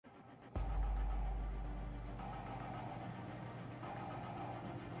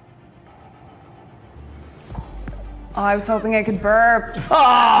Oh, I was hoping I could burp. Oh!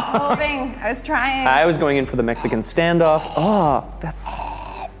 I was hoping. I was trying. I was going in for the Mexican standoff. Oh, that's...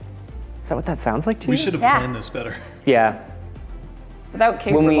 Is that what that sounds like to you? We should have planned this better. Yeah. Without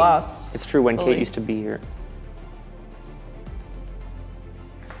Kate, we're lost. It's true, when Fully. Kate used to be here.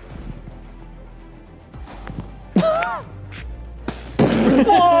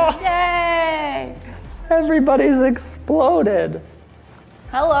 Yay! Everybody's exploded.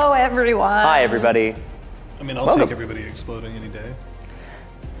 Hello, everyone. Hi, everybody. I mean, I'll Welcome. take everybody exploding any day.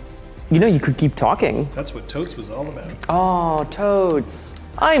 You know, you could keep talking. That's what Totes was all about. Oh, Totes.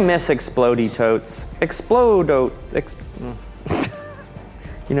 I miss explodey Totes. Explodo.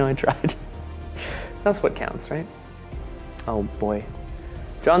 You know, I tried. That's what counts, right? Oh boy.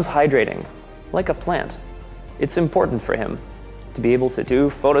 John's hydrating, like a plant. It's important for him to be able to do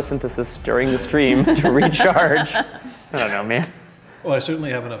photosynthesis during the stream to recharge. I don't know, man. Well, I certainly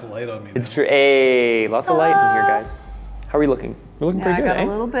have enough light on me. It's true. Hey, lots of light in here, guys. How are we looking? We're looking Yeah, pretty I good, got eh?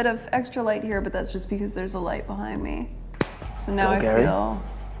 a little bit of extra light here, but that's just because there's a light behind me. So now Go, I Gary. feel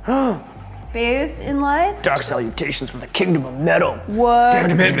bathed in light. Dark salutations from the kingdom of metal. What?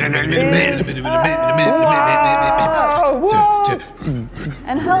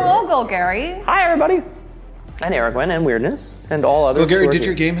 And hello, Golgari. Hi, everybody. And Erwin and Weirdness and all others. Oh, Gary, who are did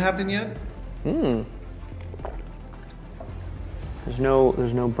here. your game happen yet? There's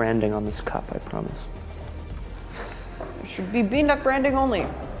no branding on this cup, I promise. There should be Beanduck branding only.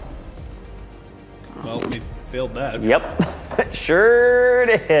 Well, we failed that. Yep, sure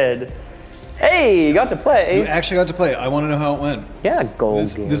did. Hey, you got to play. You actually got to play. I want to know how it went. Yeah, gold.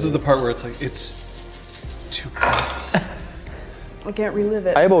 This is the part where it's like, it's too good. I can't relive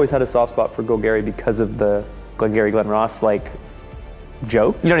it. I've always had a soft spot for Golgari because of the Glengarry Glen Ross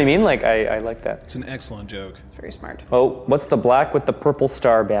joke. You know what I mean? I like that. It's an excellent joke. Very smart. Oh, what's the black with the purple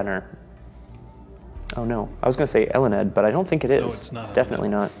star banner? Oh no, I was gonna say Elened, but I don't think it is. No, it's not It's definitely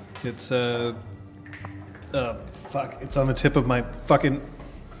not. It's fuck. It's on the tip of my fucking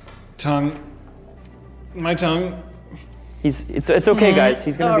tongue. My tongue. It's okay, guys.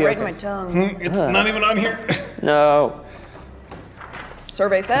 He's gonna Oh, be right okay. in my tongue. It's not even on here. No.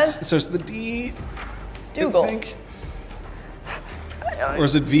 Survey says So it's the D. Dougal. I think. Or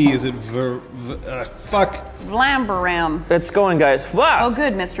is it V? Is it fuck? Vlamberam. It's going, guys. Oh, Wow.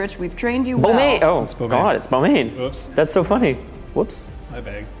 good, Mistrich. We've trained you well. Beaumain. Oh, It's Beaumain. God, it's Beaumain. Whoops. That's so funny. Whoops. My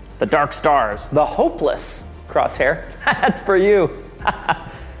bag. The Dark Stars. The Hopeless Crosshair. That's for you.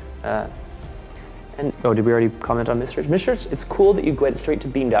 And did we already comment on Mistrich? Mistrich, it's cool that you went straight to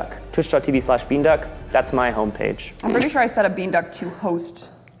Beanduck. Twitch.tv/Beanduck. That's my homepage. I'm pretty sure I set up Beanduck to host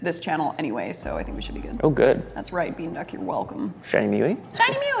this channel anyway, so I think we should be good. Oh, good. That's right, Beanduck. You're welcome. Shiny Mewy.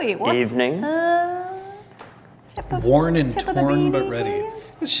 Shiny Mewy. What's Evening. tip of- Worn and tip of the torn but beanie ready. to you?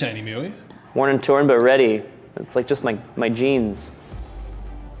 It's shiny Mewy. Worn and torn, but ready. It's like just my jeans.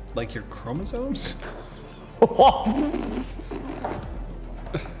 Like your chromosomes?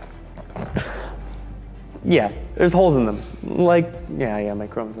 Yeah, there's holes in them. Yeah, my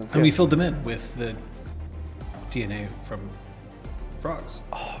chromosomes. And we Yeah. filled them in with the DNA from frogs.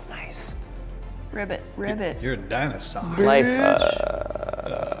 Oh, nice. Ribbit. Ribbit. You're a dinosaur. Life,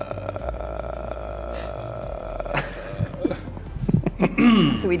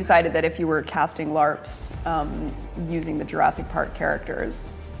 So we decided that if you were casting LARPs using the Jurassic Park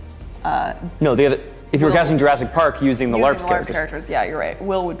characters, No, if you were Will. casting Jurassic Park using the using LARPs characters. yeah, you're right.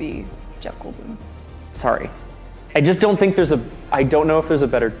 Will would be Jeff Goldblum. Sorry. I just don't think I don't know if there's a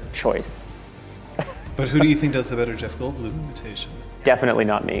better choice. But who do you think does the better Jeff Goldblum imitation? Definitely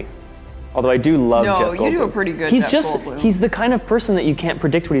not me. Although I do love No, Jeff Goldblum. you do a pretty good He's Jeff Goldblum. He's the kind of person that you can't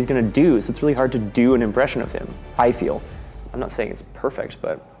predict what he's going to do, so it's really hard to do an impression of him, I feel. I'm not saying it's perfect,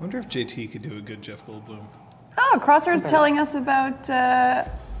 but I wonder if JT could do a good Jeff Goldblum. Oh, Crosshair's telling us about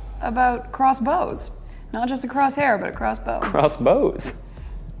crossbows. Not just a crosshair, but a crossbow. crossbows.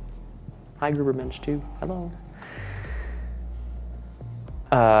 Hi, Grubermensch, too. Hello.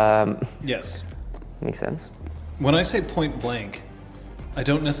 Yes. Makes sense. When I say point blank, I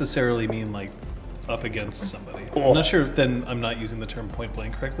don't necessarily mean like up against somebody. Oh. I'm not sure if then I'm not using the term point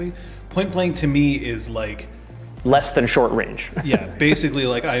blank correctly. Point blank to me is like, Less than short range. yeah, basically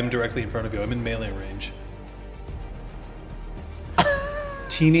like I am directly in front of you. I'm in melee range.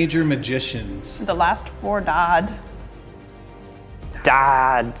 Teenager magicians. The last four died.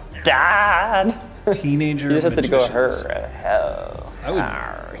 Dad. Teenager You just have to magicians. go her. Hell.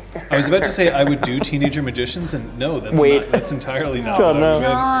 I was about to say I would do teenager magicians, and no, that's entirely not. John, what I no.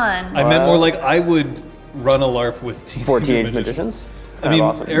 meant. John. I meant more like I would run a LARP with For teenage magicians? It's I kind mean,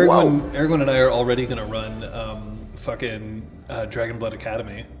 of awesome. Aragorn and I are already going to run fucking Dragon Blood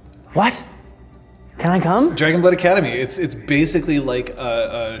Academy. What? Can I come? Dragon Blood Academy. It's basically like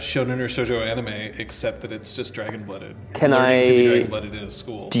a shonen or shoujo anime, except that it's just dragon blooded. Can Learning to be I- dragon blooded in a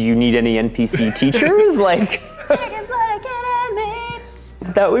school? Do you need any NPC teachers? Like, Dragon Blood Academy.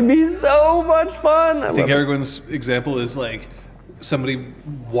 that would be so much fun. I think everyone's example is like somebody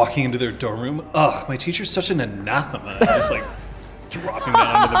walking into their dorm room. Ugh, my teacher's such an anathema. And just like dropping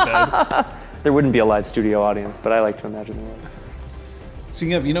down into the bed. There wouldn't be a live studio audience, but I like to imagine there would.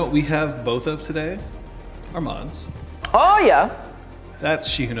 Speaking of, you know what we have both of today? Armands. Oh, yeah. That's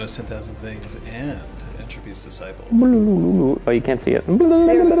She Who Knows 10,000 Things and Entropy's Disciple. Oh, you can't see it.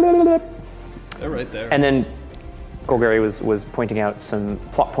 They're right there. And then Golgari was pointing out some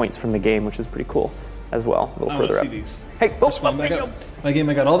plot points from the game, which is pretty cool as well, a little I want further to up. see these. Hey, First one back up. My game,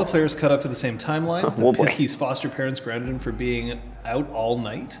 I got all the players cut up to the same timeline. The Oh, boy. Piskies' foster parents grounded him for being out all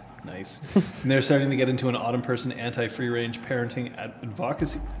night. Nice. And they're starting to get into an autumn person anti-free range parenting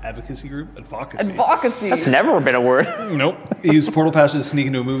advocacy group. Advocacy. That's never been a word. Nope. He used portal passes to sneak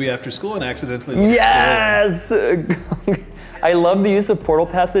into a movie after school and accidentally left Yes! I love the use of Portal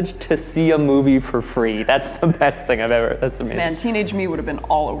Passage to see a movie for free. That's the best thing I've ever. That's amazing. Man, teenage me would have been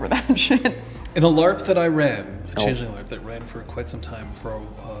all over that shit. In a LARP that I ran, Oh. a changeling LARP that ran for quite some time, for a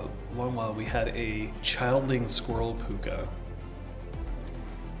long while, we had a childling squirrel puka.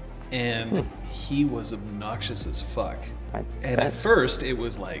 And he was obnoxious as fuck. I And bet. at first, it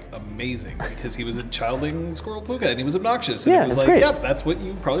was like amazing because he was a childling squirrel puka and he was obnoxious. And Yeah, it was that's like, great. yep, that's what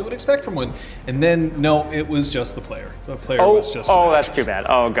you probably would expect from one. And then, no, it was just the player. The player Oh, was just oh, that's obnoxious. too bad.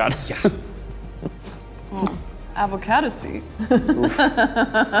 Oh, God. Yeah. Avocadocy.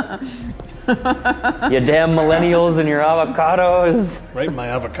 You damn millennials and your avocados. Right, my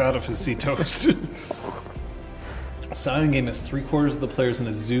avocado fizzy toast. Scion game has 3/4 of the players in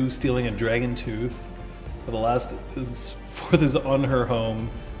a zoo stealing a dragon tooth. For the last fourth is on her home.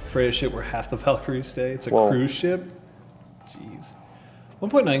 Freya's ship where half the Valkyries stay. It's a Whoa. cruise ship. Jeez.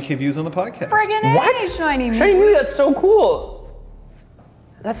 1.9K views on the podcast. Friggin' What? A, Shiny Shiny Mew. Mew, that's so cool.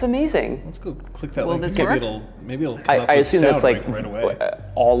 That's amazing. Let's go click that Will link. this Maybe work? it'll come up I with assume sound that's like right away.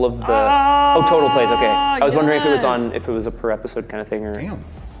 all of the total plays. Okay, I was wondering if it was yes. if it was a per episode kind of thing or Damn.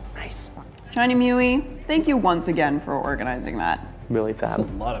 nice, Shiny Mewy, thank you once again for organizing that. really That's a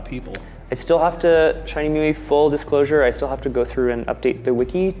fab. lot of people. I still have to Shiny Mewy full disclosure. I still have to go through and update the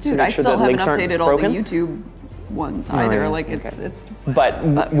wiki to Dude, make I sure still the haven't links aren't updated all broken. the YouTube ones either. yeah, Like okay. it's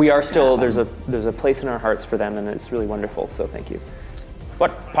But we are still there's a place in our hearts for them, and it's really wonderful. So thank you.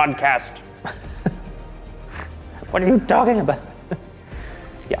 What podcast? What are you talking about?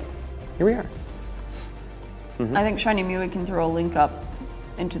 Yeah, here we are. I think Shiny Mewy can throw a link up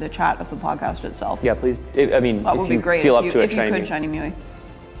into the chat of the podcast itself. Yeah, please. I mean, That if would be you great feel if up you, to it, if you Shiny could, Mew. Shiny Mewy.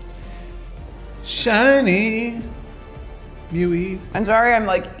 Shiny Mewy. I'm sorry, I'm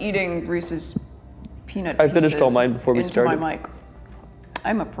like eating Reese's peanut I finished pieces all mine before we into started. my mic.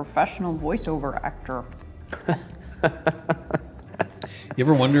 I'm a professional voiceover actor. You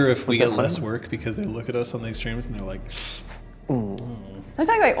ever wonder if we that get less fun? work because they look at us on these streams and they're like, I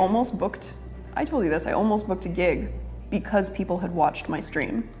tell you, I almost booked. I told you this. I almost booked a gig because people had watched my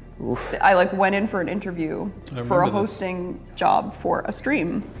stream. I like went in for an interview for a remember this. hosting job for a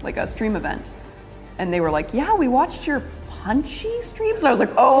stream, like a stream event, and they were like, "Yeah, we watched your punchy streams." And I was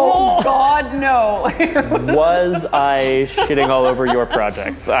like, "Oh God, no!" Was I shitting all over your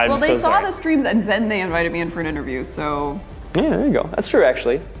projects? I'm Well, they so saw sorry. the streams and then they invited me in for an interview. So Yeah, there you go. That's true,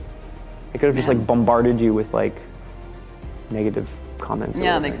 actually. I could have just like bombarded you with like negative comments. or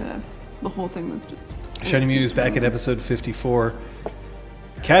yeah, they whatever. could have. The whole thing was just. Shiny Mew is back at episode 54.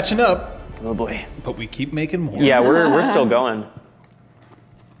 Catching up, Oh boy. but we keep making more. Yeah, we're still going.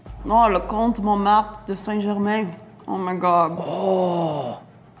 Oh, le Comte Montmartre de Saint-Germain. Oh my God.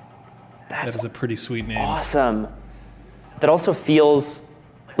 That That's is a pretty sweet name. awesome. That also feels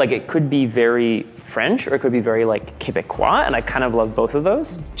like it could be very French or it could be very like Quebecois, and I kind of love both of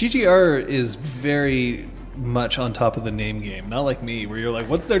those. GGR is very much on top of the name game. Not like me, where you're like,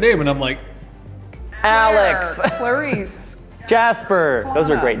 what's their name? And I'm like, Alex, Clarice. Jasper. Those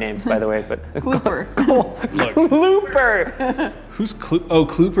are Clara. great names, by the way. But Cooper. look, Looper. who's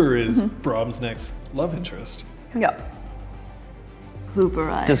Klooper is Brahms' next love interest. Yep.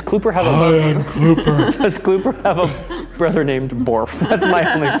 Cooper. Does Klooper have a Does Klooper have a brother named Borf? That's my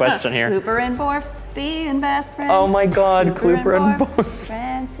only question here. Cooper and Borf being best friends. Oh my God, Klooper and Borf.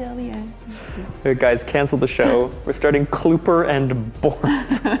 Friends till the end. Hey, guys, cancel the show. We're starting Klooper and Borf.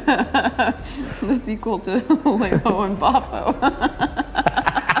 The sequel to Leo and Boppo.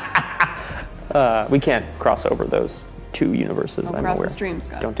 We can't cross over those two universes. Don't I'm cross aware. the stream,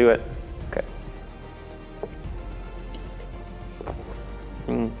 Scott. Don't do it. Okay.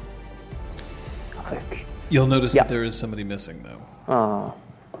 You'll notice Yeah. that there is somebody missing, though. Oh.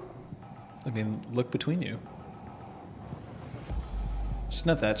 I mean, look between you. She's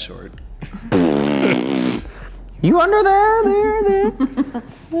not that short. You under there?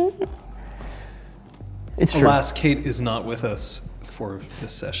 It's true. Alas, Kate is not with us for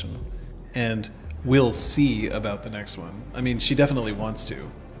this session, and we'll see about the next one. I mean, she definitely wants to.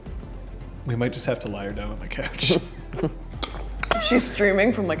 We might just have to lie her down on the couch. She's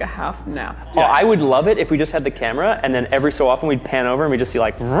streaming from like a half nap. Oh, I would love it if we just had the camera, and then every so often we'd pan over and we just see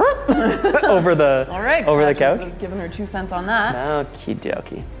like over the All right, over the Patches couch. has given her 2 cents on that.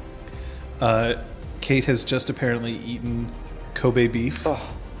 Okie dokie. Kate has just apparently eaten Kobe beef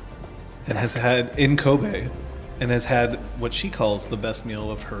and has had in Kobe and has had what she calls the best meal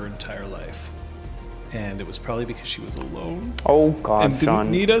of her entire life. And it was probably because she was alone Oh God, and didn't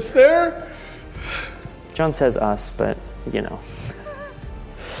John. need us there. John says us, but you know.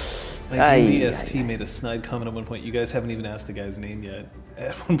 My Aye, DST made a snide comment at one point. You guys haven't even asked the guy's name yet.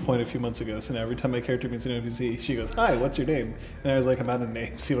 At one point a few months ago. So now every time my character meets an NPC, she goes, "Hi, what's your name?" And I was like, "I'm out of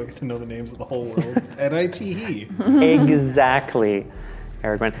names. So you don't get to know the names of the whole world." NITE. Exactly,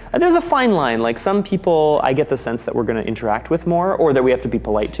 Eric Man. There's a fine line. Like some people, I get the sense that we're going to interact with more, or that we have to be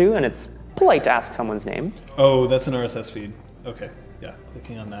polite to, and it's polite to ask someone's name. Oh, that's an RSS feed. Okay, yeah.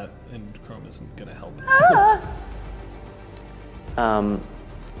 Clicking on that in Chrome isn't going to help.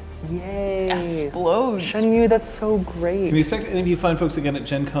 Yay! Explodes. Shining you, that's so Can great. we expect any of you fine folks again at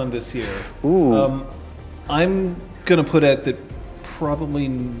Gen Con this year? Ooh. I'm going to put out that probably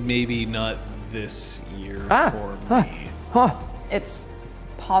maybe not this year for me. Huh. It's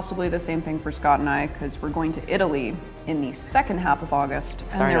possibly the same thing for Scott and I because we're going to Italy in the second half of August.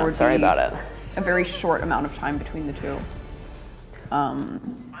 Sorry, and not would sorry be about it. A very short amount of time between the two.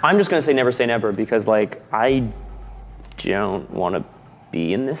 I'm just gonna say never because like I don't want to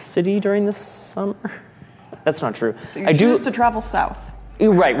be in this city during the summer. That's not true. So you I choose do. to travel south.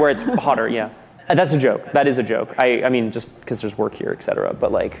 You're right, where it's hotter. Yeah, that's a joke. That is a joke. I mean, just because there's work here, etc.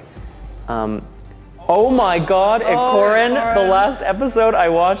 But like, oh my God, Ikorin, the Ikorin. last episode I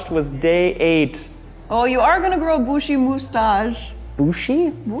watched was day 8. Oh, you are gonna grow a bushy mustache. Bushy?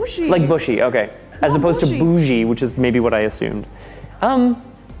 Bushy. Like bushy, okay. As No, opposed bushy. to bougie, which is maybe what I assumed.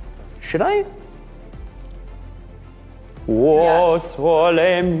 Should I? Whoa, sole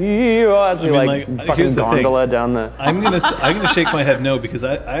mio, as we I mean, like like, fucking here's the thing. gondola down the. I'm gonna shake my head no because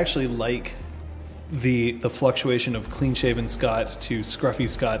I actually like the fluctuation of clean shaven Scott to scruffy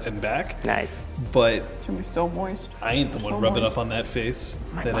Scott and back. Nice. But It's gonna be so moist. I ain't the one So rubbing moist. up on that face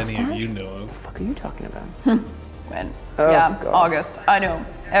that any mustache? of you know of. What the fuck are you talking about? When? Oh, yeah, God. August. I know.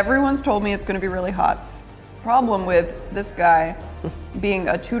 Everyone's told me it's going to be really hot. Problem with this guy being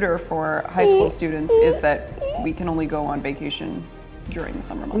a tutor for high school students is that we can only go on vacation during the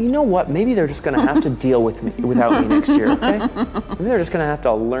summer months. You know what? Maybe they're just gonna have to deal with me without me next year, okay? Maybe they're just gonna have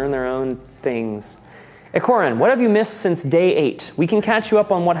to learn their own things. Ikorin, what have you missed since day 8? We can catch you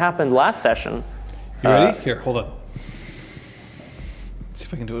up on what happened last session. You ready? Here, hold on. Let's see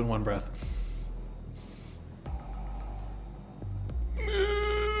if I can do it in one breath.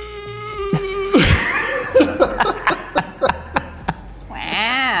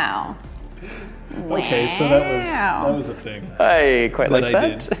 Wow. Okay, so that was a thing. I quite That like I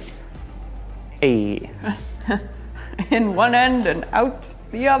that. Hey. In one end and out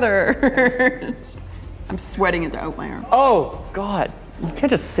the other. I'm sweating at the outlier. Oh God! You can't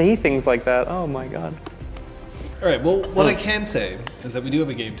just say things like that. Oh my God. All right. Well, what I can say is that we do have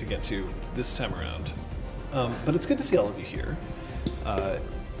a game to get to this time around, but it's good to see all of you here.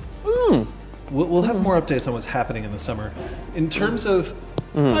 We'll have more updates on what's happening in the summer. In terms of,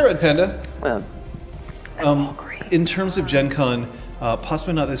 hi Red Panda. In terms of Gen Con,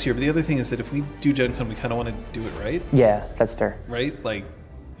 possibly not this year, but the other thing is that if we do Gen Con, we kind of want to do it right, Yeah, that's fair. right? Like,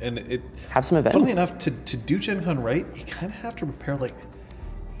 and it. Have some events. Funnily enough, to do Gen Con right, you kind of have to prepare like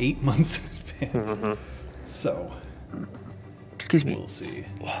 8 months in advance. So, Excuse me. we'll see.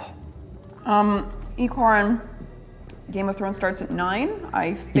 Ikorin, Game of Thrones starts at 9.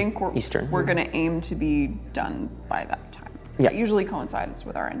 I think Eastern. we're going to aim to be done by that time. Yeah. It usually coincides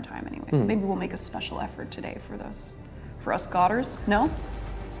with our end time anyway. Maybe we'll make a special effort today for this. For us Godders? No?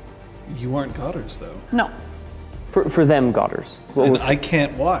 You aren't Godders though. No. For them, Godders. What And was- I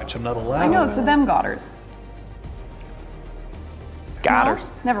can't watch. I'm not allowed. I know, so them Godders. Godders.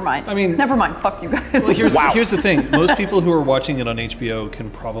 No? Never mind. I mean- never mind. Fuck you guys. Well, here's, Wow. here's the thing. Most people who are watching it on HBO can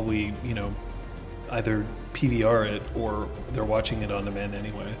probably, either PVR it or they're watching it on demand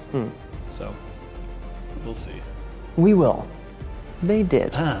anyway. So, we'll see. We will. They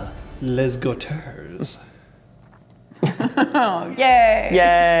did. Ah, les Goters. Oh, yay!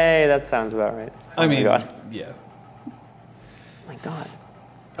 Yay! That sounds about right. Oh I my mean, God. Yeah. Oh my god.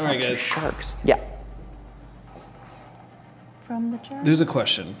 All right, Two guys. sharks. Yeah. From the chart. There's a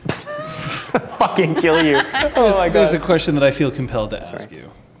question. Fucking kill you. Oh my There's a god. question that I feel compelled to ask you.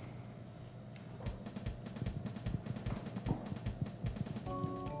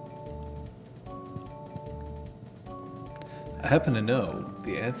 I happen to know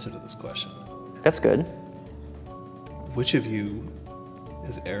the answer to this question. That's good. Which of you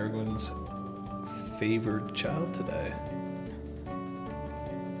is Aragorn's favored child today?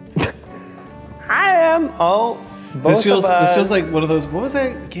 I am. Oh, both This feels of us. this feels like one of those. What was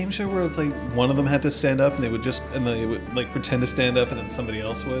that game show where it's like one of them had to stand up and they would like pretend to stand up and then somebody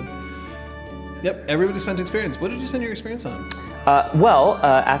else would. Yep, everybody spent experience. What did you spend your experience on?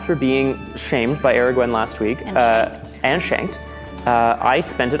 After being shamed by Aragorn last week and shanked, I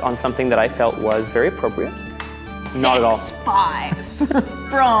spent it on something that I felt was very appropriate. Not at all. 6-5.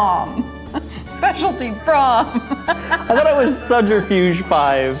 Brom. Specialty Brom. I thought it was Subterfuge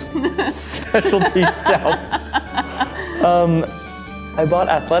 5. Specialty Self. I bought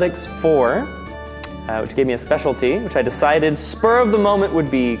Athletics 4, which gave me a specialty, which I decided spur of the moment would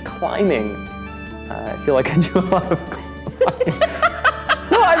be climbing. I feel like I do a lot of climbing.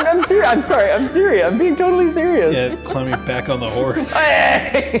 No, I'm serious. I'm sorry. I'm serious. I'm being totally serious. Yeah, climbing back on the horse.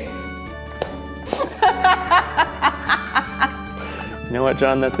 Hey! You know what,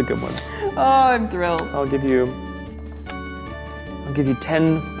 John? That's a good one. Oh, I'm thrilled. I'll give you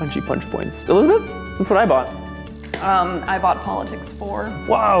 10 punchy punch points. Elizabeth, that's what I bought. I bought Politics 4.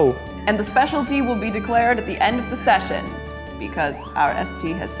 Wow. And the specialty will be declared at the end of the session because our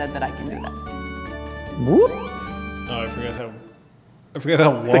ST has said that I can do that. Whoop. Oh, I forgot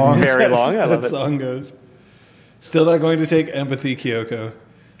how long. It's like very long. I love that it. song goes. Still not going to take empathy, Kyoko.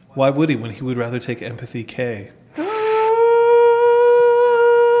 Why would he when he would rather take empathy, K?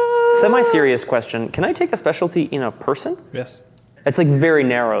 Semi-serious question. Can I take a specialty in a person? Yes. It's like very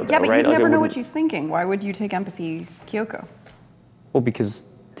narrow, though, Yeah, but right? you Like, never it know what wouldn't- she's thinking. Why would you take empathy, Kyoko? Well, because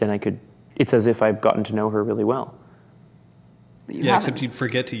then I could. It's as if I've gotten to know her really well. But you Yeah, haven't. except you'd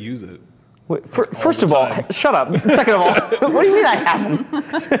forget to use it. Wait, first the of all, time. shut up. Second of all, what do you mean I haven't?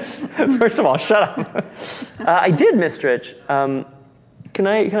 First of all, shut up. I did, Mistrich. Can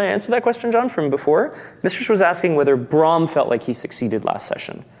I answer that question, John, from before? Mistrich was asking whether Brom felt like he succeeded last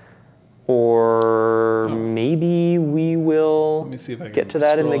session. Or maybe we will Let me see if I can get to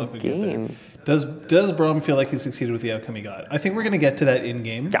that in scroll the up and get there. game. Does Brom feel like he succeeded with the outcome he got? I think we're going to get to that in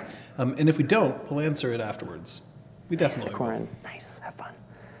game. Yeah. And if we don't, we'll answer it afterwards. We definitely will. Corin, nice, have fun.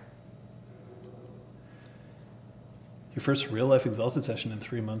 Your first real life exalted session in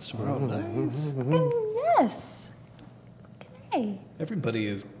 3 months tomorrow. Nice. Yes. Okay. Everybody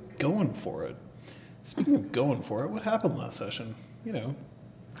is going for it. Speaking of going for it, what happened last session? You know,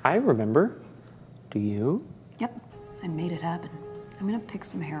 I remember. Do you? Yep. I made it happen. I'm gonna pick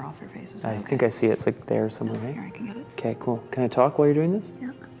some hair off your face. Is that I okay? think I see it. It's like there somewhere, Here, right? I can get it. Okay, cool. Can I talk while you're doing this?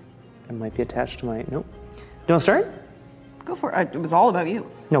 Yeah. It might be attached to my. Nope. Do you want to start? Go for it. It was all about you.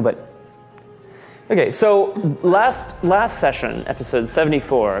 No, but. Okay, so last session, episode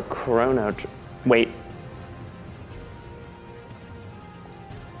 74, wait.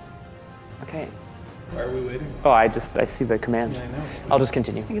 Okay. why are we waiting? Oh, I see the command. Yeah, I know. I'll just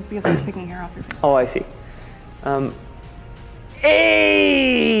continue. I think it's because I was picking hair off your face. Oh, I see.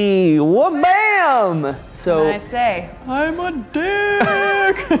 Hey! What bam! So. What did I say? I'm a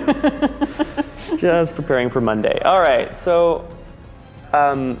dick. Just preparing for Monday. All right, so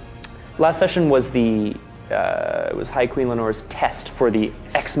last session was it was High Queen Lenore's test for the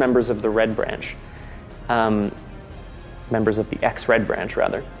ex-members of the Red Branch. Members of the ex-Red Branch,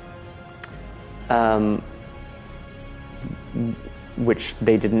 rather. Which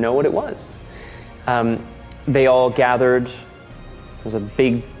they didn't know what it was. They all gathered. There was a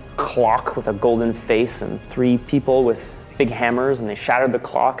big clock with a golden face and 3 people with big hammers, and they shattered the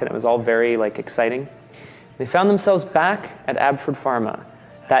clock, and it was all very exciting. They found themselves back at Abford Pharma,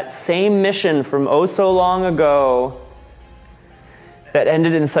 that same mission from oh so long ago that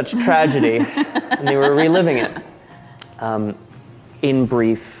ended in such tragedy, and they were reliving it. In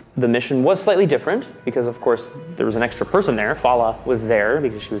brief, the mission was slightly different because, of course, there was an extra person there. Fala was there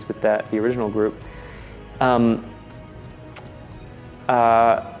because she was with the original group.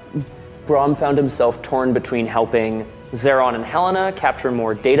 Brom found himself torn between helping Zeron and Helena capture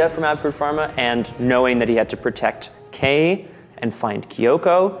more data from Abford Pharma and knowing that he had to protect Kay and find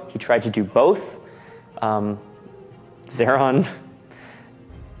Kyoko. He tried to do both. Zeron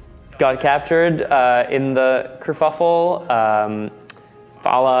got captured in the kerfuffle.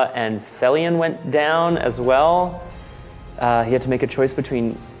 Fala and Celian went down as well. He had to make a choice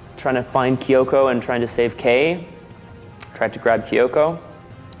between trying to find Kyoko and trying to save Kei. Tried to grab Kyoko,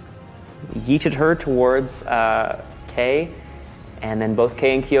 yeeted her towards Kei, and then both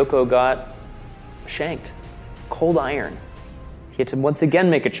Kei and Kyoko got shanked. Cold iron. He had to once again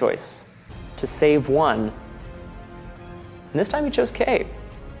make a choice to save one. And this time he chose Kei.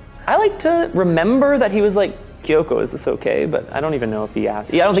 I like to remember that he was like, Kyoko, is this okay? But I don't even know if he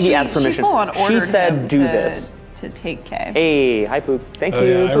asked. Yeah, I don't think he asked permission. She full-on ordered She said, him do this. to take Kei. Hey, hi Pook. Thank Oh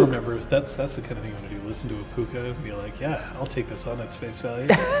you. yeah, I Pook. remember. That's the kind of thing you want to do. Listen to a puka and be like, yeah, I'll take this on its face value.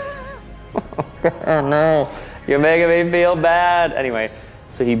 Oh no, you're making me feel bad. Anyway,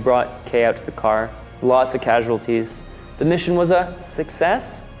 so he brought Kei out to the car. Lots of casualties. The mission was a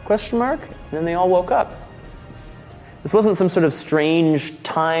success? Question mark. And then they all woke up. This wasn't some sort of strange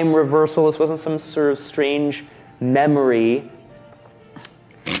time reversal. This wasn't some sort of strange memory.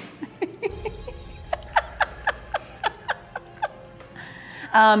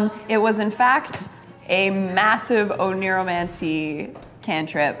 It was, in fact, a massive Oniromancy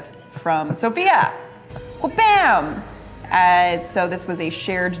cantrip from Sophia. Bam! So this was a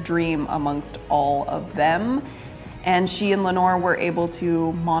shared dream amongst all of them. And she and Lenore were able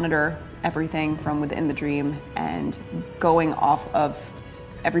to monitor everything from within the dream, and going off of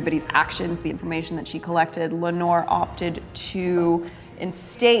everybody's actions, the information that she collected, Lenore opted to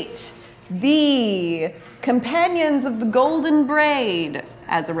instate the Companions of the Golden Braid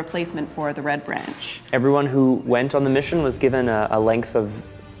as a replacement for the Red Branch. Everyone who went on the mission was given a length of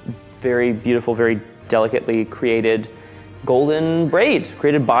very beautiful, very delicately created golden braid,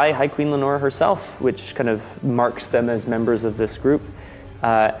 created by High Queen Lenore herself, which kind of marks them as members of this group.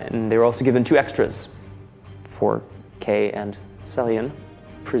 And they were also given 2 extras for Kei and Celian,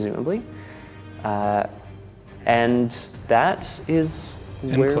 presumably. And that is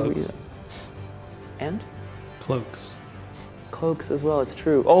And where cloaks. And? Cloaks. Cloaks as well, it's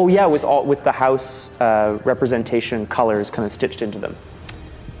true. Oh yeah, with the house representation colors kind of stitched into them.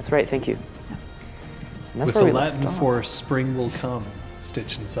 That's right, thank you. And that's With where the we left Latin off. for spring will come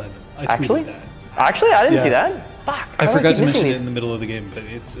stitched inside them. I tweeted Actually? that. Actually, I didn't Yeah. see that. Fuck. I why do forgot keep to missing mention it these? in the middle of the game, but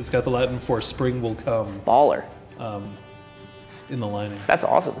it's got the Latin for spring will come Baller. in the lining. That's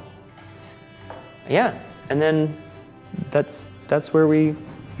awesome. Yeah, and then that's where we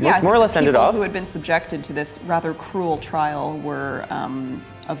more or less ended people off. who had been subjected to this rather cruel trial were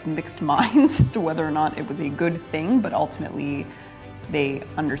of mixed minds as to whether or not it was a good thing, but ultimately they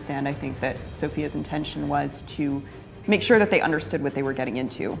understand, I think, that Sophia's intention was to make sure that they understood what they were getting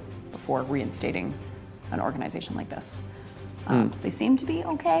into before reinstating an organization like this. So they seem to be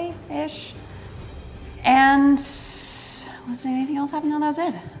okay-ish. And was there anything else happening? No, that was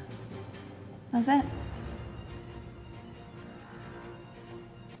it. That was it.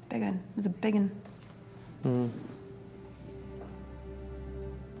 It's a big one. It was a big one.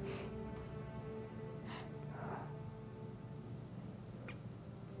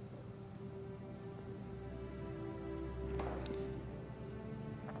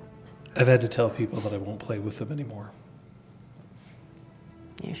 I've had to tell people that I won't play with them anymore.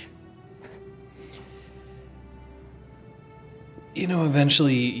 Yeesh. You know,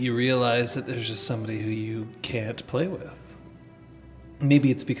 eventually you realize that there's just somebody who you can't play with. Maybe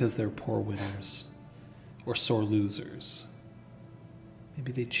it's because they're poor winners or sore losers.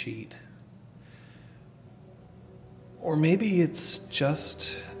 Maybe they cheat. Or maybe it's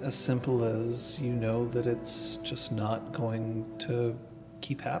just as simple as you know that it's just not going to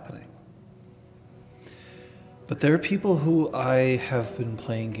keep happening. But there are people who I have been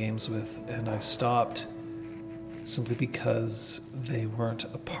playing games with and I stopped simply because they weren't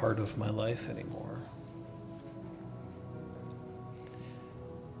a part of my life anymore.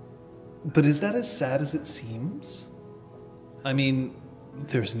 But is that as sad as it seems? I mean,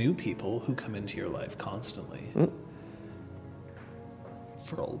 there's new people who come into your life constantly.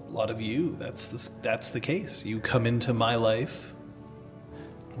 For a lot of you, that's the case. You come into my life,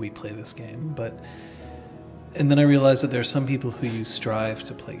 we play this game, and then I realized that there are some people who you strive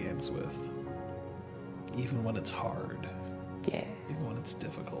to play games with, even when it's hard, Yeah. even when it's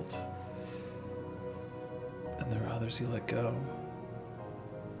difficult. And there are others you let go.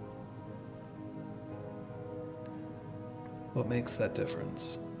 What makes that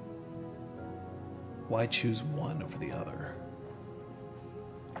difference? Why choose one over the other?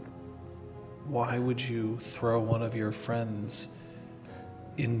 Why would you throw one of your friends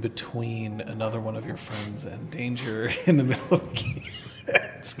in between another one of your friends and danger in the middle of a game?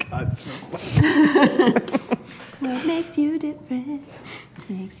 Scott's just like, What makes you different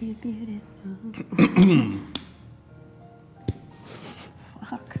makes you beautiful.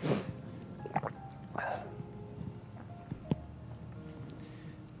 Fuck.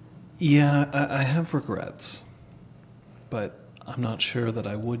 Yeah, I have regrets, but I'm not sure that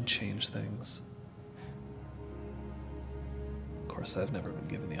I would change things. Of course, I've never been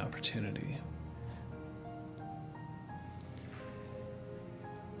given the opportunity.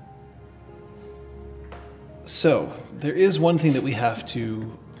 So, there is one thing that we have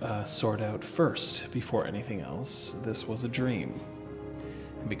to sort out first before anything else. This was a dream.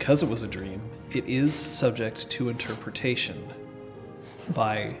 And because it was a dream, it is subject to interpretation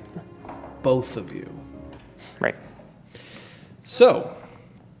by both of you. Right. So,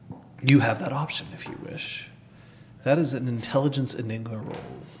 you have that option if you wish. That is an intelligence enigma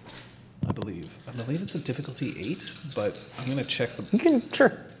rolls, I believe. I believe it's a difficulty 8, but I'm going to check the You can,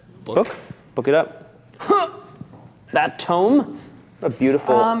 sure. book. Book it up. That tome, a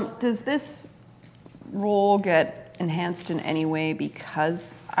beautiful. Does this roll get enhanced in any way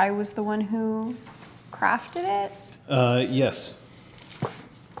because I was the one who crafted it? Yes.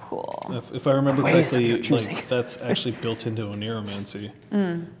 Cool. If I remember Ways of correctly, your choosing. like that's actually built into Oneiromancy.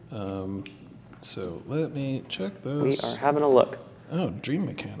 So let me check those. We are having a look. Oh, dream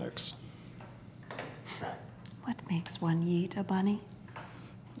mechanics. What makes one yeet a bunny?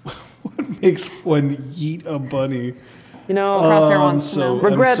 What makes one yeet a bunny? You know, Crosshair I'm wants to so, know. I'm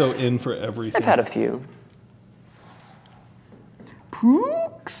Regrets. so in for everything. I've had a few.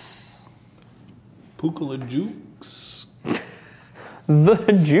 Pooks. Pookalajukes. The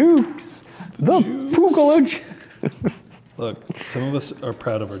jukes. The jukes. Pookaloo. Look, some of us are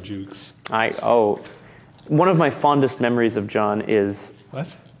proud of our jukes. One of my fondest memories of John is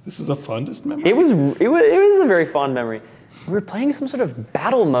What? This is a fondest memory? it was a very fond memory. We were playing some sort of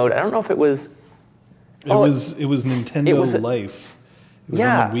battle mode. I don't know if it was. It was Nintendo it was Life. It was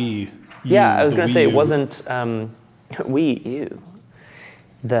Yeah. on the Wii. Yeah, I was the going to Wii say it U. wasn't Wii U.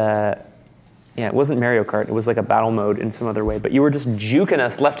 It wasn't Mario Kart. It was like a battle mode in some other way. But you were just juking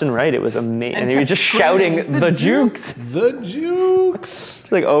us left and right. It was amazing. And you were kept just screaming, shouting, the jukes, The jukes.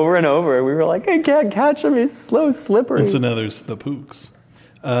 like over and over. We were like, I can't catch him. He's slow, slippery. And so now there's the pooks.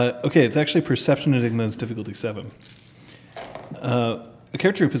 Okay, it's actually Perception Enigma's difficulty 7. A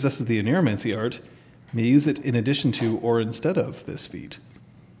character who possesses the Oneiromancy art may use it in addition to or instead of this feat.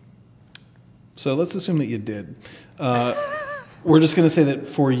 So let's assume that you did. We're just going to say that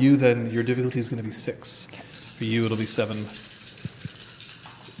for you, then, your difficulty is going to be 6. For you, it'll be 7.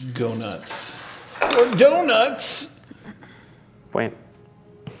 Go nuts. For donuts! Wait.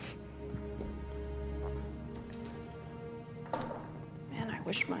 Man, I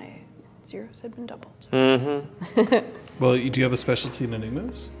wish my zeros had been doubled. Well, do you have a specialty in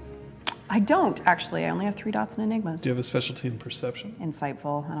enigmas? I don't, actually. I only have 3 dots in enigmas. Do you have a specialty in perception?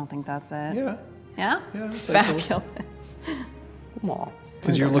 Insightful. I don't think that's it. Yeah. Yeah? Yeah, insightful. Fabulous. Aw.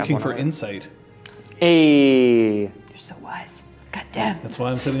 Because you're looking for insight. Hey, You're so wise. God damn. That's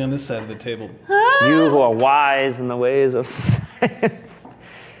why I'm sitting on this side of the table. you who are wise in the ways of science.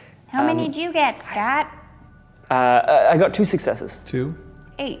 How many did you get, Scott? I got 2 successes. 2.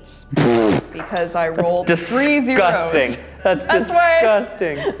 8. Because I rolled 3 Disgusting. zeros. That's why I-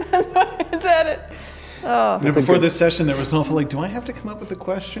 disgusting. Is that it? Before this session, there was an awful do I have to come up with the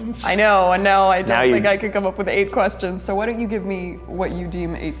questions? I know, and now I don't Now you- think I could come up with 8 questions. So why don't you give me what you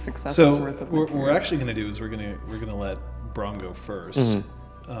deem 8 successes So worth of what we're actually going to do is we're going to let Brom go first.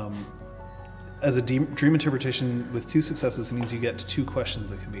 As a dream interpretation with 2 successes, it means you get 2 questions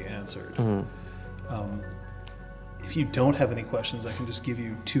that can be answered. If you don't have any questions, I can just give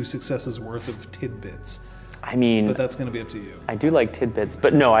you 2 successes worth of tidbits. I mean, But that's going to be up to you. I do like tidbits,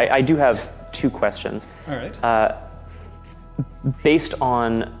 but no, I do have 2 questions. All right. Based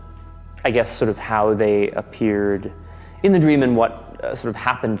on, I guess, sort of how they appeared in the dream and what sort of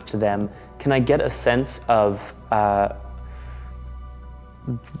happened to them, can I get a sense of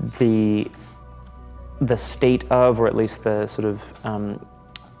the state of, or at least the sort of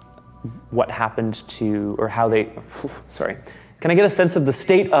what happened to, or how they, sorry. Can I get a sense of the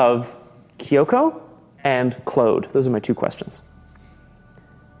state of Kyoko and Claude? Those are my 2 questions.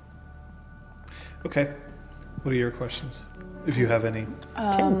 Okay. What are your questions, if you have any?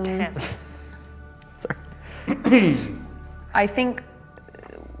 Sorry. I think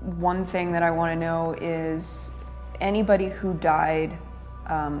one thing that I want to know is anybody who died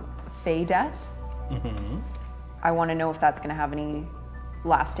Fey death. I want to know if that's going to have any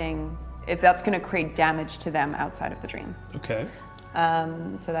lasting, if that's going to create damage to them outside of the dream. Okay.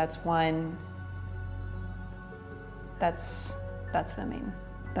 So that's one. That's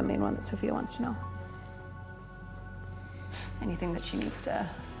the main one that Sophia wants to know. Anything that she needs to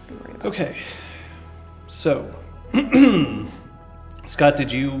be worried about. Okay. So, Scott,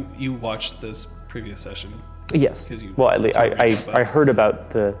 did you watch this previous session? Yes. 'Cause you Well, told me about I heard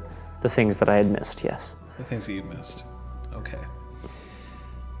about the The things that I had missed, yes. The things that you missed. Okay.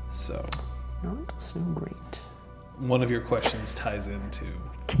 So, Not so great. one of your questions ties into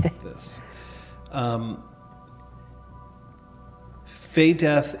this. Fey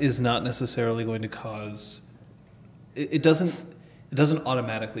death is not necessarily going to cause. It doesn't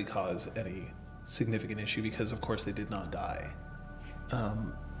automatically cause any significant issue because, of course, they did not die.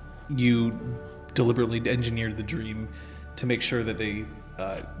 You deliberately engineered the dream to make sure that they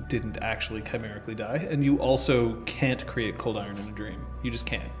didn't actually chimerically die, and you also can't create cold iron in a dream. You just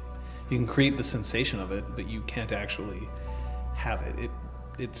can't. You can create the sensation of it, but you can't actually have it.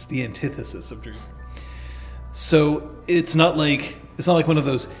 It's the antithesis of dreaming. So it's not like one of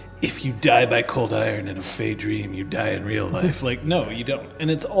those, if you die by cold iron in a Fey dream, you die in real life. Like, no, you don't. And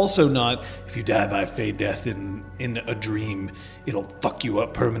it's also not, if you die by Fey death in a dream, it'll fuck you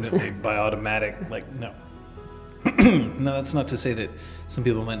up permanently by automatic. Like, no. Now, that's not to say that some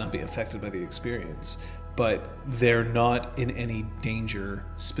people might not be affected by the experience, but they're not in any danger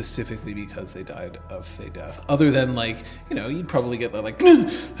specifically because they died of Fey death. Other than, like, you'd probably get that, like,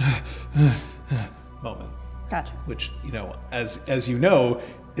 moment. Gotcha. Which, as you know,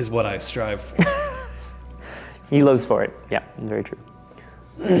 is what I strive for. He lives for it. Yeah, very true.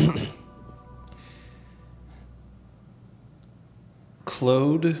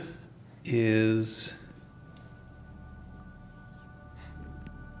 Claude is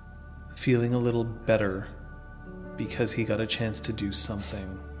feeling a little better because he got a chance to do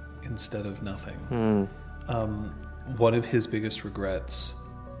something instead of nothing. One of his biggest regrets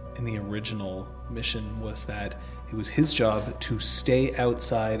in the original mission was that it was his job to stay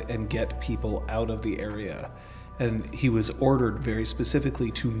outside and get people out of the area. And he was ordered very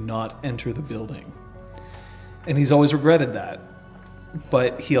specifically to not enter the building. And he's always regretted that.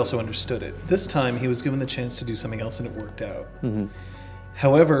 But he also understood it. This time he was given the chance to do something else and it worked out.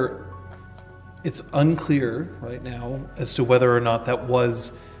 However, it's unclear right now as to whether or not that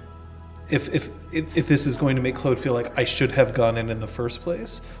was, if this is going to make Claude feel like I should have gone in the first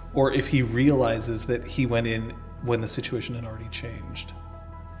place, or if he realizes that he went in when the situation had already changed.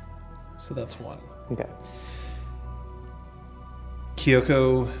 So that's one. Okay.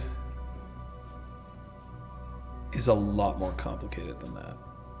 Kyoko is a lot more complicated than that.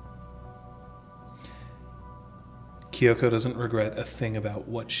 Kyoko doesn't regret a thing about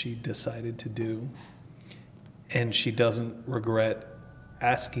what she decided to do, and she doesn't regret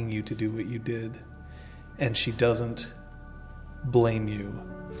asking you to do what you did, and she doesn't blame you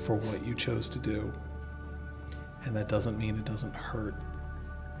for what you chose to do. And that doesn't mean it doesn't hurt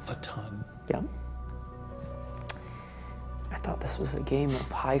a ton. Yeah. I thought this was a game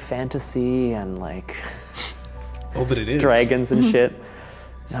of high fantasy and like Oh, but it is. dragons and shit.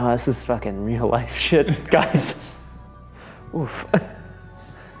 No, this is fucking real life shit, guys. Oof.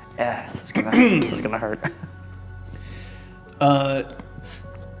 Yeah, this is gonna hurt.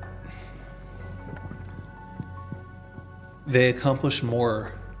 They accomplished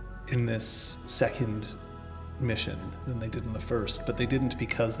more in this second mission than they did in the first, but they didn't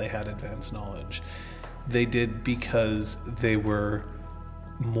because they had advanced knowledge. They did because they were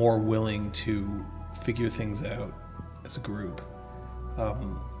more willing to figure things out as a group.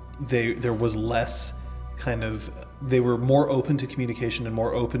 There was less kind of, they were more open to communication and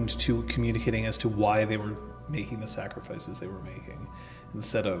more open to communicating as to why they were making the sacrifices they were making,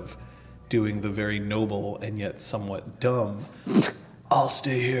 instead of doing the very noble and yet somewhat dumb, I'll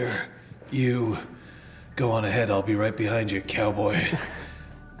stay here, you go on ahead, I'll be right behind you, cowboy.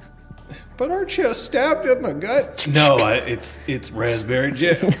 But aren't you stabbed in the gut? No, it's raspberry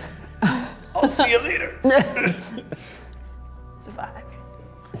jam. I'll see you later. Survive.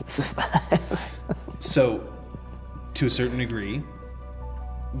 So, to a certain degree,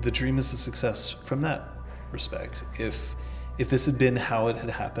 the dream is a success from that respect. If this had been how it had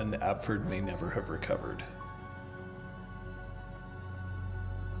happened, Abford may never have recovered.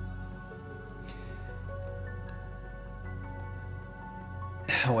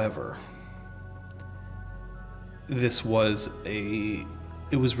 However, this was it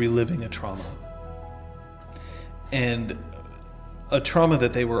was reliving a trauma. And a trauma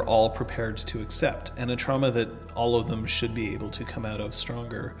that they were all prepared to accept, and a trauma that all of them should be able to come out of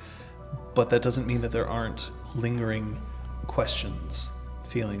stronger. But that doesn't mean that there aren't lingering questions,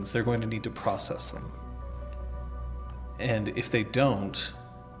 feelings. They're going to need to process them. And if they don't,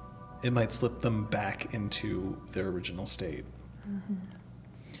 it might slip them back into their original state. Mm-hmm.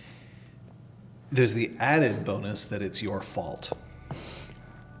 There's the added bonus that it's your fault.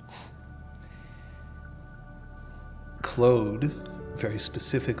 Claude, very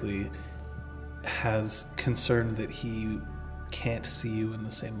specifically, has concern that he can't see you in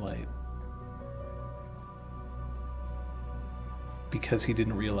the same light. Because he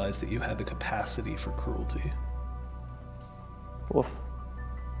didn't realize that you had the capacity for cruelty. Woof.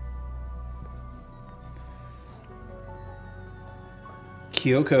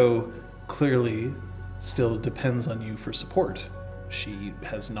 Kyoko clearly still depends on you for support. She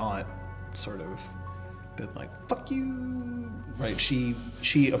has not sort of been like, fuck you, right? She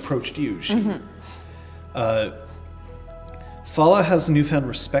approached you. Fala has newfound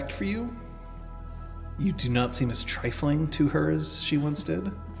respect for you. You do not seem as trifling to her as she once did.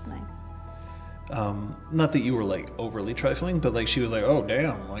 That's nice. Not that you were like overly trifling, but like she was like, oh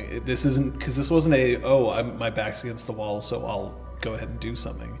damn, like this isn't, because this wasn't my back's against the wall, so I'll go ahead and do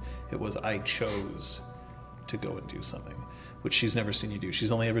something. It was, I chose to go and do something, which she's never seen you do.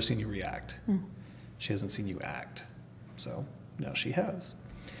 She's only ever seen you react. She hasn't seen you act. So now she has.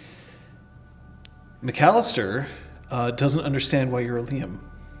 McAllister doesn't understand why you're a Liam.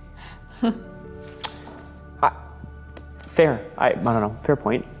 Fair. I don't know. Fair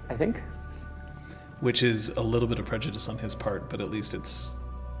point, I think. Which is a little bit of prejudice on his part, but at least it's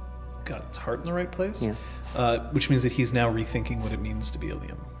got its heart in the right place. Yeah. Which means that he's now rethinking what it means to be a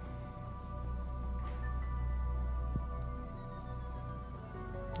Liam.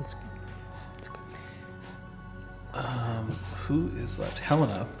 That's good. Who is left?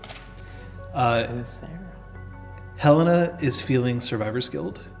 Helena. And Sarah. Helena is feeling survivor's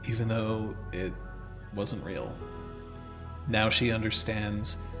guilt, even though it wasn't real. Now she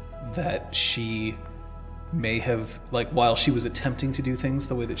understands that she may have, like, while she was attempting to do things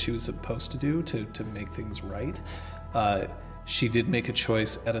the way that she was supposed to do to make things right, she did make a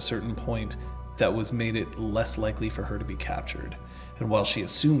choice at a certain point that was made it less likely for her to be captured. And while she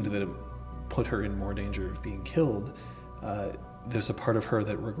assumed that it put her in more danger of being killed, there's a part of her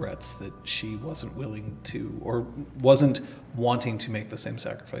that regrets that she wasn't willing to, or wasn't wanting to make the same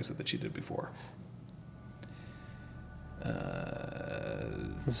sacrifices that she did before.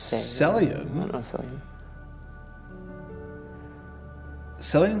 Celian.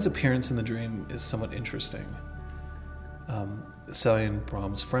 Celian's appearance in the dream is somewhat interesting. Celian,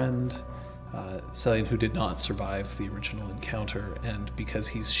 Brahm's friend, Celian who did not survive the original encounter, and because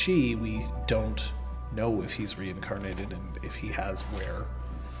he's she, we don't know if he's reincarnated and if he has where.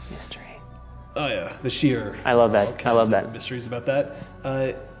 Mystery. Oh yeah, the sheer. I love that. I love that. Mysteries about that.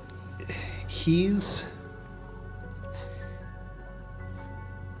 He's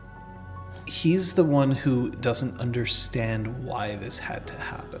the one who doesn't understand why this had to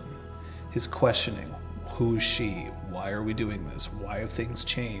happen. His questioning, who is she? Why are we doing this? Why have things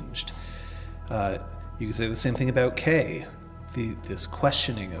changed? You could say the same thing about Kay. This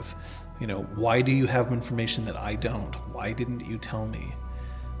questioning of, why do you have information that I don't? Why didn't you tell me?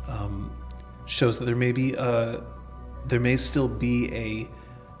 Shows that there may still be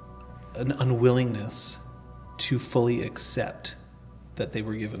an unwillingness to fully accept that they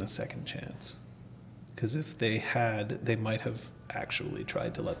were given a second chance. Because if they had, they might have actually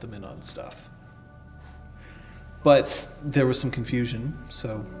tried to let them in on stuff. But there was some confusion,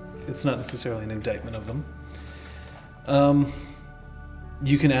 so it's not necessarily an indictment of them.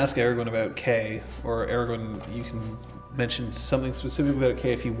 You can ask Aragorn about Kay, or Aragorn, you can mention something specific about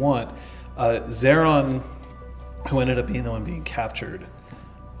Kay if you want. Zeron, who ended up being the one being captured,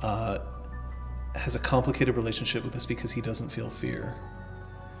 has a complicated relationship with this because he doesn't feel fear,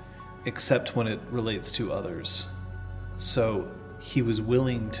 except when it relates to others. So he was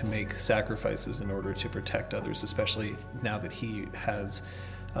willing to make sacrifices in order to protect others, especially now that he has,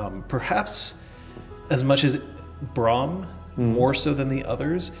 perhaps as much as Brahm, more so than the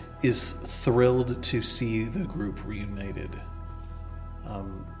others, is thrilled to see the group reunited.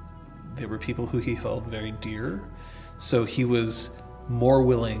 They were people who he held very dear, so he was more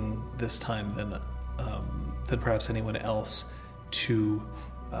willing this time than perhaps anyone else to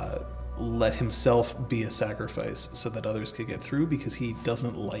let himself be a sacrifice so that others could get through, because he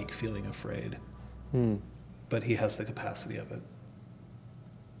doesn't like feeling afraid. But he has the capacity of it.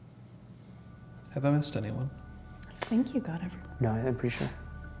 Have I missed anyone? I think you got everyone. No, I'm pretty sure.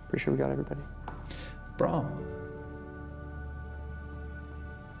 Pretty sure we got everybody. Brahm.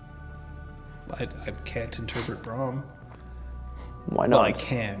 I can't interpret Brahm. Why not? Well, I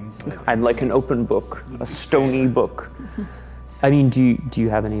can, but I'd like an open book, a stony book. I mean, do you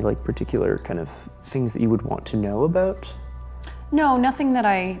have any particular kind of things that you would want to know about? No, nothing that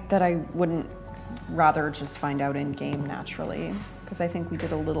I wouldn't rather just find out in game naturally, because I think we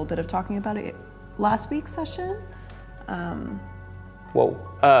did a little bit of talking about it last week's session. Whoa.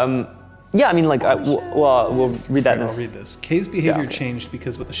 Yeah, I mean, like, we'll read that in I'll a read this. Kay's behavior okay. changed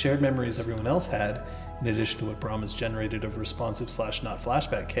because with the shared memories everyone else had, in addition to what Brahm has generated of responsive / not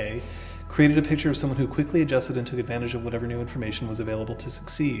flashback Kay, created a picture of someone who quickly adjusted and took advantage of whatever new information was available to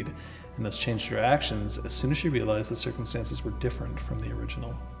succeed, and thus changed her actions as soon as she realized the circumstances were different from the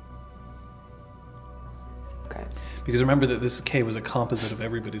original. Okay. Because remember that this Kay was a composite of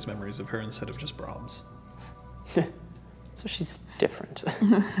everybody's memories of her instead of just Brahm's. So she's different.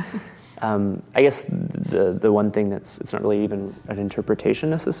 I guess the one thing it's not really even an interpretation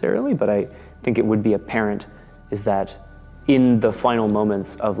necessarily, but I think it would be apparent is that in the final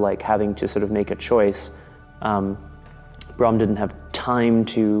moments of like having to sort of make a choice, Brahm didn't have time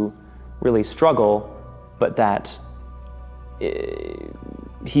to really struggle, but that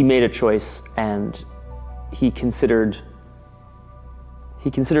he made a choice and he considered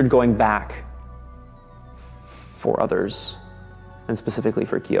going back for others, and specifically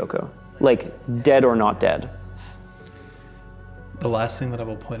for Kyoko. Like, dead or not dead. The last thing that I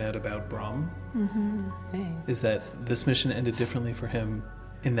will point out about Brahm is that this mission ended differently for him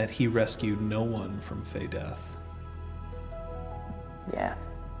in that he rescued no one from Fey death. Yeah.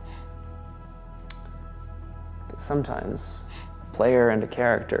 Sometimes a player and a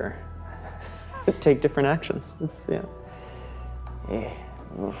character take different actions. It's, yeah. Yeah.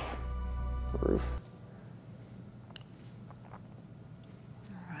 Oof. Roof.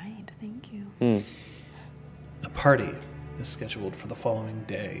 All right, thank you. A party is scheduled for the following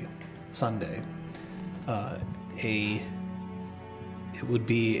day, Sunday. It would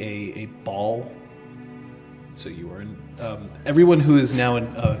be a ball. So you are everyone who is now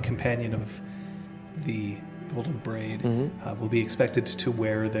a companion of the Golden Braid will be expected to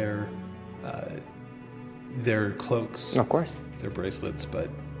wear their cloaks, Of course. their bracelets, but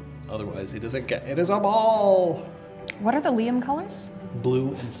otherwise it is a ball. What are the Liam colors?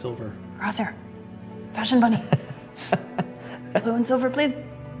 Blue and silver. Crosshair. Fashion bunny. Blue and silver, please.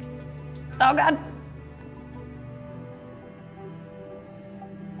 Oh, God.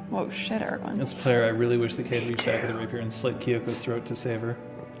 Whoa, shit, Erwin. As a player, I really wish the kid reached back with a rapier and slit Kyoko's throat to save her.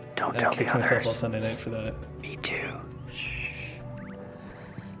 Don't I tell the kicked myself all others. Sunday night for that. Me too.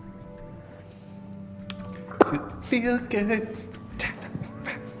 Feel good.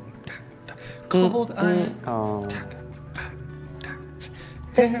 Cold iron. Oh.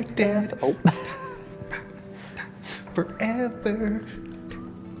 They're dead Oh. forever.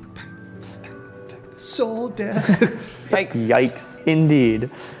 Soul death. Yikes. Yikes, indeed.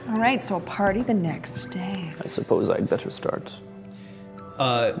 All right, so a party the next day. I suppose I'd better start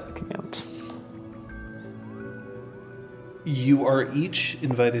looking out. You are each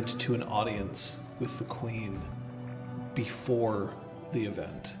invited to an audience with the Queen before the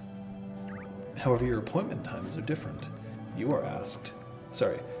event. However, your appointment times are different. You are asked,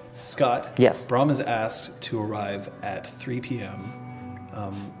 Scott. Yes. Brahm is asked to arrive at 3 p.m.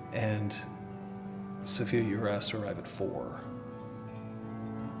 And Sophia, you were asked to arrive at 4.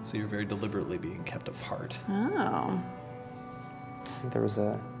 So you're very deliberately being kept apart. Oh, There was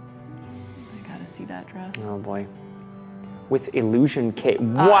a, I gotta see that dress. oh boy. With illusion cape.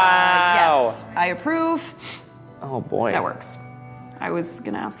 Wow! Yes, I approve. Oh boy. That works. I was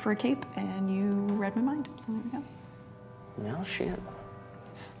gonna ask for a cape, and you read my mind. So there we go. Well, shit.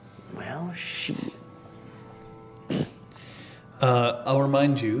 Well, shit. I'll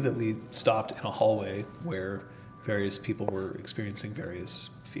remind you that we stopped in a hallway where various people were experiencing various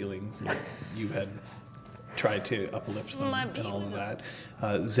feelings. And you had tried to uplift them and all of that.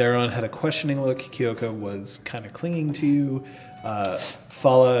 Zeron had a questioning look. Kyoko was kind of clinging to you.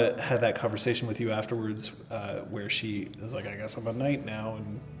 Fala had that conversation with you afterwards where she was like, I guess I'm a knight now.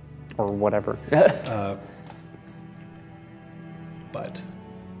 And Or whatever. But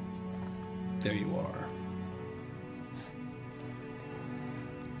there you are.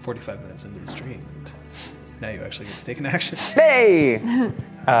 45 minutes into the stream. And now you actually get to take an action. Hey!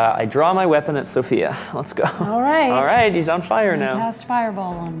 I draw my weapon at Sophia. Let's go. All right. All right, he's on fire now. Cast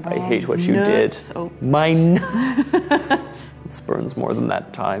fireball on I hate what Brahm's you nuts. did. Oh, Mine. It spurns more than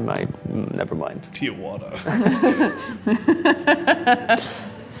that time. Never mind. Tijuana.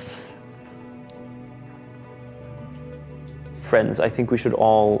 Friends, I think we should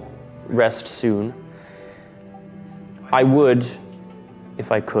all rest soon. I would,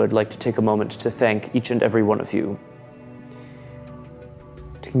 if I could, like to take a moment to thank each and every one of you.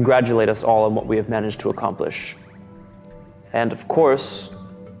 To congratulate us all on what we have managed to accomplish. And of course,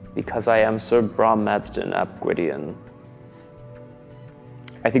 because I am Sir Brahm Madston ap Gwydion,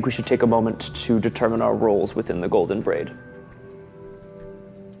 I think we should take a moment to determine our roles within the Golden Braid.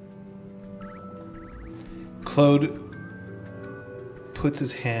 Claude puts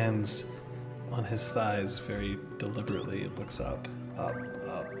his hands on his thighs very deliberately. Looks up,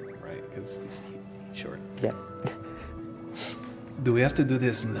 right? Because he's short. Yeah. Do we have to do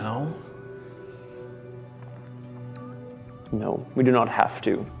this now? No, we do not have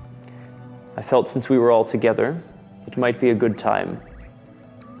to. I felt since we were all together, it might be a good time.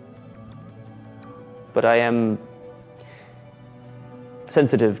 But I am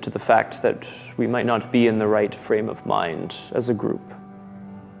sensitive to the fact that we might not be in the right frame of mind as a group.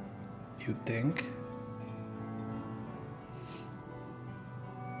 You think?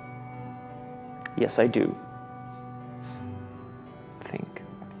 Yes, I do. Think.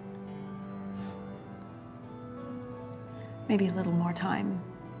 Maybe a little more time.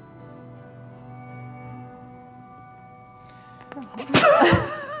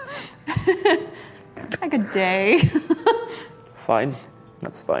 Like a day. Fine.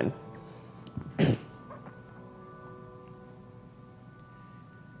 That's fine.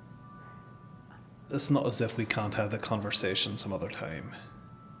 It's not as if we can't have the conversation some other time.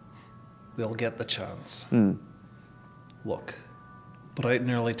 We'll get the chance. Look, bright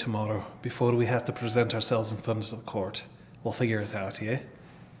and early tomorrow, before we have to present ourselves in front of the court, we'll figure it out, yeah?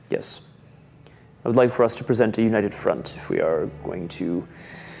 Yes. I would like for us to present a united front if we are going to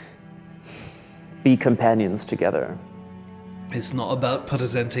be companions together. It's not about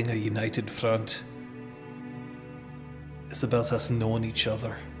presenting a united front. It's about us knowing each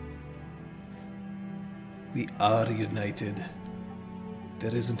other. We are united.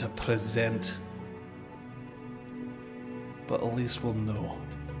 There isn't a present. But at least we'll know.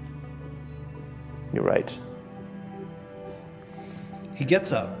 You're right. He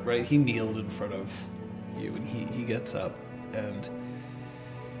gets up, right? He kneeled in front of you, and he gets up, and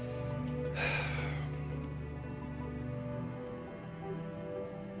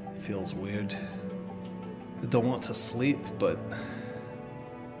feels weird. I don't want to sleep, but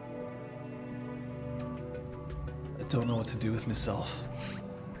I don't know what to do with myself.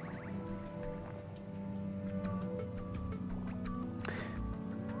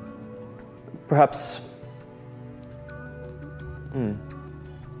 Perhaps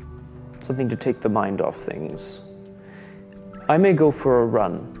something to take the mind off things. I may go for a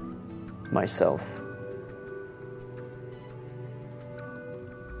run myself.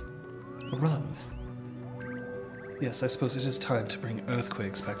 A run. Yes, I suppose it is time to bring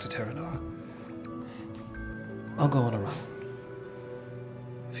earthquakes back to Terranor. I'll go on a run.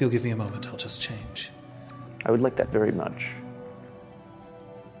 If you'll give me a moment, I'll just change. I would like that very much.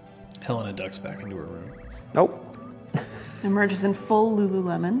 Helena ducks back into her room. Oh, Emerges in full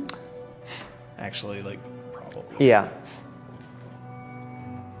Lululemon. Actually, like, probably. yeah.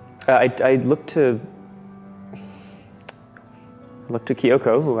 I look to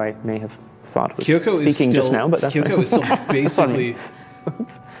Kyoko, who I may have thought was Kyoko speaking is still, just now, but that's Kyoko fine. is still basically.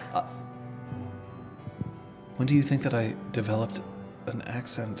 Oops. When do you think that I developed an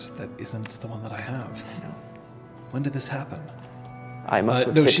accent that isn't the one that I have? No. When did this happen? I must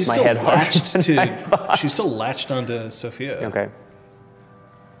have No, hit she's my still head harder latched than I to. thought. She's still latched onto Sophia. Okay.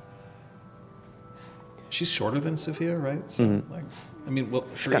 She's shorter than Sophia, right? So, like, I mean, well,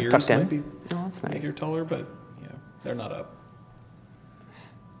 her got ears tucked in. might be Oh, that's make nice. her taller, but you know, they're not up.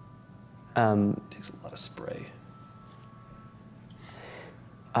 Takes a lot of spray.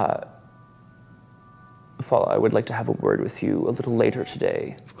 Fala, I would like to have a word with you a little later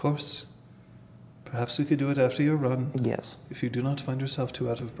today. Of course. Perhaps we could do it after your run, Yes. if you do not find yourself too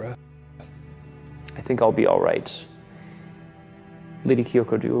out of breath. I think I'll be all right. Lady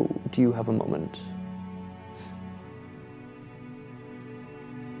Kyoko, do you have a moment?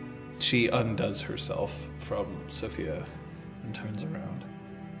 She undoes herself from Sophia and turns around.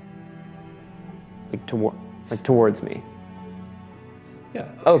 Like towards me. Yeah.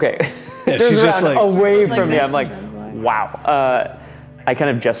 Okay. Yeah, Turns she's just around like- away Like from me. this I'm like, and then like- wow. I kind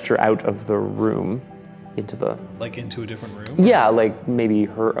of gesture out of the room into the. Like into a different room? Yeah, like maybe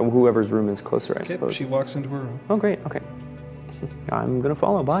whoever's room is closer, I Okay, suppose. she walks into her room. Oh, great. Okay. I'm gonna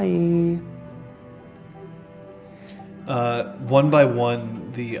follow. Bye. One by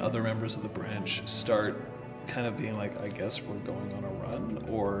one, the other members of the branch start kind of being like, I guess we're going on a run,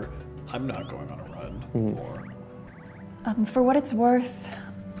 or I'm not going on a run, or For what it's worth,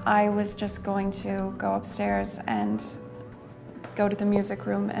 I was just going to go upstairs and go to the music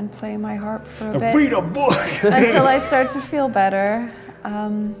room and play my harp for a bit read a book! until I start to feel better.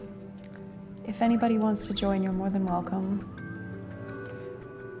 If anybody wants to join, you're more than welcome.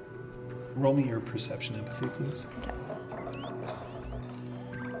 Roll me your perception empathy, please. Okay.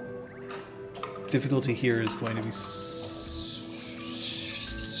 Difficulty here is going to be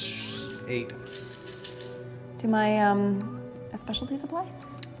 8. Do my specialties apply?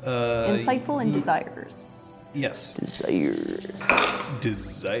 Insightful and desires. Yes.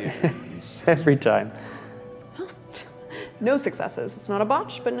 Desires. Every time. No successes. It's not a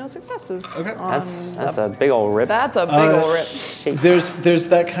botch, but no successes. Okay. That's a big old rip. That's a big old rip. There's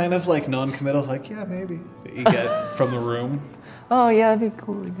that kind of like non-committal, like, yeah, maybe, that you get from the room, Oh yeah, that'd be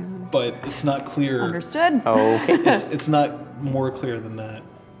cool. Again. but it's not clear. Understood. Okay. It's not more clear than that.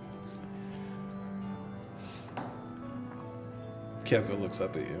 Kyoko looks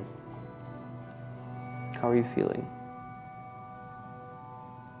up at you. How are you feeling?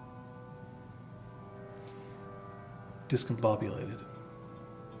 Discombobulated.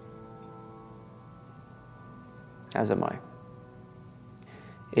 As am I.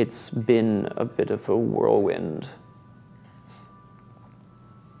 It's been a bit of a whirlwind.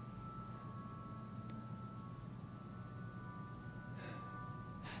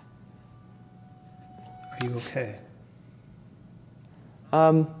 Are you okay?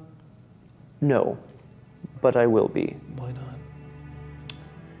 No, but I will be. Why not?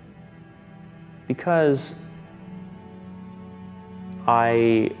 Because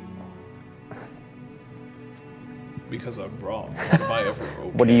Because I'm wrong. What am I ever okay?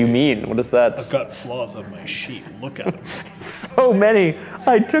 What do you mean? What is that? I've got flaws on my sheet. Look at them. So many.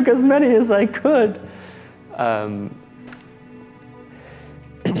 I took as many as I could.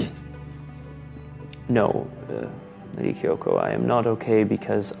 No, Lady Kyoko, I am not okay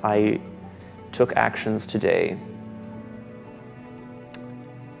because I took actions today.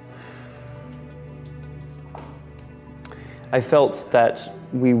 I felt that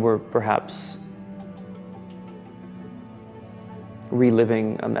we were perhaps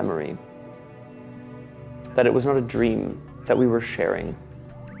reliving a memory. That it was not a dream that we were sharing,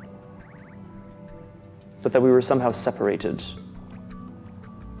 but that we were somehow separated.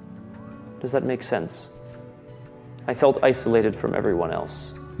 Does that make sense? I felt isolated from everyone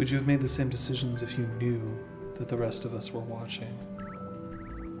else. Would you have made the same decisions if you knew that the rest of us were watching?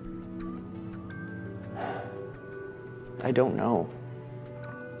 I don't know.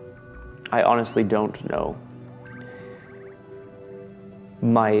 I honestly don't know.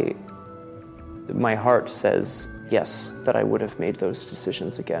 My heart says yes, that I would have made those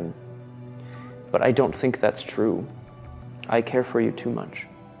decisions again. But I don't think that's true. I care for you too much.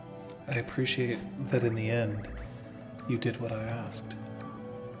 I appreciate that in the end, you did what I asked.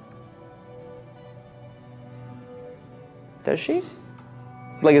 Does she?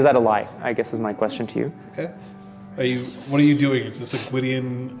 Like, is that a lie? I guess is my question to you. Okay. What are you doing? Is this a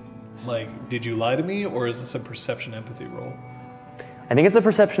Gwydion, like, did you lie to me, or is this a perception empathy roll? I think it's a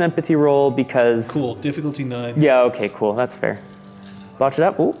perception empathy roll because... Cool, difficulty 9. Yeah, okay, cool, that's fair. Botch it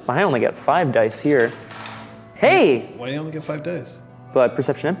up. Ooh, I only get 5 dice here. Hey! Why do you only get 5 dice? But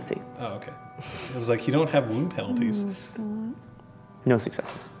perception empathy. Oh, okay. It was like, you don't have wound penalties. No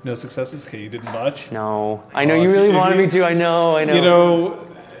successes. No successes? Okay, you didn't botch? No. I know you really wanted me to, I know. You know,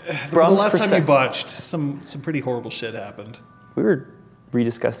 the Bronze last time you botched, some pretty horrible shit happened. We were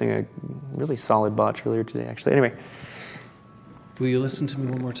rediscussing a really solid botch earlier today, actually. Anyway. Will you listen to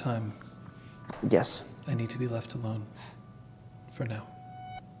me one more time? Yes. I need to be left alone. For now.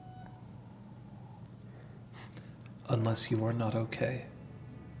 Unless you are not okay.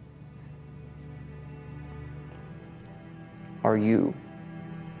 Are you?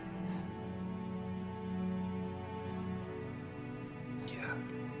 Yeah.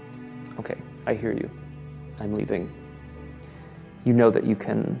 Okay, I hear you. I'm leaving. You know that you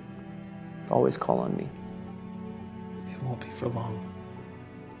can always call on me. It won't be for long.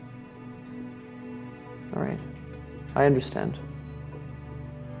 All right. I understand.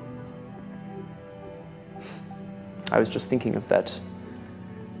 I was just thinking of that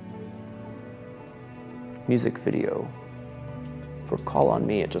music video for Call on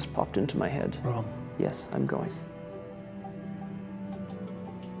Me. It just popped into my head. Rom. Yes, I'm going.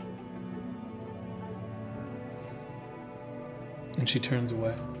 And she turns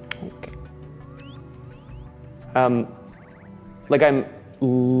away. Okay. Like I'm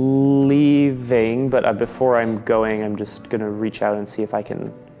leaving, but before I'm going, I'm just gonna reach out and see if I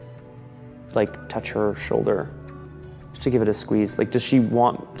can, like, touch her shoulder, just to give it a squeeze. Like, is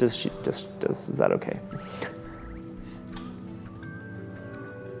that okay?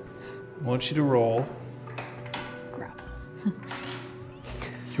 I want you to roll Grab.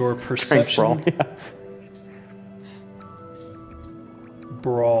 your perception Brawl. Yeah.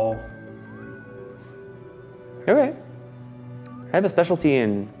 brawl. Okay. I have a specialty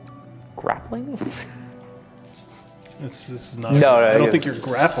in grappling. This is not. No, I don't yeah. think you're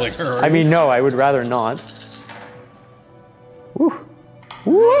grappling her. I mean, no, I would rather not. Woo.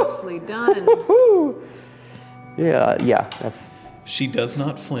 Woo. Nicely done. Woo. Yeah, that's She does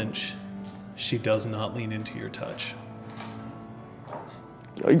not flinch. She does not lean into your touch.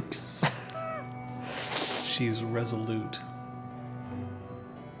 Yikes. She's resolute.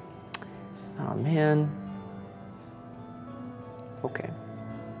 Oh, man. Okay.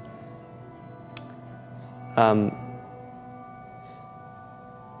 Yeah.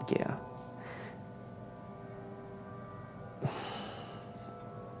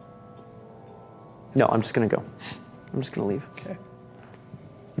 No, I'm just gonna go. I'm just gonna leave. Okay.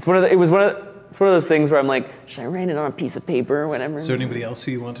 It's one of those things where I'm like, should I write it on a piece of paper or whatever? Is there anybody else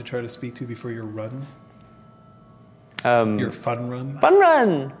who you want to try to speak to before your run? Your fun run? Fun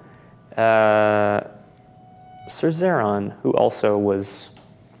run! Sir Zeron, who also was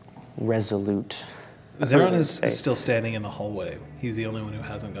resolute. Zeron is still standing in the hallway. He's the only one who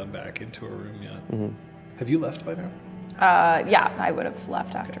hasn't gone back into a room yet. Mm-hmm. Have you left by now? Yeah, I would have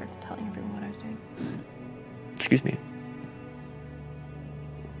left after telling everyone what I was doing. Excuse me.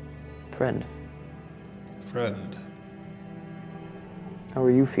 Friend, Friend, how are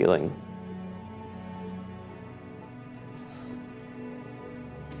you feeling?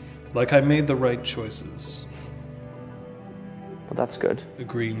 like I made the right choices. Well, that's good.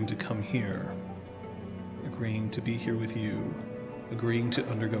 Agreeing to come here. Agreeing to be here with you. Agreeing to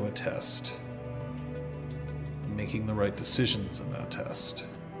undergo a test. And making the right decisions in that test.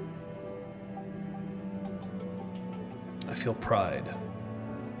 I feel pride.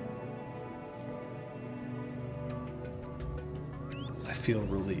 I feel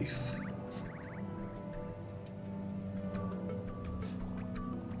relief.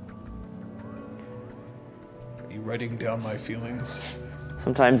 Are you writing down my feelings?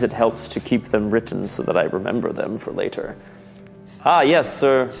 Sometimes it helps to keep them written so that I remember them for later. Ah, yes,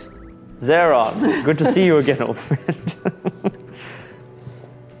 Sir Zeron. Good to see you again, old friend.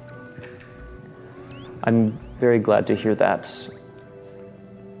 I'm very glad to hear that.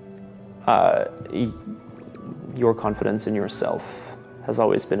 Your confidence in yourself has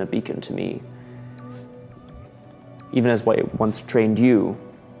always been a beacon to me. Even as I once trained you.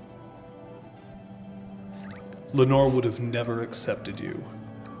 Lenore would have never accepted you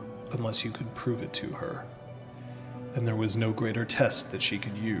unless you could prove it to her. And there was no greater test that she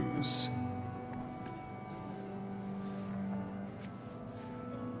could use.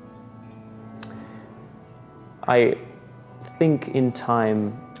 I think in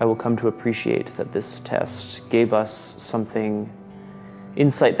time I will come to appreciate that this test gave us something,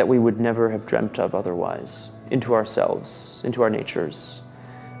 insight that we would never have dreamt of otherwise, into ourselves, into our natures.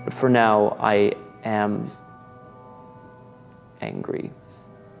 But for now, I am angry.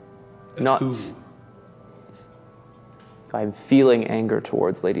 At Not- who? I'm feeling anger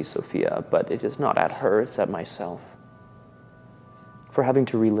towards Lady Sophia, but it is not at her, it's at myself. For having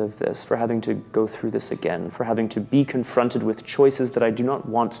to relive this, for having to go through this again, for having to be confronted with choices that I do not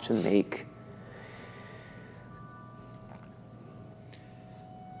want to make.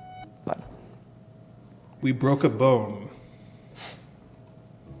 But We broke a bone.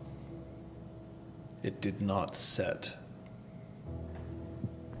 It did not set.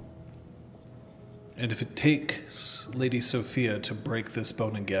 And if it takes Lady Sophia to break this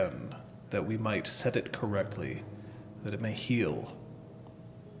bone again, that we might set it correctly, that it may heal,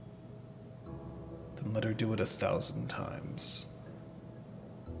 then let her do it 1,000 times.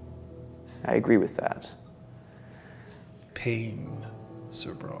 I agree with that. Pain,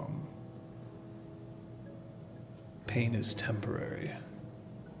 Sir Brom. Pain is temporary.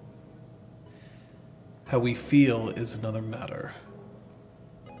 How we feel is another matter.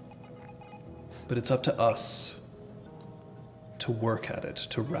 But it's up to us to work at it,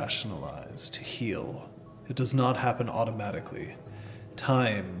 to rationalize, to heal. It does not happen automatically.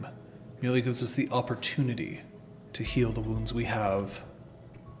 Time merely gives us the opportunity to heal the wounds we have.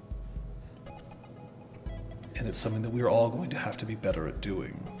 And it's something that we're all going to have to be better at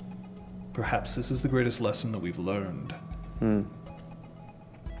doing. Perhaps this is the greatest lesson that we've learned.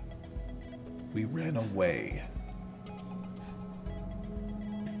 We ran away.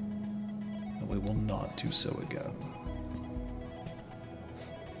 And we will not do so again.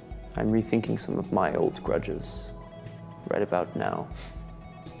 I'm rethinking some of my old grudges right about now.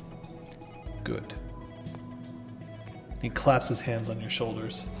 Good. He claps his hands on your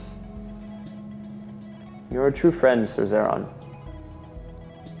shoulders. You're a true friend, Sir Zeron.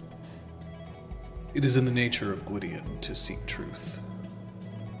 It is in the nature of Gwydion to seek truth,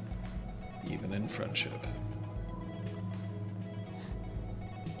 even in friendship.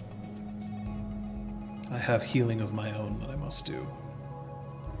 I have healing of my own that I must do.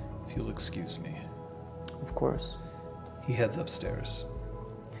 If you'll excuse me. Of course. He heads upstairs.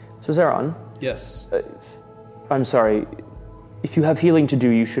 Sir Zeron, Yes. I'm sorry. If you have healing to do,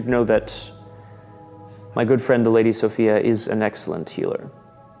 you should know that my good friend, the Lady Sophia, is an excellent healer.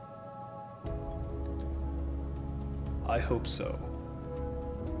 I hope so.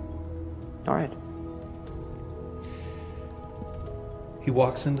 All right. He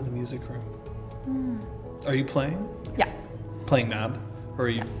walks into the music room. Are you playing? Yeah, Playing Mab? Or are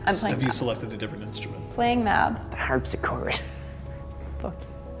you, I'm playing have you Mab. selected a different instrument? playing Mab. The harpsichord. Fuck.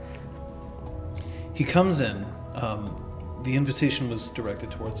 He comes in. The invitation was directed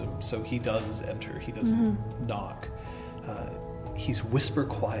towards him, so he does enter. He doesn't knock. He's whisper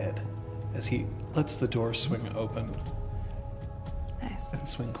quiet as he lets the door swing open Nice. and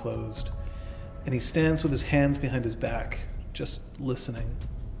swing closed. And he stands with his hands behind his back, just listening.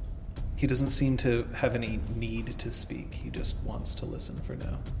 He doesn't seem to have any need to speak. He just wants to listen for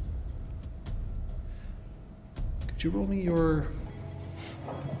now. Could you roll me your...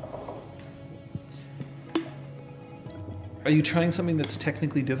 Are you trying something that's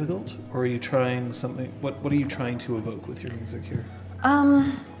technically difficult? Or are you trying something... What are you trying to evoke with your music here?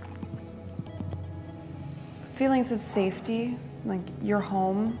 Feelings of safety, like you're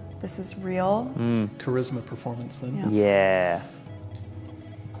home, this is real. Charisma performance, then? Yeah. Yeah.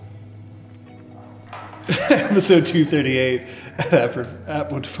 Episode 238,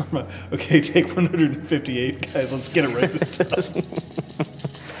 Atwood Pharma. Okay, take 158, guys. Let's get it right this time.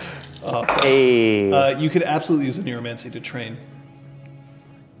 Hey. You could absolutely use a neuromancy to train.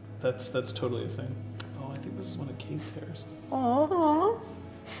 That's totally a thing. Oh, I think this is one of Kate's hairs. Aww.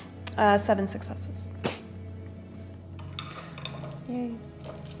 7 successes. Yay.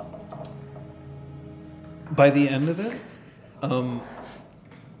 By the end of it,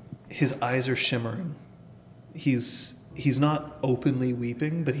 his eyes are shimmering. He's not openly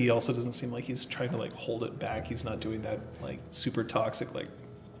weeping, but he also doesn't seem like he's trying to like hold it back. He's not doing that like super toxic like,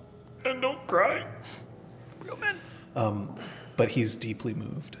 and don't cry, real men. But he's deeply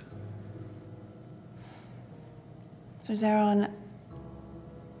moved. So Zeron,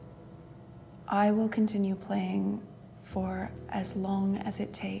 I will continue playing for as long as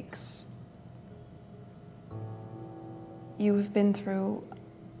it takes. You have been through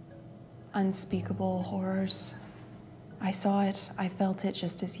unspeakable horrors. I saw it, I felt it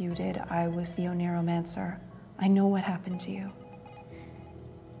just as you did. I was the Oneromancer. I know what happened to you.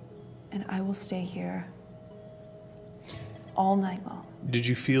 And I will stay here all night long. Did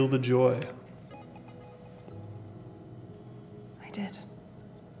you feel the joy? I did.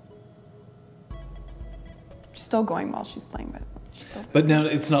 She's still going while she's playing, but she's still... But now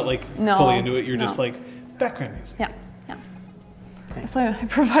it's not like No, fully into it. You're no. just like background music. Yeah, yeah. So I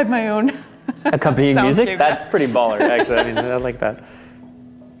provide my own Accompanying soundscape, music? yeah. That's pretty baller, actually. I mean, I like that.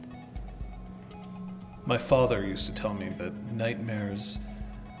 My father used to tell me that nightmares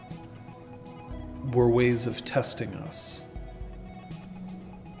were ways of testing us,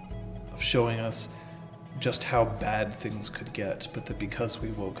 of showing us just how bad things could get, but that because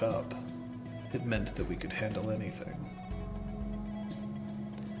we woke up, it meant that we could handle anything.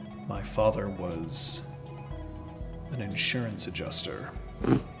 My father was an insurance adjuster.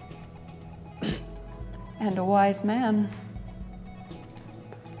 and a wise man.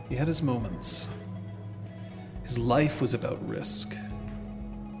 He had his moments. His life was about risk,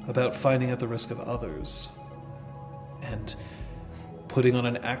 about finding out the risk of others, and putting on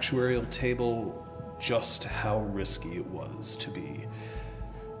an actuarial table just how risky it was to be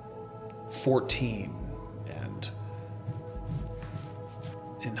 14 and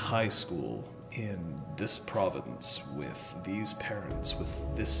in high school in this province with these parents,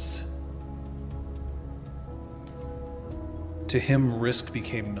 with this. To him, risk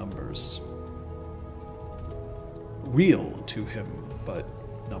became numbers. Real to him, but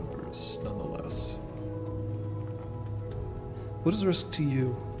numbers nonetheless. What is risk to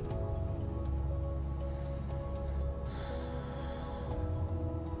you?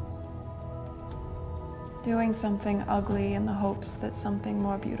 Doing something ugly in the hopes that something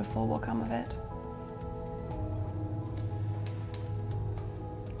more beautiful will come of it.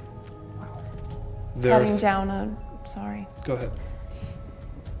 Cutting down Go ahead.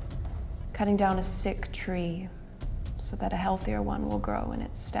 Cutting down a sick tree so that a healthier one will grow in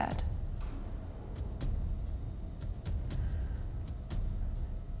its stead.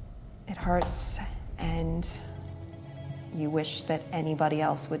 It hurts, and you wish that anybody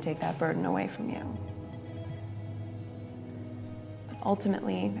else would take that burden away from you. But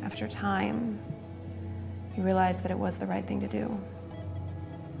ultimately, after time, you realize that it was the right thing to do.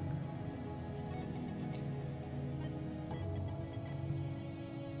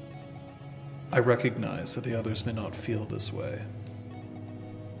 I recognize that the others may not feel this way.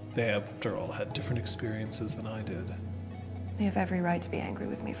 They, after all, had different experiences than I did. They have every right to be angry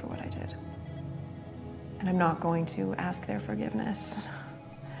with me for what I did. And I'm not going to ask their forgiveness.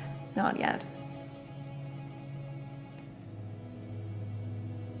 Not yet.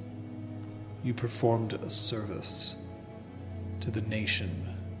 You performed a service to the nation,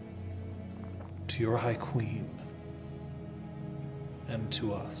 to your High Queen, and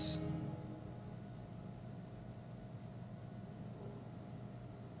to us.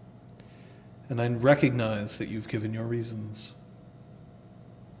 And I recognize that you've given your reasons.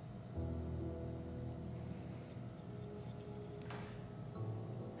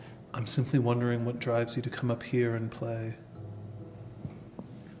 I'm simply wondering what drives you to come up here and play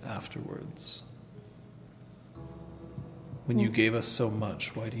afterwards. When you gave us so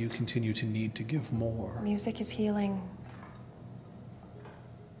much, why do you continue to need to give more? Music is healing.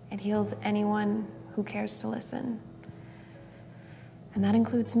 It heals anyone who cares to listen. And that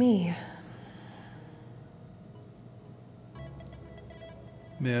includes me.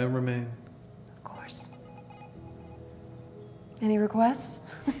 May I remain? Of course. Any requests?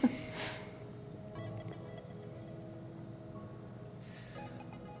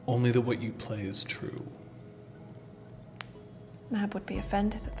 Only that what you play is true. Mab would be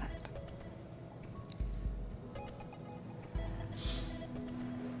offended at that.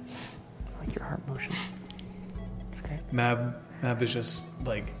 I like your heart motion. It's great. Mab is just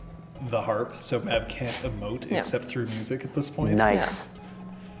like the harp, so Mab can't emote Yeah. except through music at this point. Nice.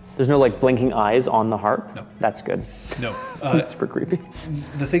 There's no like blinking eyes on the harp? No. That's good. No. Super creepy.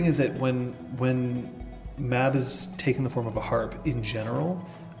 The thing is that when Mab is taking the form of a harp in general,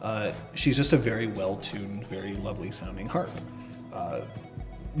 she's just a very well-tuned, very lovely sounding harp.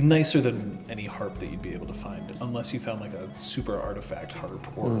 Nicer than any harp that you'd be able to find, unless you found like a super artifact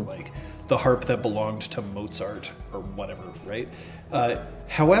harp or like the harp that belonged to Mozart or whatever, right?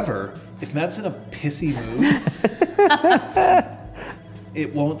 However, if Mab's in a pissy mood,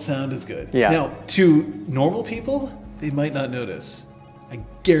 it won't sound as good. Yeah. Now, to normal people, they might not notice. I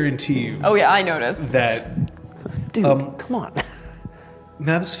guarantee you Oh yeah, I noticed. that Dude, come on.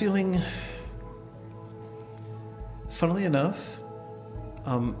 Mab's feeling, funnily enough,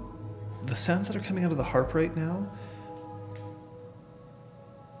 the sounds that are coming out of the harp right now,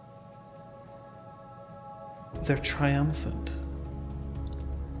 they're triumphant.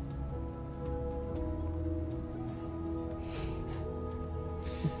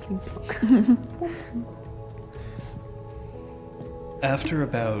 After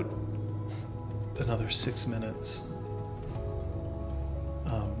about another 6 minutes,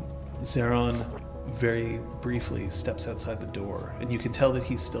 Zeron very briefly steps outside the door, and you can tell that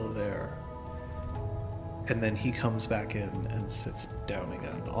he's still there. And then he comes back in and sits down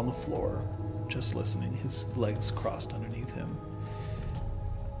again on the floor, just listening, his legs crossed underneath him.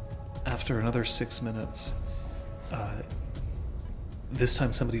 After another 6 minutes, this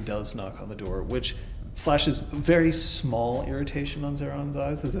time somebody does knock on the door, which flashes very small irritation on Zeron's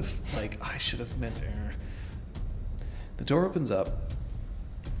eyes, as if, like, I should have meant error. The door opens up,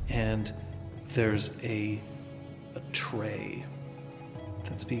 and there's a tray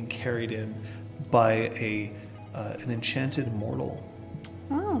that's being carried in by an enchanted mortal.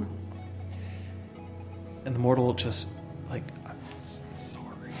 Oh. And the mortal just, like, I'm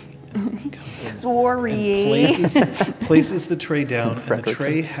sorry. And he comes in Sorry. and places the tray down, and the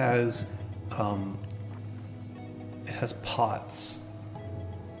tray has it has pots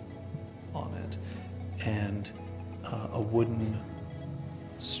on it and a wooden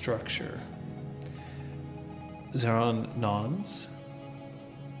structure. Zeron nods,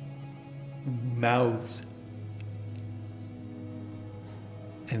 mouths,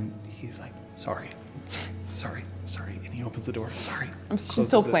 and he's like, sorry, and he opens the door, sorry. She's closes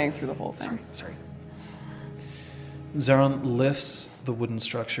still it. playing through the whole thing. Sorry. Zeron lifts the wooden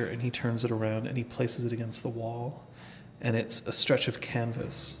structure and he turns it around and he places it against the wall, and it's a stretch of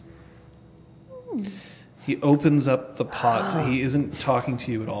canvas. He opens up the pot. He isn't talking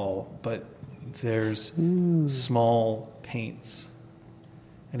to you at all, but there's small paints,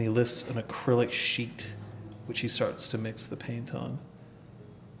 and he lifts an acrylic sheet, which he starts to mix the paint on.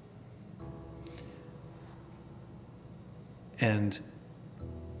 And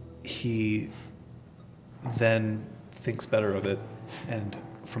he then thinks better of it, and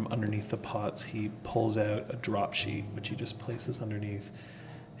from underneath the pots he pulls out a drop sheet, which he just places underneath.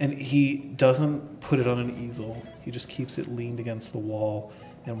 And he doesn't put it on an easel, he just keeps it leaned against the wall,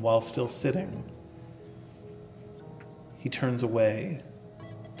 and while still sitting, he turns away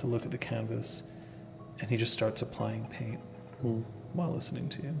to look at the canvas, and he just starts applying paint while listening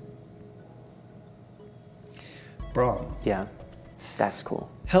to you. Brahm. Yeah, that's cool.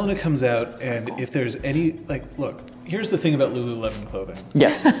 Helena comes out, and if there's any, like, look, here's the thing about Lululemon clothing.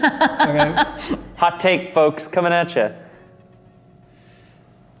 Yes. Okay? Hot take, folks, coming at you.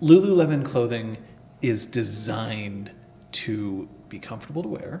 Lululemon clothing is designed to be comfortable to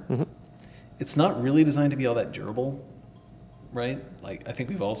wear. Mm-hmm. It's not really designed to be all that durable, right? Like, I think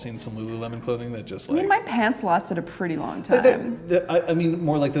we've all seen some Lululemon clothing that just I like... mean, my pants lasted a pretty long time. I mean,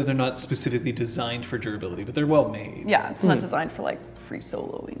 more like they're not specifically designed for durability, but they're well made. Yeah, it's not designed for like free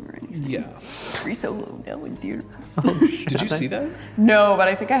soloing or anything. Yeah. Free solo now in theaters. Did you see that? No, but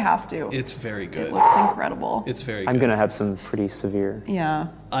I think I have to. It's very good. It looks incredible. It's very good. I'm gonna have some pretty severe Yeah.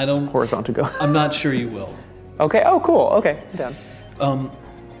 I don't... horizontal go. I'm not sure you will. Okay. Oh, cool. Okay. I'm down.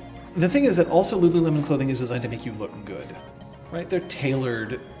 The thing is that also Lululemon clothing is designed to make you look good, right? They're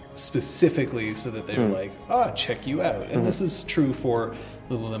tailored specifically so that they're like, check you out. And this is true for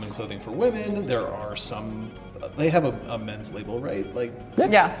Lululemon clothing for women. There are some, they have a men's label, right? Like,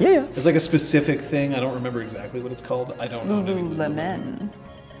 Yeah. Yeah. it's like a specific thing. I don't remember exactly what it's called. I don't know. Lululemon.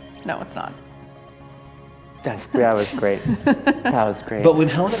 No, it's not. That was great. That was great. But when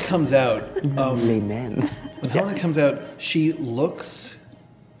Helena comes out, Amen. when Helena comes out, she looks...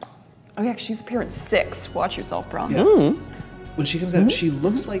 Oh yeah, 'cause she's appearance 6. Watch yourself, Bron. Yeah. When she comes out, she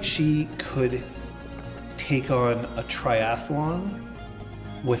looks like she could take on a triathlon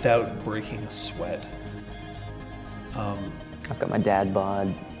without breaking a sweat. I've got my dad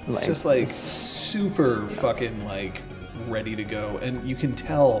bod. Like, Just like super fucking like ready to go. And you can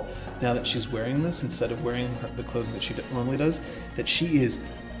tell now that she's wearing this instead of wearing the clothing that she normally does, that she is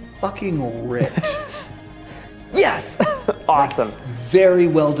fucking ripped. yes. Awesome. Very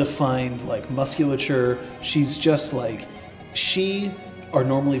well defined like musculature. She's just like, she are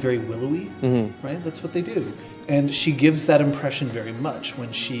normally very willowy, right? That's what they do. And she gives that impression very much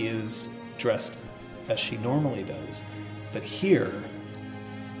when she is dressed as she normally does. But here,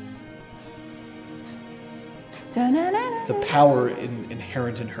 the power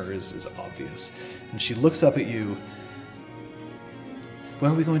inherent in her is obvious. And she looks up at you.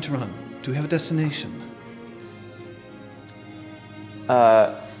 Where are we going to run? Do we have a destination?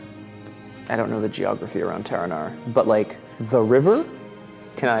 I don't know the geography around Taranar, but like the river,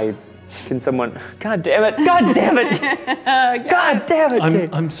 can someone? God damn it! God damn it! God damn it! Kate.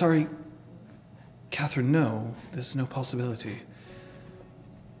 I'm sorry, Catherine. No, there's no possibility.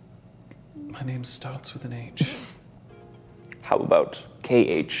 My name starts with an H. How about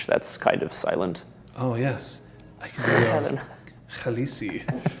KH? That's kind of silent. Oh yes, I can Helen. do Khaleesi.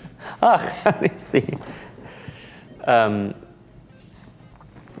 I see.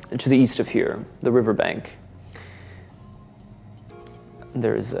 To the east of here, the riverbank,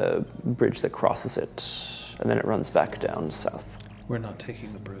 there's a bridge that crosses it, and then it runs back down south. We're not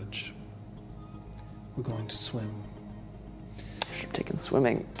taking the bridge. We're going to swim. Should have taken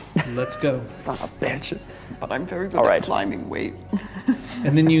swimming. Let's go. Son of a bitch. But I'm very good All at right. climbing weight.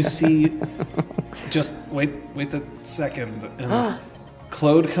 And then you see, just wait a second, and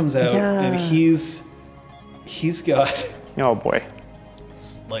Claude comes out, and he's got Oh boy.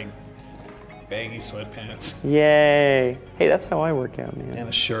 like baggy sweatpants Yay. Hey, that's how I work out, man. and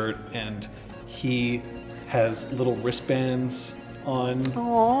a shirt, and he has little wristbands on.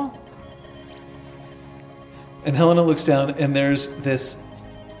 Aww. And Helena looks down, and there's this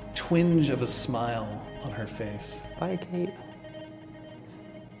twinge of a smile on her face. Bye, Kate.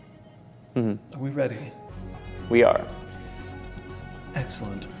 Are we ready? We are.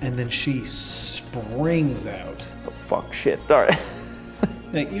 Excellent. And then she springs out. Oh, fuck, shit. All right.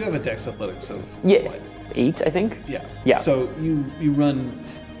 Now, you have a dex athletics of Yeah. what? 8, I think? Yeah. Yeah. So you run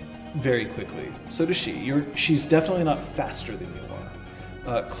very quickly. So does she. She's definitely not faster than you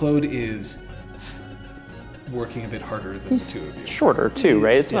are. Claude is working a bit harder than the two of you. Shorter, too,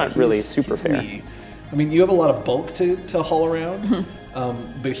 right? It's Yeah, not really he's- super he's fair. wee. I mean, you have a lot of bulk to haul around,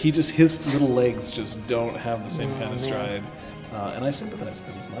 but his little legs just don't have the same kind of stride. And I sympathize with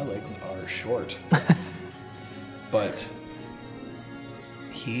him, as my legs are short. But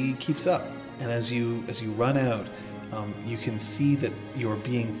he keeps up, and as you run out, you can see that you're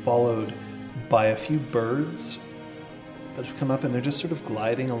being followed by a few birds that have come up, and they're just sort of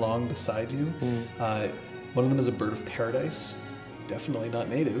gliding along beside you. One of them is a bird of paradise, definitely not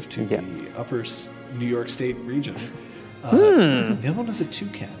native to the upper New York State region. The other one is a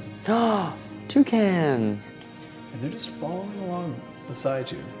toucan, Toucan. and they're just following along beside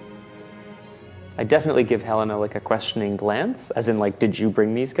you. I definitely give Helena like a questioning glance, as in like, did you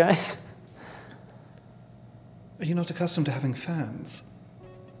bring these guys? Are you not accustomed to having fans?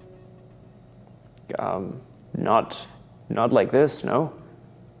 Not like this, no.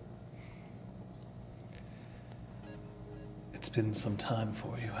 It's been some time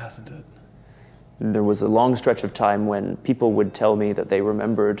for you, hasn't it? There was a long stretch of time when people would tell me that they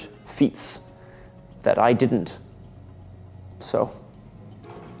remembered feats that I didn't. So,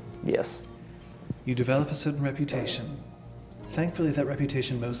 yes. You develop a certain reputation. Thankfully, that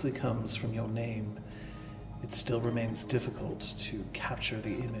reputation mostly comes from your name. It still remains difficult to capture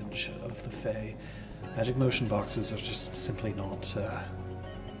the image of the Fae. Magic motion boxes are just simply not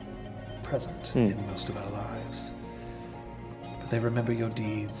present in most of our lives. But they remember your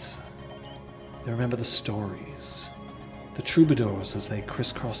deeds. They remember the stories. The troubadours as they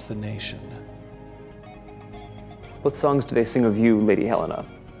crisscross the nation. What songs do they sing of you, Lady Helena?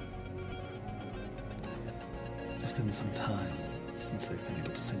 It has been some time since they've been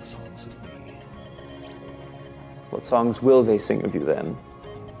able to sing songs of me. What songs will they sing of you then?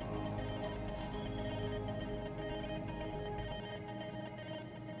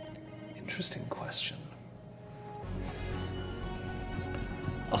 Interesting question.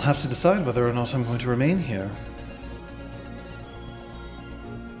 I'll have to decide whether or not I'm going to remain here.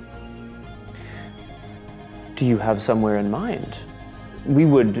 Do you have somewhere in mind? We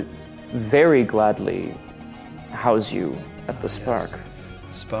would very gladly house you at the Spark. Yes.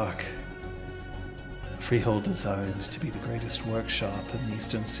 Spark. Freehold designed to be the greatest workshop in the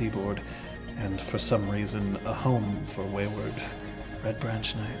Eastern Seaboard, and for some reason, a home for wayward Red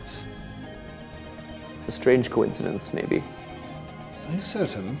Branch Knights. It's a strange coincidence, maybe. Are you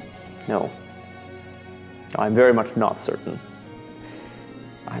certain? No. I'm very much not certain.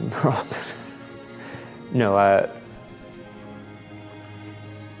 I'm wrong. No,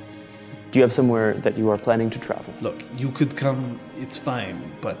 do you have somewhere that you are planning to travel? Look, you could come, it's fine,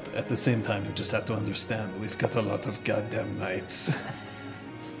 but at the same time, you just have to understand, we've got a lot of goddamn knights.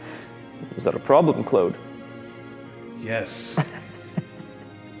 Is that a problem, Claude? Yes.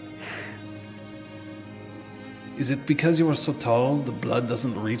 Is it because you are so tall, the blood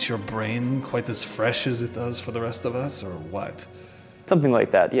doesn't reach your brain quite as fresh as it does for the rest of us, or what? Something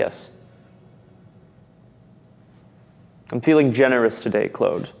like that, yes. I'm feeling generous today,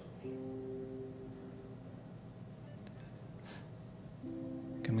 Claude.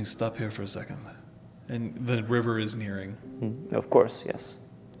 Can we stop here for a second? And the river is nearing. Of course, yes.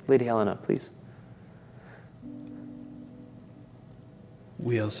 Lady Helena, please.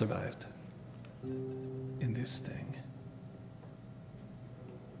 We all survived. In this thing.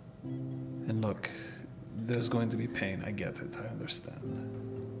 And look, there's going to be pain. I get it. I understand.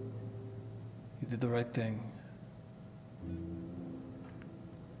 You did the right thing.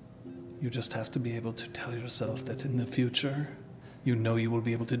 You just have to be able to tell yourself that in the future, you know you will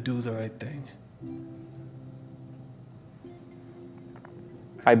be able to do the right thing.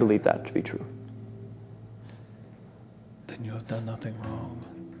 I believe that to be true. Then you have done nothing wrong.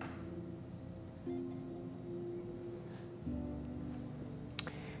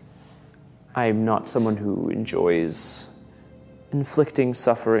 I'm not someone who enjoys inflicting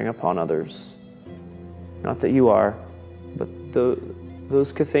suffering upon others. Not that you are, but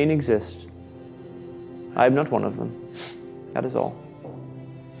those Cathane exist. I am not one of them. That is all.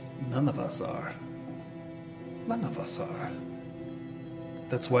 None of us are. None of us are.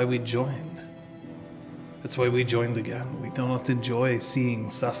 That's why we joined. That's why we joined again. We do not enjoy seeing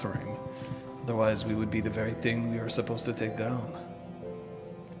suffering. Otherwise, we would be the very thing we were supposed to take down.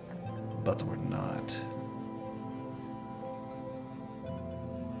 But we're not.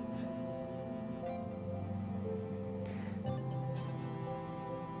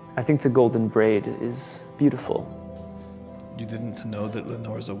 I think the golden braid is beautiful. You didn't know that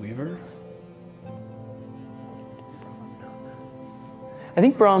Lenore's a weaver? I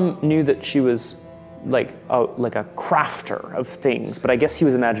think Brahm knew that she was like a crafter of things, but I guess he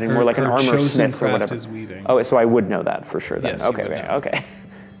was imagining more like an Her armor chosen smith or craft whatever. is weaving. Oh, so I would know that for sure then. Yes, you okay, would okay, know. okay.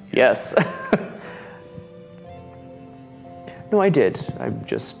 Yes. No, I did.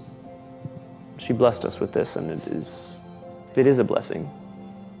 She blessed us with this, and it is a blessing.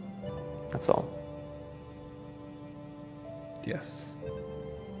 That's all. Yes.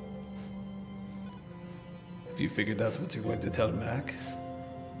 Have you figured out what you're going to tell Mac?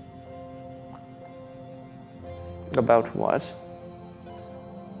 About what?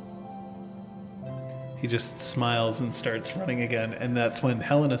 He just smiles and starts running again, and that's when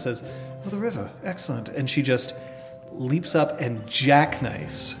Helena says, "Oh, the river, excellent." And she just leaps up and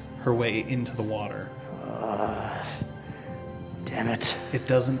jackknifes her way into the water. Damn it. It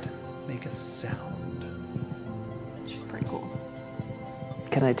doesn't make a sound. She's pretty cool.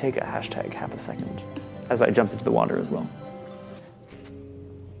 Can I take a hashtag half a second as I jump into the water as well?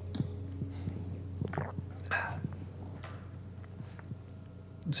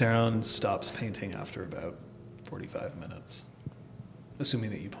 Zeron stops painting after about 45 minutes, assuming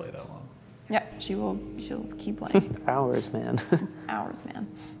that you play that long. Yeah, she'll keep playing. Hours, man. Hours, man.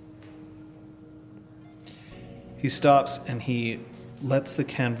 He stops and he lets the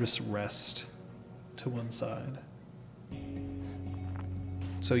canvas rest to one side.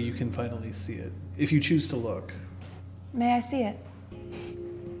 So you can finally see it, if you choose to look. May I see it?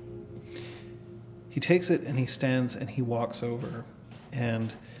 He takes it and he stands and he walks over,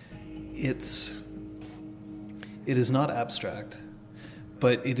 and it is not abstract,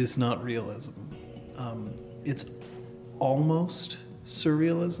 but it is not realism. It's almost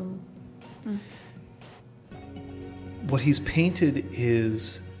surrealism. What he's painted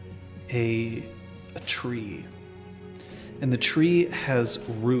is a tree, and the tree has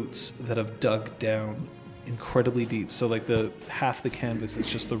roots that have dug down incredibly deep. So like half the canvas is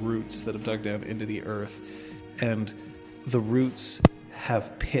just the roots that have dug down into the earth, and the roots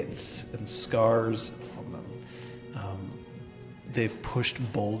have pits and scars on them. They've pushed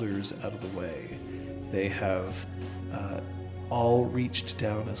boulders out of the way. They have all reached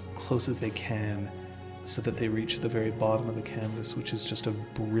down as close as they can so that they reach the very bottom of the canvas, which is just a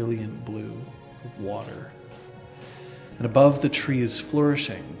brilliant blue of water. And above the tree is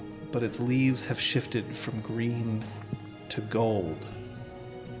flourishing, but its leaves have shifted from green to gold.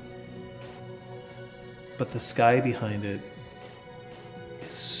 But the sky behind it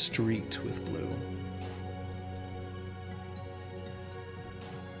is streaked with blue.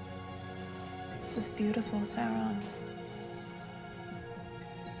 This is beautiful, Sauron.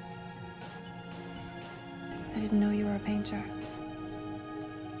 I didn't know you were a painter.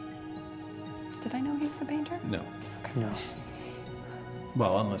 Did I know he was a painter? No. No.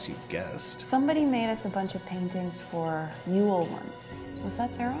 Well, unless you guessed. Somebody made us a bunch of paintings for Yule once. Was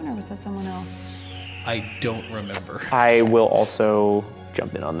that Sauron or was that someone else? I don't remember. I will also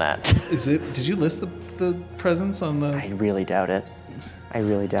jump in on that. Did you list the presents on the... I really doubt it. I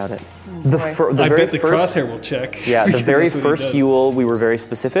really doubt it. Oh, The, boy. fir- the I very bet the first, crosshair will check. Yeah, the because very that's what he first does. Yule we were very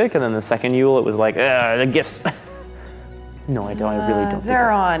specific, and then the second Yule it was like, the gifts. No, I don't. I really don't. think that-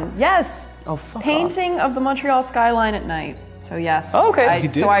 Sauron. Yes. Oh, fuck Painting of the Montreal skyline at night. So yes. Oh, okay. He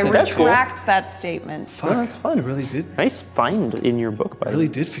did so I say that. That's cool. retract that statement. Fuck, No, that's fun. I really did. Nice find in your book, by I the really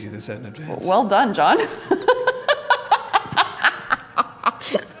way. did figure this out in advance. Well done, John.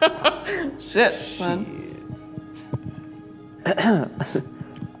 Shit, man.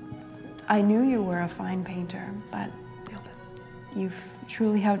 I knew you were a fine painter, but you've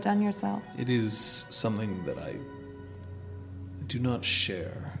truly outdone yourself. It is something that I do not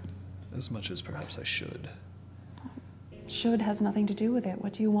share as much as perhaps I should. Should has nothing to do with it.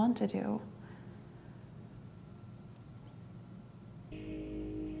 What do you want to do?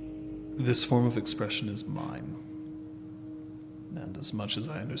 This form of expression is mine. And as much as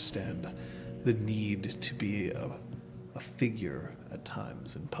I understand the need to be a figure at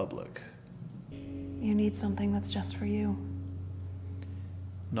times in public, You need something that's just for you.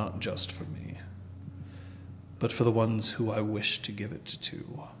 not just for me, but for the ones who I wish to give it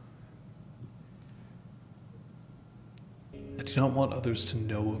to. I do not want others to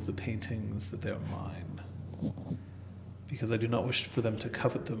know of the paintings that they are mine, because I do not wish for them to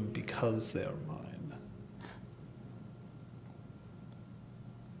covet them because they are mine.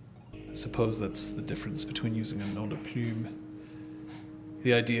 I suppose that's the difference between using a nom de plume.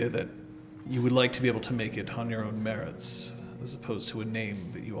 The idea that you would like to be able to make it on your own merits, as opposed to a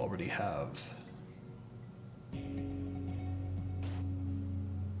name that you already have.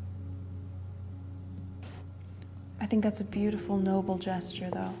 I think that's a beautiful, noble gesture,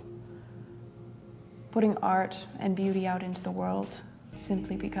 though. Putting art and beauty out into the world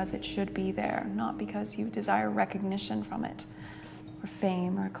simply because it should be there, not because you desire recognition from it, or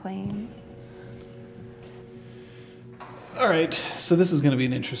fame or acclaim. All right, so this is going to be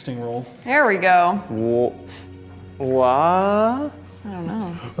an interesting roll. There we go. What? I don't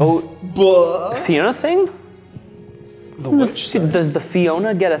know. Oh, Fiona thing? The witch side? Does the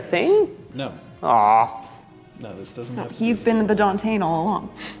Fiona get a thing? No, Aw. no, this doesn't have to He's been the Dantain all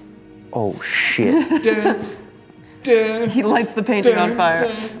along. Oh, shit. He lights the painting on fire.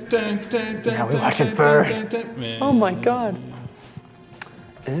 Now we watch it burn. Oh my god.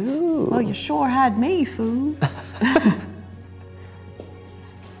 Ooh. Well, you sure had me, fool.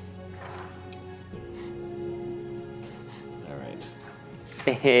 All right.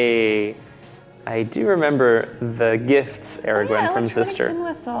 Hey. I do remember the gifts, Aragorn, from Sister. Tin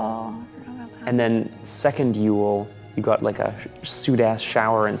whistle. I forgot about that. And then second Yule, you got like a suit-ass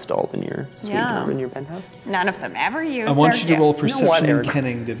shower installed in your suite Yeah. or in your penthouse. None of them ever used I want their you to roll gifts. You know what, perception and Eric?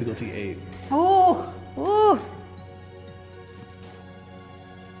 kenning difficulty 8. Ooh, ooh.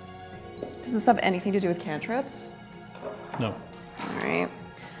 Does this have anything to do with cantrips? No. All right.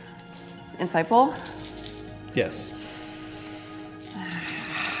 Insightful? Yes.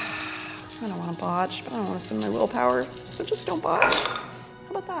 I don't want to botch, but I don't want to spend my willpower, so just don't botch. How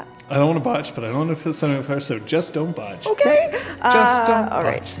about that? I don't want to botch, but I don't want to put something in fire, so just don't botch. Okay. Just don't all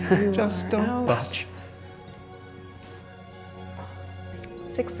right. botch. So you Just are don't out. botch.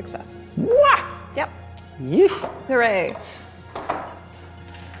 6 successes. Wah! Yep. Yeesh. Hooray.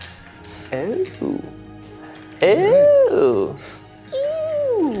 Oh. Oh.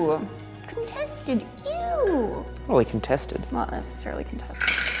 Ew. Contested. Ew. Really contested. Not necessarily contested.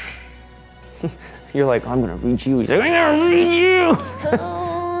 You're like, I'm gonna reach you. He's like, I'm gonna reach you.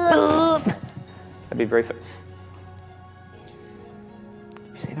 That'd be very fair.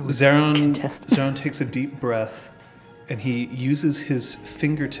 You say the word contested. Zaron takes a deep breath, and he uses his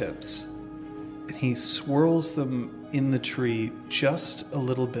fingertips, and he swirls them in the tree just a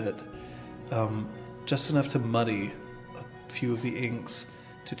little bit, just enough to muddy a few of the inks,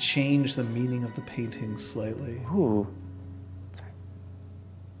 to change the meaning of the painting slightly. Ooh.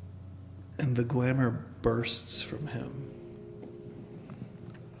 And the glamour bursts from him.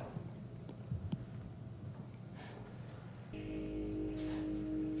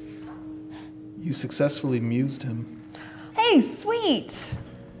 You successfully mused him. Hey, sweet.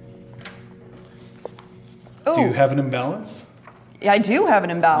 Oh, Do you have an imbalance? yeah, I do have an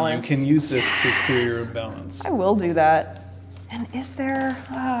imbalance. You can use this to clear your imbalance. I will do that. And is there,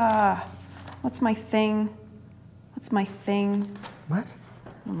 what's my thing? What's my thing? What?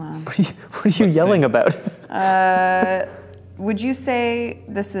 Hold on. What are you yelling about? Would you say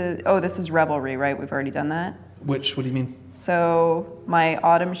this is revelry, right? We've already done that. What do you mean? So my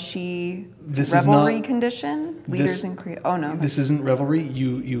autumn she This is revelry not- condition, leaders in oh no. This isn't revelry.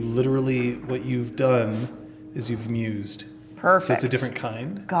 You literally, what you've done is you've mused. Perfect. So it's a different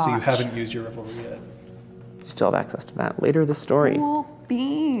kind. So you Gosh. haven't used your revelry yet. You still have access to that later in the story. Cool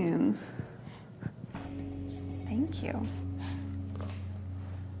beans. Thank you.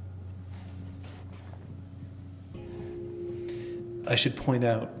 I should point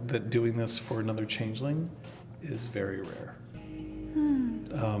out that doing this for another changeling is very rare.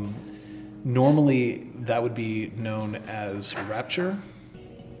 Normally, that would be known as rapture.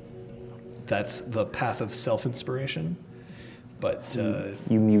 That's the path of self-inspiration. But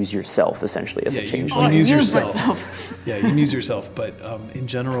You muse yourself essentially as a you changeling. muse use yourself. myself. Yeah, you muse yourself. But in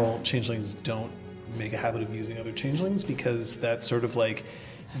general, changelings don't make a habit of using other changelings because that's sort of like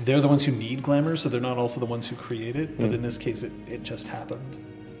they're the ones who need glamour, so they're not also the ones who create it. But in this case, it just happened.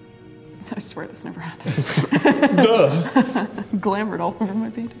 I swear this never happened. Duh. Glamored all over my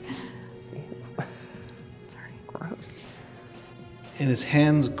painting. Gross. And his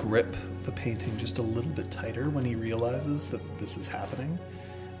hands grip the painting just a little bit tighter when he realizes that this is happening.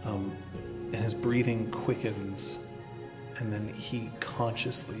 And his breathing quickens, and then he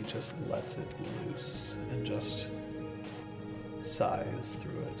consciously just lets it loose and just sighs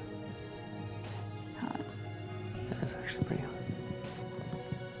through it. That's actually pretty hot.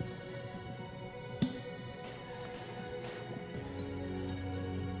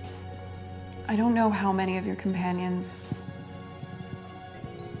 I don't know how many of your companions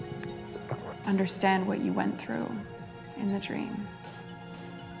understand what you went through in the dream.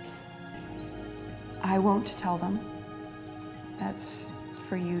 I won't tell them. That's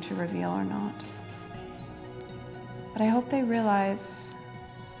for you to reveal or not. But I hope they realize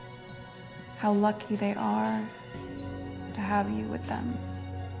how lucky they are to have you with them.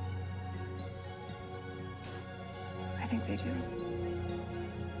 I think they do.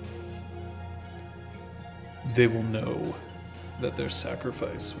 They will know that their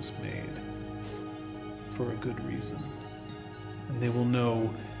sacrifice was made for a good reason. And they will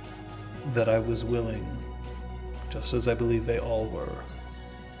know that I was willing, just as I believe they all were.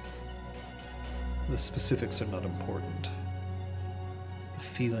 The specifics are not important. The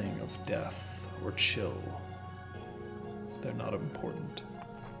feeling of death or chill, they're not important.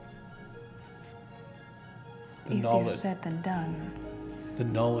 The Easier said than done. the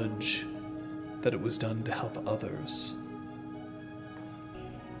knowledge that it was done to help others.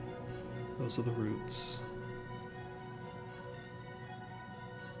 Those are the roots.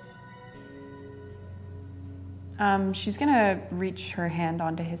 She's gonna reach her hand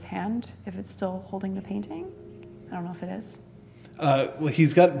onto his hand if it's still holding the painting. I don't know if it is. Well,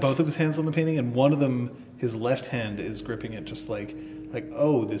 he's got both of his hands on the painting, and one of them, his left hand, is gripping it just like,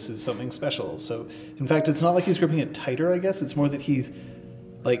 oh, this is something special. So, in fact, it's not like he's gripping it tighter, I guess. It's more that he's,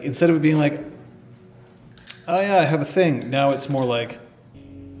 like, instead of it being like, oh yeah, I have a thing, now it's more like,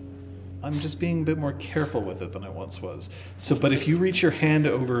 I'm just being a bit more careful with it than I once was. So, but if you reach your hand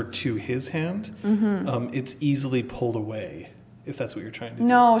over to his hand, it's easily pulled away. if that's what you're trying to do.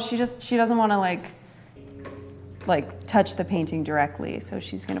 No, she doesn't want to like touch the painting directly, so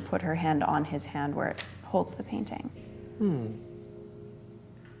she's gonna put her hand on his hand where it holds the painting.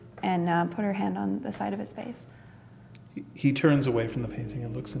 And put her hand on the side of his face. He turns away from the painting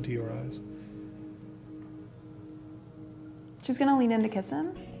and looks into your eyes. She's gonna lean in to kiss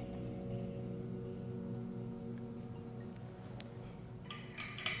him.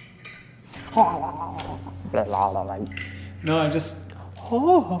 No,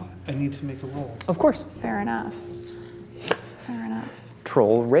 I need to make a roll. Of course. Fair enough. Fair enough.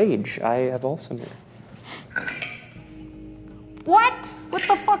 Troll rage. I have also made. What? What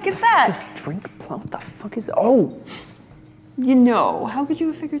the fuck is that? This drink. What the fuck is? Oh. You know, how could you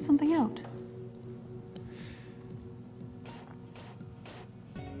have figured something out?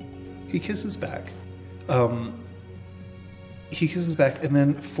 He kisses back. He kisses back, and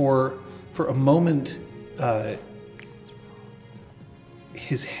then for a moment,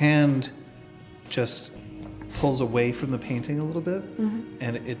 his hand just pulls away from the painting a little bit,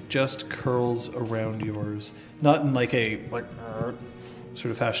 and it just curls around yours. Not in like a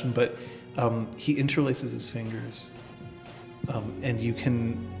sort of fashion, but he interlaces his fingers, and you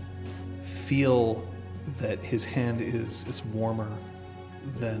can feel that his hand is warmer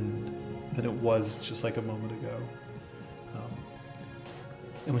than it was just like a moment ago.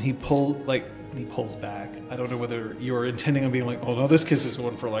 And when he pulls back, I don't know whether you're intending on being like, oh no, this kiss is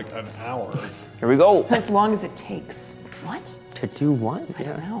going for like an hour. Here we go. As long as it takes. What? To do what? I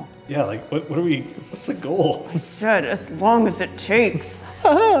don't know. Yeah, like what's the goal? I said as long as it takes.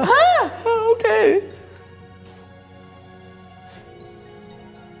 Okay.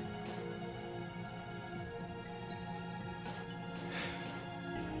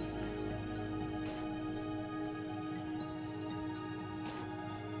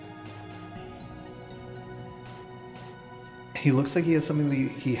 He looks like he has something that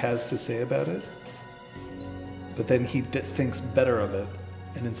he has to say about it, but then he thinks better of it,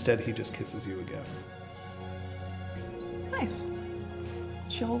 and instead he just kisses you again. Nice.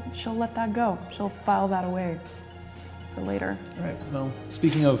 She'll let that go. She'll file that away for later. All right. Well,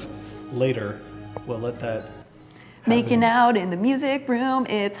 speaking of later, we'll let that Making out in the music room.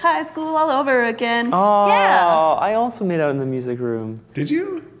 It's high school all over again. Oh, Yeah. I also made out in the music room. Did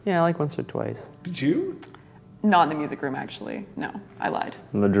you? Yeah, like once or twice. Did you? Not in the music room, actually. No, I lied.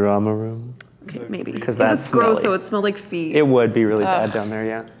 In the drama room. Okay, maybe. Because It was that's gross, smelly. though. It smelled like feet. It would be really bad down there,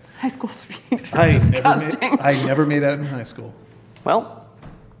 yeah. High school's feet. I Disgusting. never made out in high school. Well,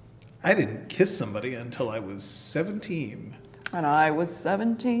 I didn't kiss somebody until I was 17. And I was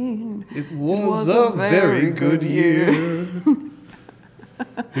 17. It was a very good year.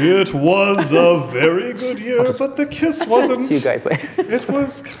 It was a very good year, but the kiss wasn't. see you guys later. It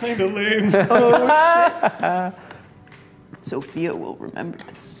was kind of lame. Sophia will remember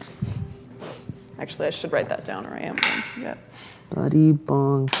this. Actually, I should write that down or I am going to forget. Buddy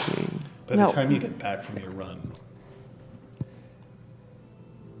bonking. By No. the time you get back from your run,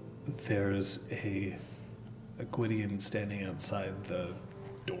 there's a Gwydion standing outside the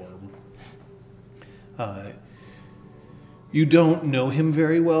dorm. You don't know him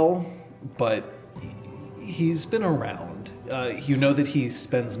very well, but he's been around. You know that he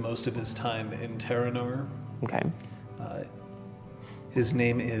spends most of his time in Terranor. Okay. His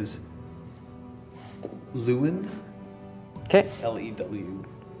name is Lewin, Okay. Lewyn.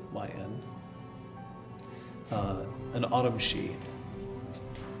 An autumn she.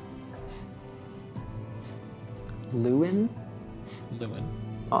 Lewin? Lewin.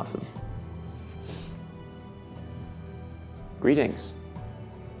 Awesome. Greetings.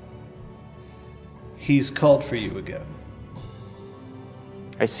 He's called for you again.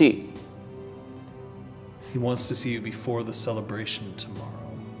 I see. He wants to see you before the celebration tomorrow.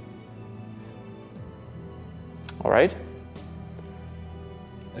 All right.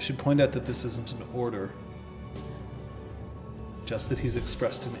 I should point out that this isn't an order. Just that he's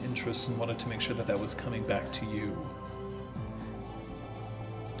expressed an interest and wanted to make sure that that was coming back to you.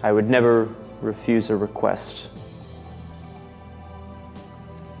 I would never refuse a request.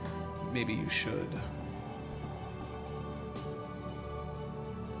 Maybe you should.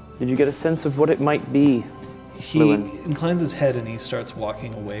 Did you get a sense of what it might be? He Lewin. inclines his head and he starts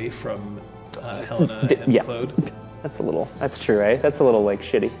walking away from Helena and Yeah. Claude. That's true, right? That's a little, like,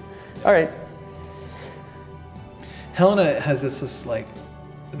 shitty. All right. Helena has this like,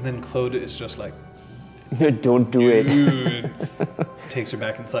 and then Claude is just like, Don't do it. "Dude," takes her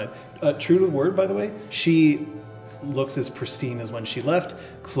back inside. True to the word, by the way, she looks as pristine as when she left.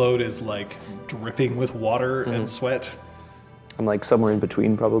 Claude is like dripping with water and sweat. I'm, like, somewhere in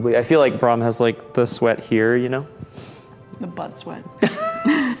between, probably. I feel like Brahm has, like, the sweat here, you know? The butt sweat.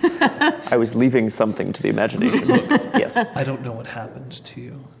 I was leaving something to the imagination. Yes. I don't know what happened to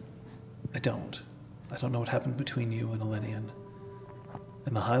you. I don't. I don't know what happened between you and Elenian.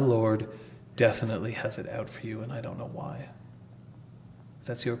 And the High Lord definitely has it out for you, and I don't know why.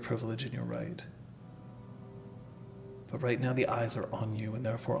 That's your privilege and your right. But right now the eyes are on you, and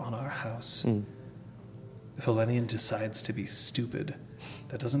therefore on our house. If Elenian decides to be stupid,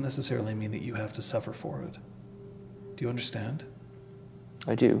 that doesn't necessarily mean that you have to suffer for it. Do you understand?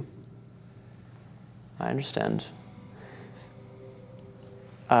 I do. I understand.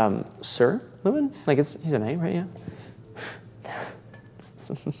 Sir Lewin? Like, he's an A, right? Yeah.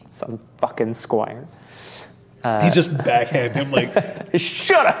 Some fucking squire. He just backhanded him like,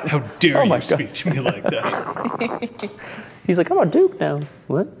 Shut up! how dare Oh my you speak to me like that? He's like, I'm a duke now.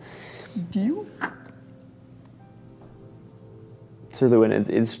 What? Duke? Sir Lewin,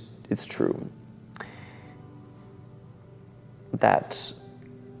 it's true that,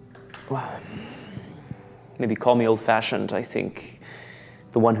 well, maybe call me old-fashioned. I think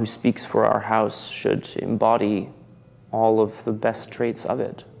the one who speaks for our house should embody all of the best traits of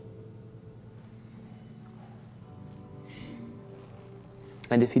it.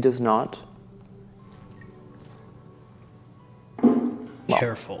 And if he does not,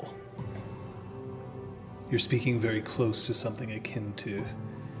 Careful. You're speaking very close to something akin to...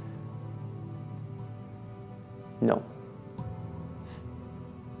 no.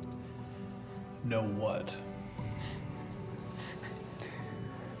 know what?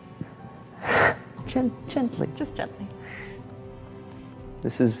 Gently. Just gently.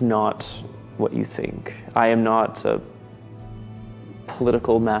 This is not what you think. I am not a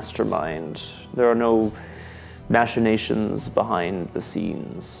political mastermind. There are no machinations behind the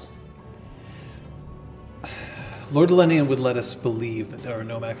scenes. Lord Elenian would let us believe that there are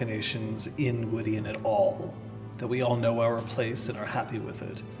no machinations in Gwydion at all. That we all know our place and are happy with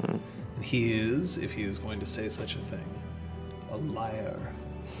it. And he is, if he is going to say such a thing, a liar.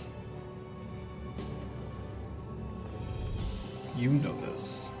 You know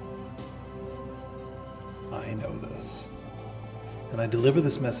this. I know this. And I deliver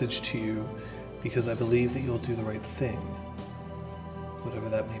this message to you because I believe that you'll do the right thing, whatever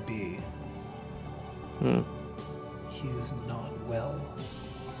that may be. He is not well.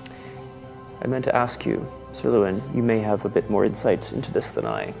 I meant to ask you, Sir Lewin, you may have a bit more insight into this than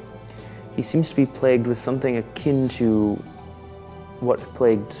I. He seems to be plagued with something akin to what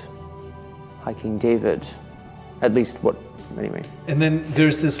plagued High King David. At least what, anyway. And then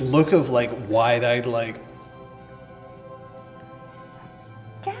there's this look of like wide-eyed, like,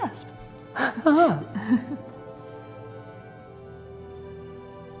 Gasp.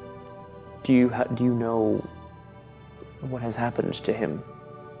 Do you know what has happened to him?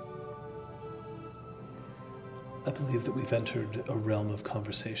 I believe that we've entered a realm of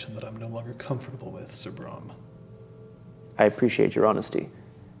conversation that I'm no longer comfortable with, Sir Brahm. I appreciate your honesty.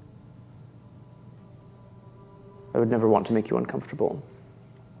 I would never want to make you uncomfortable.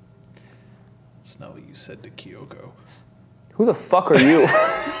 It's not what you said to Kyoko. Who the fuck are you?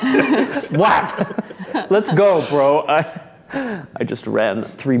 Whap! Let's go, bro. I just ran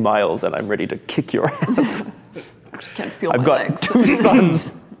 3 miles and I'm ready to kick your ass. Just can't feel I've my got legs. 2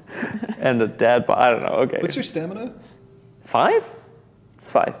 sons and a dad, but I don't know, okay. What's your stamina? 5? It's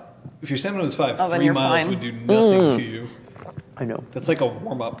 5. If your stamina was 5, Oh, then 3 you're miles fine. would do nothing to you. I know. That's like a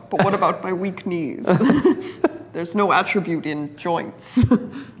warm-up. But what about my weak knees? There's no attribute in joints.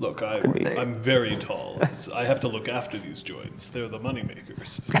 Look, be. I'm very tall. I have to look after these joints. They're the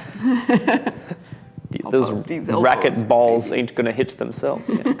moneymakers. Those about these elbows, racket balls baby? ain't gonna hit themselves.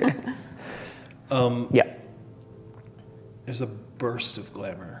 Yeah, okay. Yeah. There's a burst of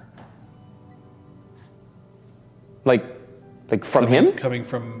glamour. Like from him? Coming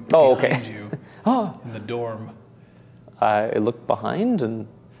from Oh, behind okay. you in the dorm. I look behind and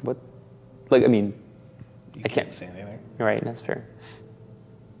what? Like, I mean, You I can't say anything. right, that's fair.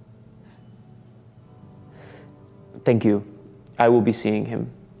 Thank you. I will be seeing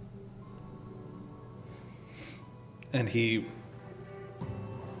him. And he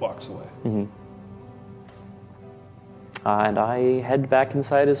walks away. And I head back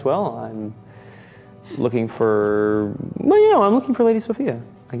inside as well. I'm looking for, well, I'm looking for Lady Sophia,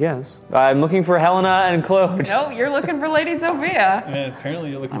 I guess. I'm looking for Helena and Claude. No, you're looking for Lady Sophia. And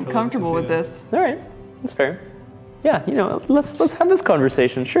apparently you're looking I'm for comfortable with Sophia. this. All right, that's fair. Yeah, let's have this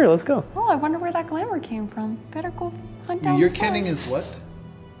conversation. Sure, let's go. Oh, I wonder where that glamour came from. Better go hunt down Your the kenning source. is what?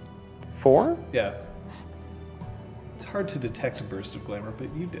 4? Yeah. It's hard to detect a burst of glamour,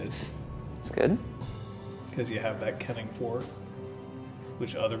 but you did. That's good. Because you have that kenning 4,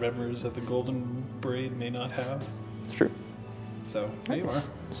 which other members of the Golden Braid may not have. It's true. So there you are.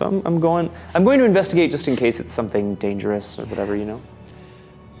 So I'm going to investigate just in case it's something dangerous or whatever, you know.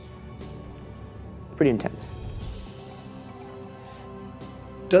 Pretty intense.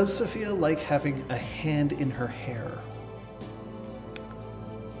 Does Sophia like having a hand in her hair?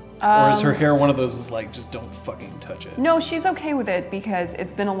 Or is her hair one of those that's like, just don't fucking touch it? No, she's okay with it because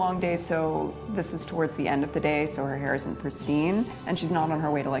it's been a long day, so this is towards the end of the day, so her hair isn't pristine, and she's not on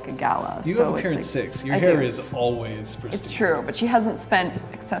her way to like a gala. You so have it's appearance like, 6. Your I hair do. is always pristine. It's true, but she hasn't spent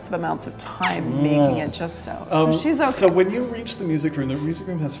excessive amounts of time making it just so. So she's okay. So when you reach the music room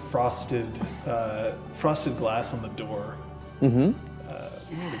has frosted glass on the door. Mm-hmm.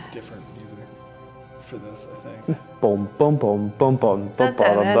 We need a different music for this, I think. Boom, boom, boom, boom, boom, boom,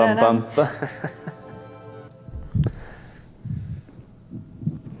 boom, boom, boom.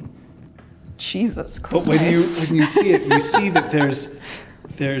 Jesus Christ. But when you see it, you see that there's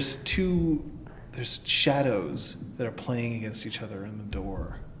shadows that are playing against each other in the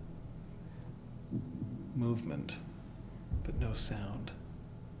door. Movement, but no sound.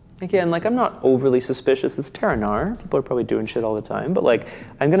 Again, like, I'm not overly suspicious. It's Terranar. People are probably doing shit all the time. But, like,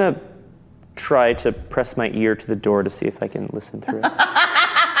 I'm going to try to press my ear to the door to see if I can listen through it.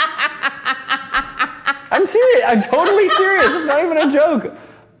 I'm serious. I'm totally serious. It's not even a joke.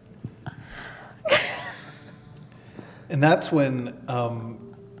 And that's when Oh,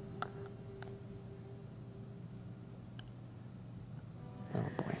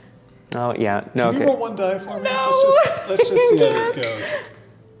 boy. Oh, yeah. No, Can okay. you roll one die for me? No! Let's just see how this goes.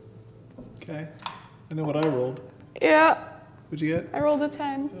 Okay. I know what I rolled. Yeah, What'd you get? I rolled a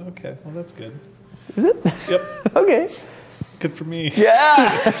 10. Okay, well that's good. Is it? Yep, Okay. good for me.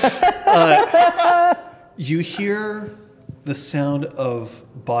 Yeah. You hear the sound of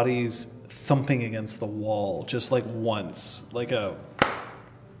bodies thumping against the wall, just like once, like a...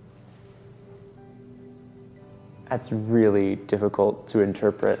 That's really difficult to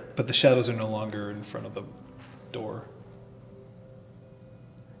interpret. But the shadows are no longer in front of the door.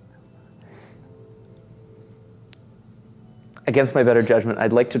 Against my better judgment,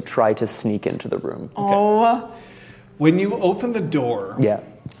 I'd like to try to sneak into the room. Oh, When you open the door, Yeah.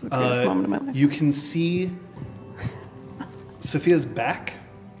 it's the greatest moment of my life. you can see Sophia's back,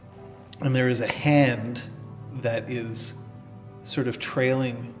 and there is a hand that is sort of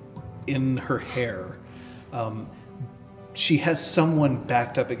trailing in her hair. She has someone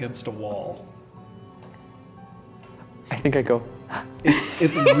backed up against a wall. I think I go,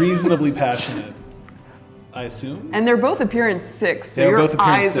 It's reasonably passionate, I assume. And they're both appearance 6, so They're your both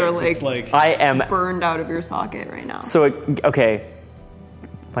appearance eyes are 6. It's like I am. burned out of your socket right now. So, okay.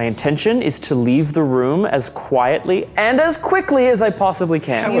 My intention is to leave the room as quietly and as quickly as I possibly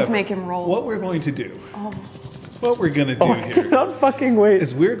can. Please make him roll. What we're going to do, what we're going to do I here, cannot fucking wait.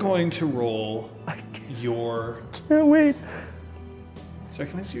 is we're going to roll your... Can't wait. Sorry,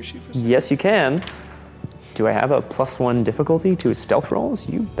 can I see your sheet for a second? Yes, you can. Do I have a +1 difficulty to stealth rolls?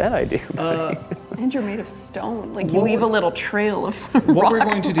 You bet I do. And you're made of stone. Like, you What leave a we're- little trail of What rock. we're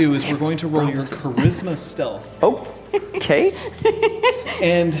going to do is we're going to roll your charisma stealth. Oh, okay.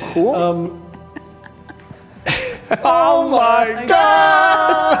 And Cool. oh my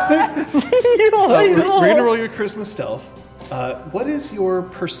god! We're We're going to roll your charisma stealth. What is your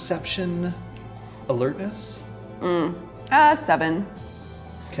perception alertness? 7.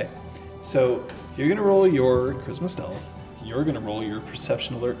 Okay, so you're going to roll your charisma stealth. You're going to roll your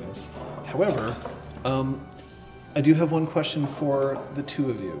perception alertness. However, I do have one question for the two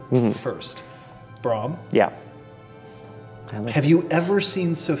of you. First, Brahm, Yeah. I like have you ever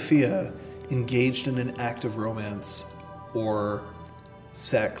seen Sophia engaged in an act of romance or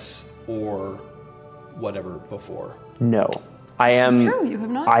sex or whatever before? No. I am. True, you have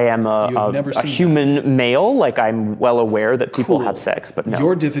not. I am You have never a seen human male. Like, I'm well aware that people Cool. have sex, but no.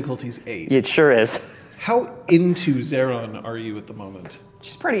 Your difficulty's 8. It sure is. How into Zeron are you at the moment?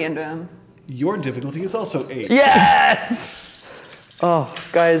 She's pretty into him. Your difficulty is also 8. Yes! Oh,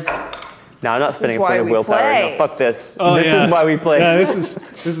 guys. No, I'm not spending a why point of we willpower. play. No, fuck this. Oh, this yeah. is why we play. Yeah, this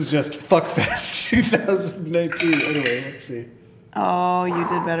is just Fuckfest 2019. Anyway, let's see. Oh, you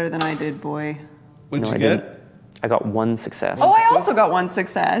did better than I did, boy. What'd No, you I get? didn't. I got 1 success. Oh, I Success? also got 1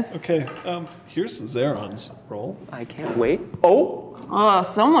 success. Okay, here's Zeron's roll. I can't wait. Oh! Oh,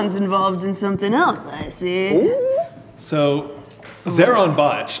 someone's involved in something else, I see. So Zeron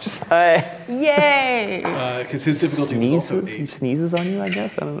botched Yay! because his difficulty was also He 8. sneezes on you, I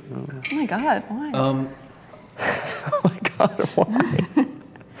guess? I don't know. Oh my god, why? Oh my god, why?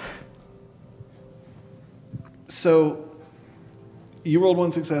 So you rolled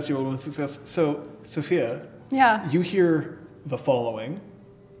 1 success. You rolled 1 success. So Sophia, yeah. you hear the following.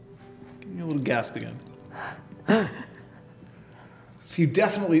 Give me a little gasp again. So you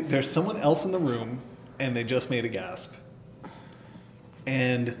definitely, there's someone else in the room, and they just made a gasp.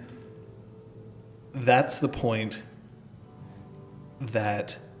 And that's the point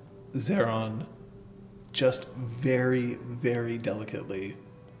that Zeron just very, very delicately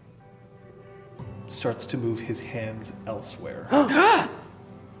starts to move his hands elsewhere. I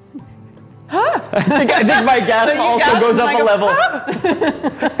think my gasp also goes up a level.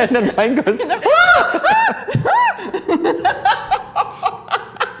 And then mine goes.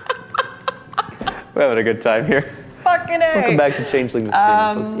 We're having a good time here. Fucking A. Welcome back to Changeling the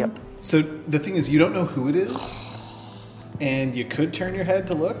Streaming, folks. Yep. So the thing is, you don't know who it is, and you could turn your head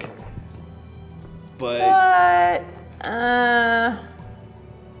to look, but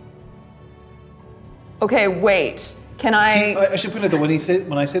Okay, wait. Can I? I should point out that when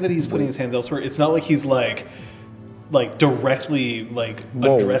I say that he's putting his hands elsewhere, it's not like he's like directly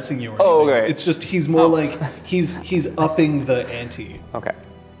addressing you or anything. Oh, okay. It's just he's more like he's upping the ante Okay.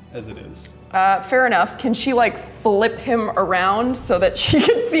 as it is. Fair enough. Can she flip him around so that she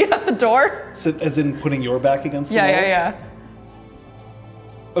can see at the door? So as in putting your back against the wall? Yeah.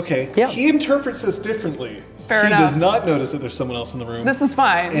 Okay. Yeah. He interprets this differently. Fair he enough. does not notice that there's someone else in the room. This is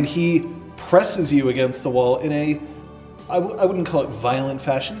fine. And he presses you against the wall in a, I wouldn't call it violent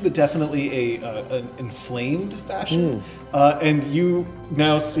fashion, but definitely an inflamed fashion. And you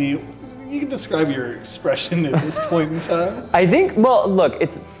now see, you can describe your expression at this point in time. I think. Well, look,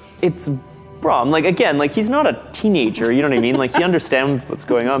 it's Brom. Again, he's not a teenager. You know what I mean? He understands what's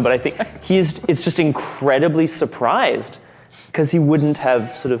going on. But I think it's just incredibly surprised because he wouldn't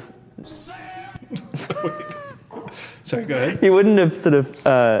have sort of. Sorry, go ahead. He wouldn't have sort of.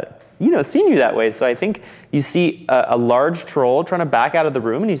 Seen you that way. So I think you see a large troll trying to back out of the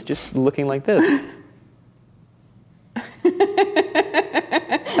room, and he's just looking like this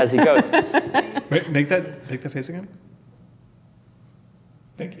as he goes. Wait, make that face again.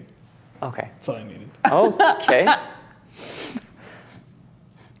 Thank you. Okay. That's all I needed. Okay.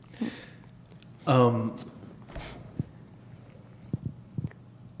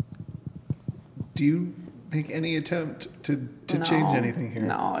 Do you make any attempt to change anything here?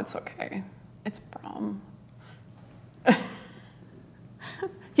 No, it's okay. It's Brom.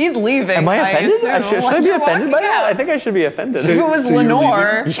 He's leaving. Am I offended? Should I be You're offended by walking that? out. I think I should be offended. If it was So you're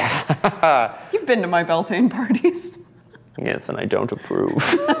Lenore, Yeah. you've been to my Beltane parties. Yes, and I don't approve.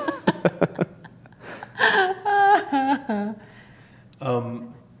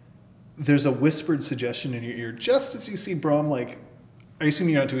 There's a whispered suggestion in your ear just as you see Brom, are you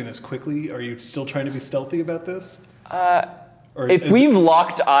assuming you're not doing this quickly? Are you still trying to be stealthy about this? Or If we've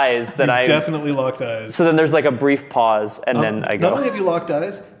locked eyes, then you've I definitely locked eyes. So then there's a brief pause, and then I go. Not only have you locked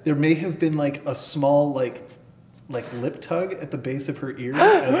eyes, there may have been a small lip tug at the base of her ear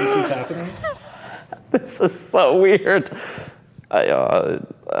as this was happening. This is so weird.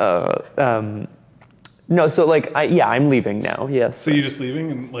 No, so I'm leaving now. Yes. So you're just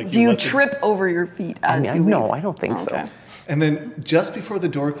leaving and Do you trip over your feet as you leave? No, I don't think so. And then just before the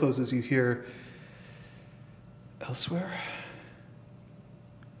door closes, you hear elsewhere.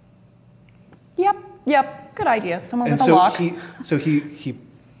 Yep. Good idea. Someone And with a lock.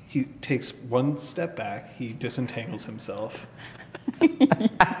 he takes one step back. He disentangles himself.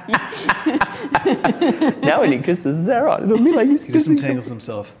 Now when he kisses Zeron, it'll be like he's He kissing. disentangles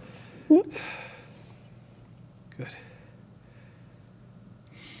himself. Good.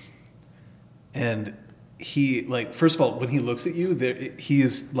 And he first of all, when he looks at you, he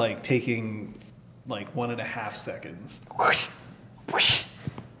is taking 1.5 seconds.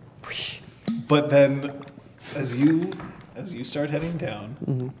 But then, as you start heading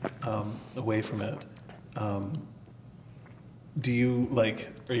down, away from it, do you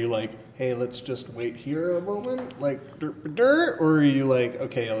are you hey, let's just wait here a moment, or are you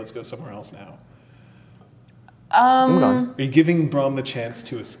okay, let's go somewhere else now? I'm gone. Are you giving Brom the chance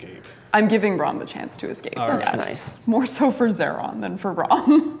to escape? I'm giving Brom the chance to escape. That's Yes. nice. More so for Zeron than for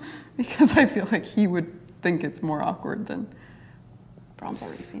Brom, because I feel like he would think it's more awkward than Brom's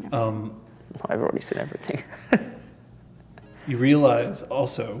already seen it. I've already seen everything. You realize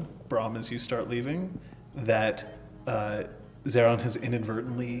also, Brom, as you start leaving, that Zeron has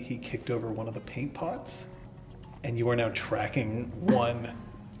inadvertently kicked over one of the paint pots, and you are now tracking one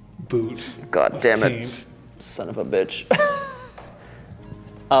boot. God of damn it. paint. Son of a bitch.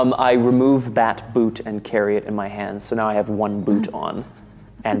 I remove that boot and carry it in my hands, so now I have one boot on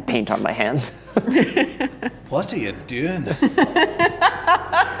and paint on my hands. What are you doing?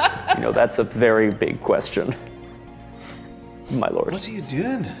 That's a very big question, my lord. What are you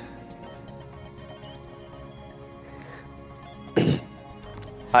doing?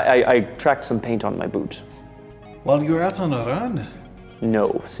 I tracked some paint on my boot. While you were out on a run?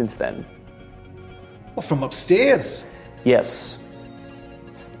 No, since then. Well, from upstairs. Yes.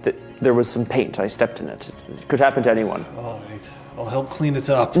 There was some paint. I stepped in it. It could happen to anyone. All right. I'll help clean it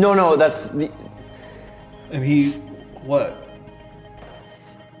up. No, that's... And he... what?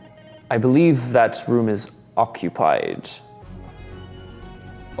 I believe that room is occupied.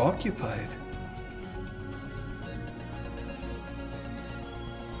 Occupied?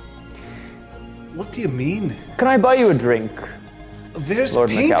 What do you mean? Can I buy you a drink? There's Lord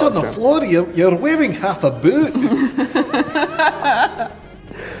paint on the McAllister. floor. You're wearing half a boot.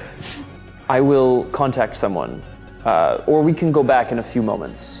 I will contact someone, or we can go back in a few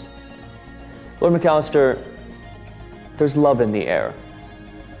moments. Lord McAllister, there's love in the air.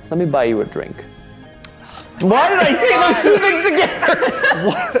 Let me buy you a drink. Why did I say those two things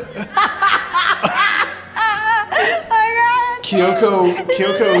together? Kyoko,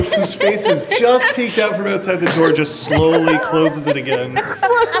 whose face has just peeked out from outside the door, just slowly closes it again. Why did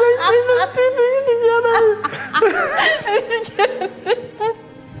I say those two things together?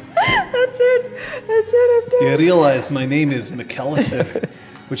 That's it. I'm done. You realize my name is McAllister,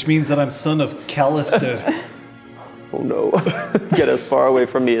 which means that I'm son of Callister. Oh no. Get as far away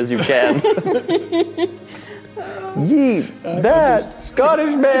from me as you can. Yee, that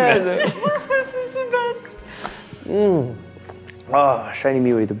Scottish man. This is the best. Ah, Shiny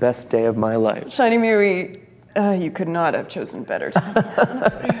Mewy, the best day of my life. Shiny Miri, you could not have chosen better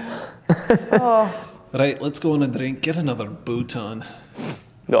time. Right, let's go on a drink. Get another boot on.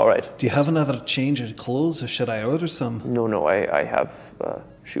 All right. Do you have another change of clothes, or should I order some? No, I have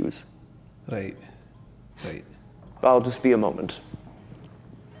shoes. Right. I'll just be a moment.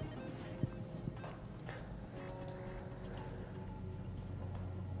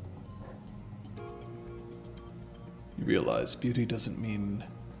 You realize beauty doesn't mean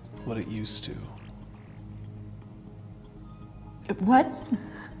what it used to. What?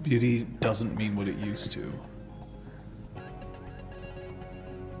 Beauty doesn't mean what it used to.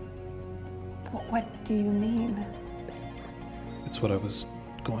 What do you mean? It's what I was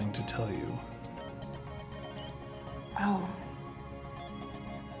going to tell you. Oh.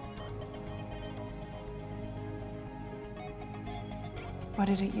 What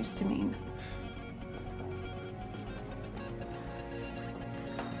did it used to mean?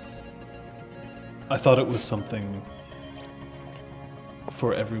 I thought it was something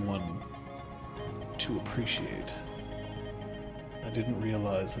for everyone to appreciate. I didn't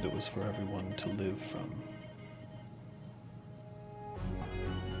realize that it was for everyone to live from.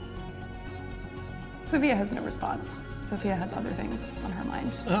 Sophia has no response. Sophia has other things on her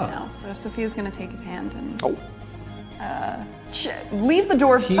mind now. So Sophia's going to take his hand and leave the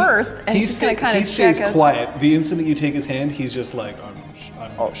door first, and she's going to kind of check He stays quiet. The instant that you take his hand, he's just like, I'm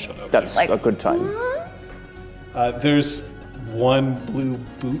going to shut up. That's a good time. There's one blue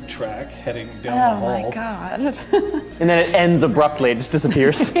boot track heading down the Oh hall. my god. And then it ends abruptly. It just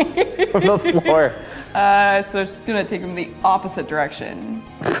disappears from the floor. So she's going to take him the opposite direction.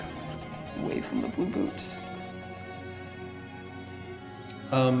 Away from the blue boot.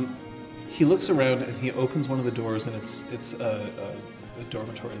 He looks around and he opens one of the doors, and it's a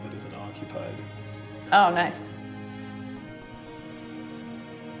dormitory that isn't occupied. Oh, nice.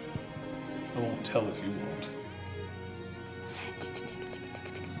 I won't tell if you won't.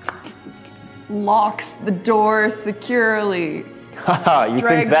 Locks the door securely. Haha, you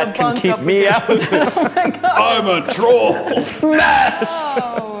Drags think that the can bunk keep up me against out? I'm a troll! Smash!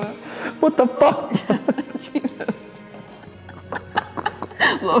 Oh, What the fuck? Jesus.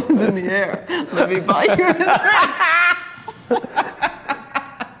 Love is in the air. Let me buy you a drink.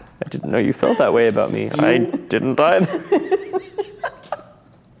 I didn't know you felt that way about me. I didn't either.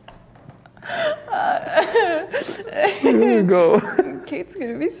 There you go. Kate's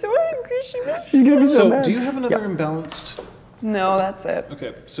gonna be so angry. She's gonna be so So, mad. do you have another imbalanced? No, that's it.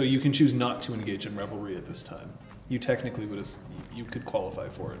 Okay, so you can choose not to engage in revelry at this time. You technically you could qualify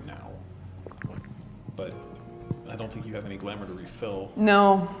for it now, but I don't think you have any glamour to refill.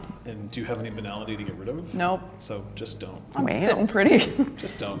 No, And do you have any banality to get rid of? nope. So just don't. I'm sitting pretty.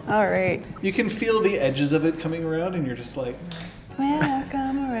 Just don't. All right. You can feel the edges of it coming around, and you're just like,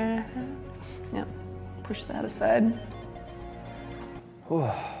 Welcome around. Yep. Push that aside.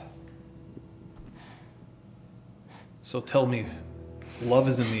 so tell me, love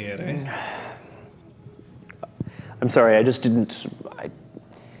is in the air, eh? I'm sorry, I just didn't.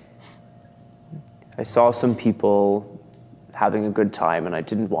 I saw some people having a good time, and I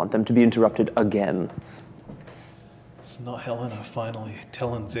didn't want them to be interrupted again. It's not Helena finally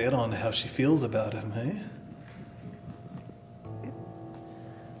telling Zeron how she feels about him, eh?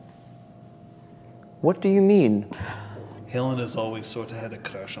 What do you mean? Helen has always sort of had a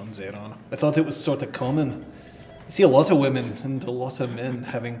crush on Zeron. I thought it was sort of common. I see a lot of women and a lot of men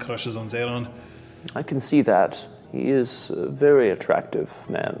having crushes on Zeron. I can see that. He is a very attractive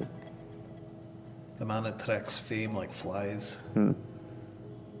man. The man attracts fame like flies. And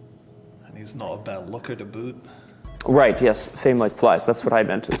he's not a bad looker to boot. Right, yes, fame like flies. That's what I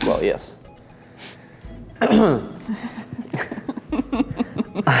meant as well, yes.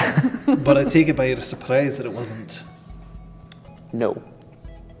 But I take it by your surprise that it wasn't. No.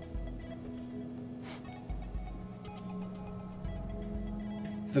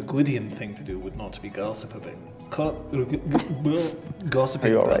 The Gwydion thing to do would not to be gossiping. Gossiping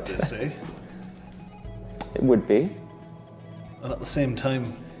Are you all about right? this, eh? It would be. And at the same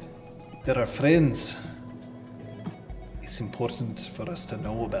time, there are friends. It's important for us to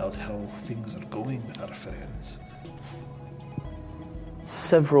know about how things are going with our friends.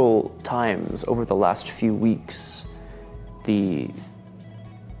 Several times over the last few weeks, the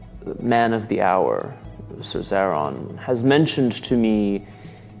man of the hour, Sir Zeron, has mentioned to me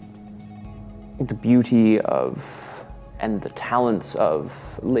the beauty of and the talents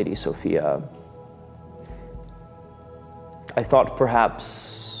of Lady Sophia. I thought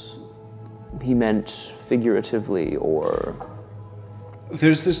perhaps he meant figuratively or...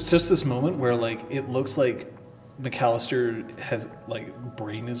 There's just this moment where, like, it looks like McAllister has, like,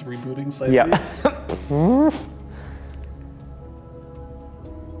 brain is rebooting slightly. Yeah.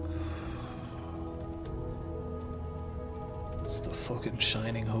 It's the fucking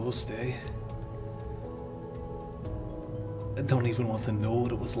shining host, eh? I don't even want to know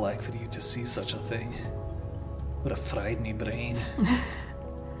what it was like for you to see such a thing. Would have fried me brain.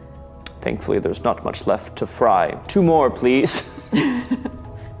 Thankfully, there's not much left to fry. 2 more, please. I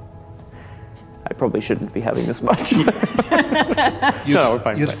probably shouldn't be having this much. Your, No, we're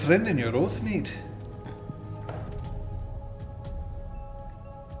fine, your fine. friend and your oath mate.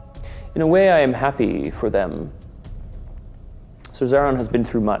 In a way, I am happy for them. Sir Zeron has been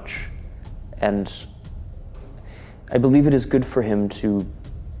through much, and I believe it is good for him to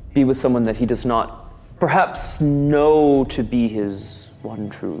be with someone that he does not perhaps know to be his one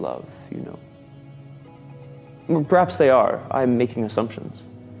true love, you know. Or perhaps they are. I'm making assumptions.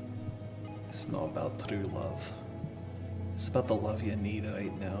 It's not about true love. It's about the love you need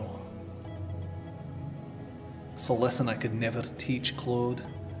right now. It's a lesson I could never teach Claude.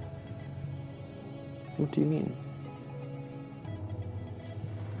 What do you mean?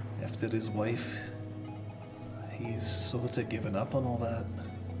 After his wife, he's sort of given up on all that.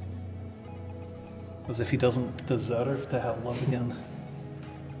 As if he doesn't deserve to have love again.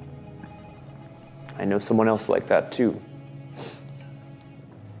 I know someone else like that, too.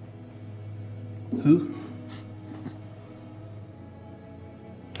 Who?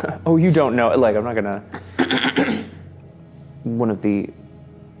 Oh, you don't know. Like, I'm not gonna... One of the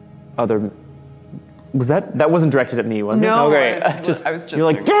other... Was that wasn't directed at me, was it? No, Okay. I was just You're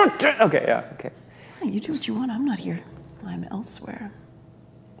like, there. okay, yeah, okay. You do what you want. I'm not here. I'm elsewhere.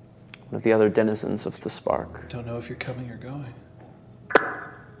 One of the other denizens of the Spark. Don't know if you're coming or going.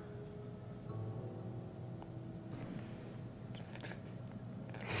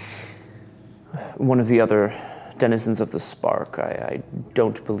 One of the other denizens of the Spark. I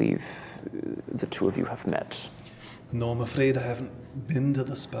don't believe the two of you have met. No, I'm afraid I haven't been to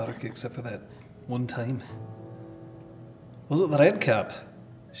the Spark except for that one time. Was it the Red Cap?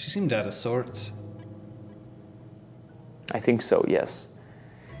 She seemed out of sorts. I think so, yes.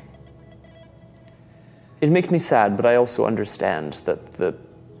 It makes me sad, but I also understand that the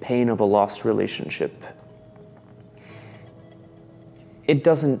pain of a lost relationship, it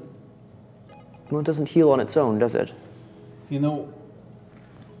doesn't heal on its own, does it? You know,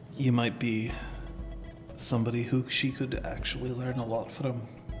 you might be somebody who she could actually learn a lot from.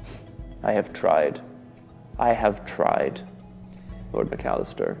 I have tried, Lord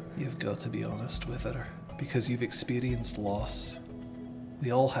McAllister. You've got to be honest with her, because you've experienced loss.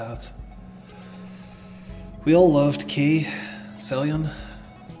 We all have. We all loved Kay, Celion.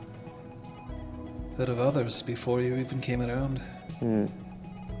 There are others before you even came around.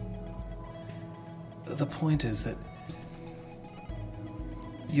 The point is that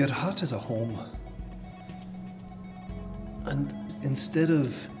your heart is a home. And instead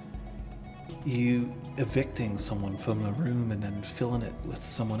of you evicting someone from a room and then filling it with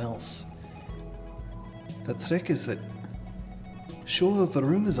someone else, the trick is that, sure, the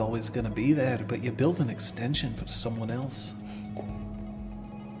room is always going to be there, but you build an extension for someone else.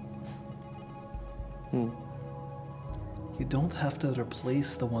 You don't have to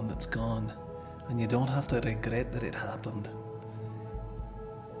replace the one that's gone, and you don't have to regret that it happened.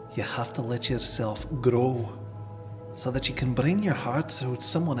 You have to let yourself grow so that you can bring your heart to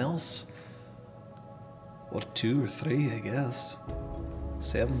someone else. Or 2 or 3, I guess.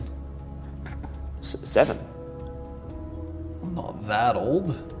 7. 7. I'm not that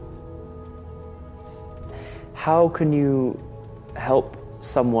old. How can you help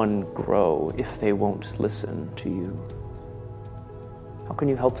someone grow if they won't listen to you? How can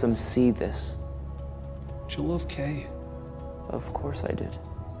you help them see this? Do you love Kay? Of course I did.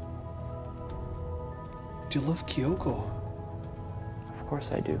 Do you love Kyoko? Of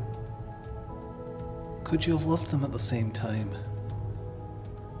course I do. Could you have loved them at the same time?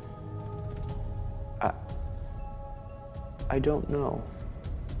 I don't know.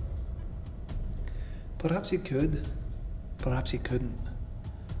 Perhaps you could. Perhaps you couldn't.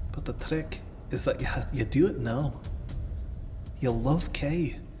 But the trick is that you do it now. You love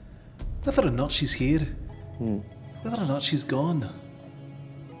Kay. Whether or not she's here. Whether or not she's gone.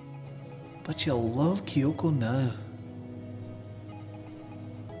 But you love Kyoko now.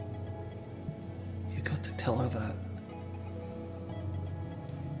 You got to tell her that.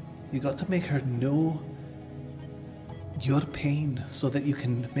 You got to make her know your pain so that you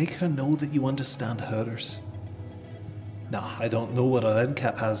can make her know that you understand hers. Now, I don't know what a red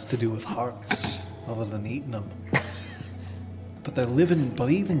cap has to do with hearts, other than eating them. But they're living,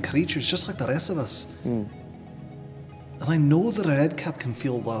 breathing creatures just like the rest of us. And I know that a red cap can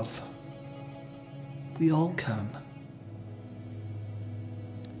feel love. We all can.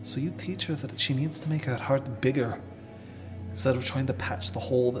 So you teach her that she needs to make her heart bigger instead of trying to patch the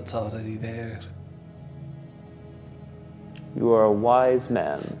hole that's already there. You are a wise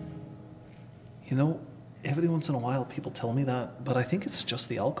man. You know, every once in a while people tell me that, but I think it's just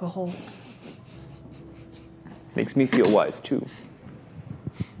the alcohol. Makes me feel wise too.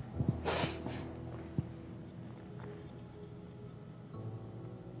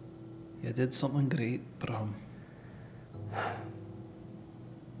 You did something great, Bram.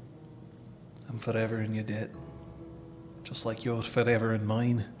 I'm forever in your debt. Just like you're forever in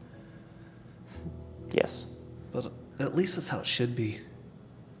mine. Yes. But at least that's how it should be.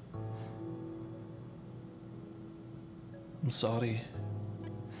 I'm sorry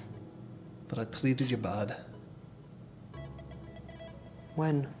that I treated you bad.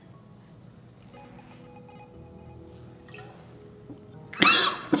 When?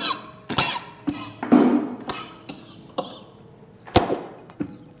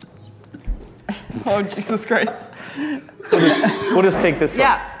 Oh, Jesus Christ. We'll just take this one.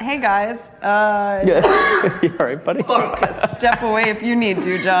 Yeah, hey guys. You all right, buddy? Take a step away if you need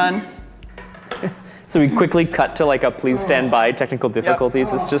to, John. So we quickly cut to like a please stand by technical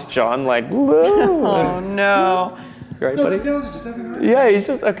difficulties. It's just John like, whoa. Oh no. You all right, buddy? Yeah, he's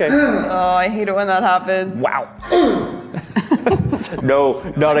just, okay. Oh, I hate it when that happens. Wow. No,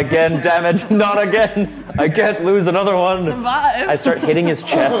 not again, damn it, not again. I can't lose another one. Survive. I start hitting his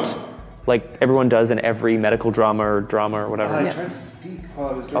chest like everyone does in every medical drama or whatever. I tried to speak while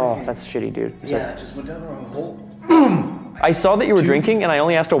I was drinking. Oh, that's shitty, dude. Yeah, it just went down the wrong hole. I saw that you were drinking, and I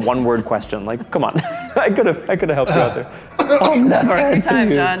only asked a one-word question. Like, come on, I could have helped you out there. I'll never Take your answer time,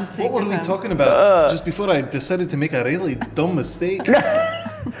 you. John. Take What were your we time. talking about just before I decided to make a really dumb mistake?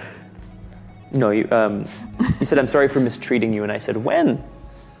 No, you said I'm sorry for mistreating you, and I said when?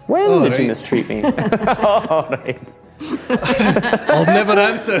 When did you right. mistreat me? Oh, right. I'll never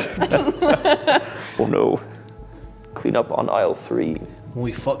answer. Oh no. Clean up on aisle 3. When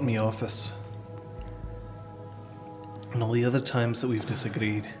we fought in the office, and all the other times that we've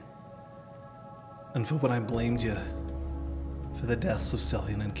disagreed, and for when I blamed you for the deaths of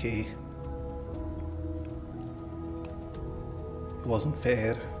Cillian and Kay. It wasn't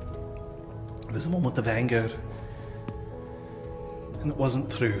fair. It was a moment of anger, and it wasn't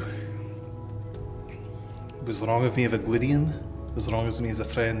true. It was wrong of me as a Gwydion, it was wrong of me as a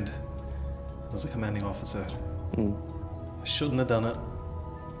friend, as a commanding officer. I shouldn't have done it.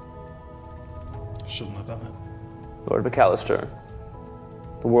 I shouldn't have done it. Lord McAllister,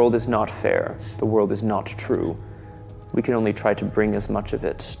 the world is not fair. The world is not true. We can only try to bring as much of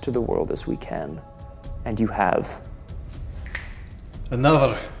it to the world as we can. And you have.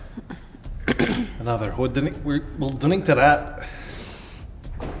 Another. We'll drink to that.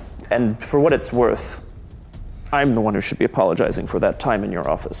 And for what it's worth, I'm the one who should be apologizing for that time in your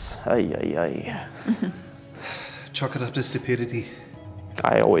office. Ay, ay, ay. Chalk it up to stupidity.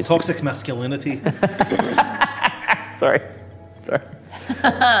 I always do. Toxic masculinity. Sorry.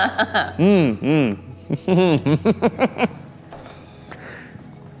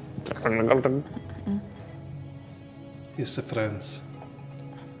 Yes, the friends.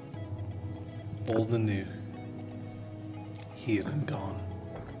 Old and new. Here and gone.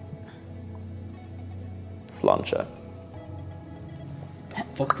 Slancha.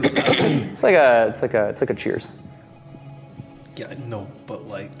 Fuck does that mean? It's like a cheers. Yeah, no, but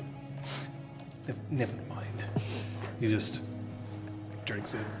like, never mind. He just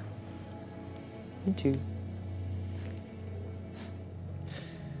drinks it. Me too.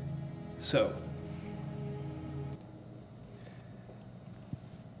 So,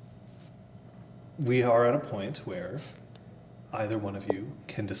 we are at a point where either one of you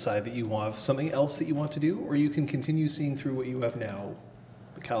can decide that you want something else that you want to do, or you can continue seeing through what you have now.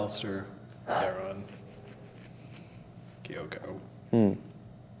 McAllister, Zeron, Kyoko.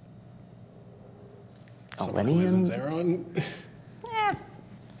 Someone who isn't Zeron.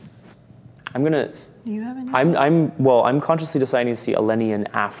 I'm gonna. Do you have any? I'm consciously deciding to see Elenian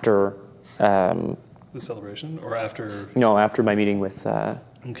after. The celebration, or after? No, after my meeting with.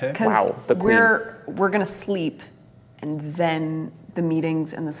 Okay. Wow, the queen. We're gonna sleep, and then the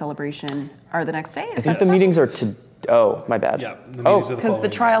meetings and the celebration are the next day. I think the meetings are to. Oh, my bad. Yeah, the meetings are the because the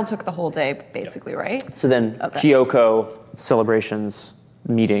following trial took the whole day, basically, right? So then, Okay. Kyoko, celebrations,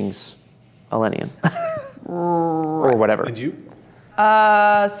 meetings, Elenian. Or whatever. And you?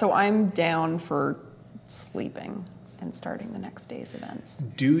 So I'm down for sleeping and starting the next day's events.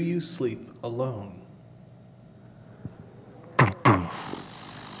 Do you sleep alone?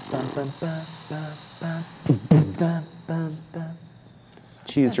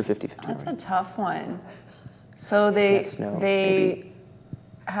 She used her 50-50. That's a tough one. So they Yes, no, they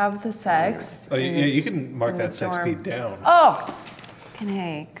have the sex. Oh, in yeah, the- you can mark in the that sex dorm. speed down. Oh,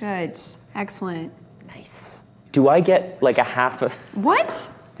 okay, good, excellent. Nice. Do I get like a half of? What?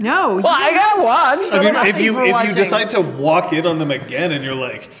 No. Well, I got one. I mean, Nothing if you for if you watching. decide to walk in on them again and you're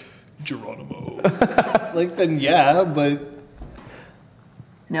like, Geronimo, like then yeah, but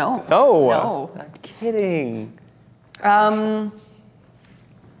No. No. No. I'm kidding.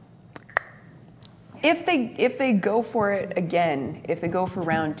 If they go for it again, if they go for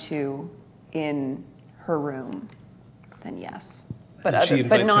round 2 in her room, then yes. But And she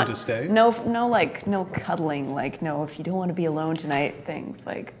but invites him not to stay? No, like no cuddling. Like no, if you don't want to be alone tonight, things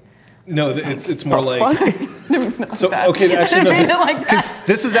like. no, it's more like. So that. okay, actually no, I this, didn't like that. 'cause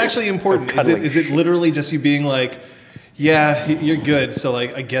this is actually important. Cuddling. Is it literally just you being like, yeah, you're good, so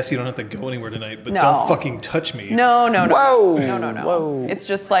like I guess you don't have to go anywhere tonight, but No. don't fucking touch me. No. Whoa. No. Whoa. It's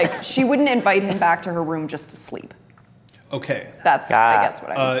just like she wouldn't invite him back to her room just to sleep. Okay. That's I guess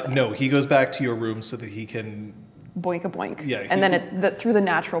what I would say. No, he goes back to your room so that he can. Boink a boink. Yeah, And then through the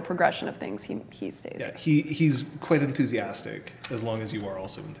natural progression of things, he stays. Yeah, he's quite enthusiastic as long as you are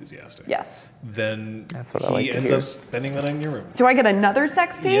also enthusiastic. Yes. Then That's what I he like to ends hear. up spending the night in your room. Do I get another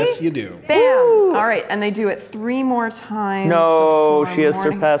sex pee? Yes, you do. Bam! All right, and they do it 3 more times. No, before she has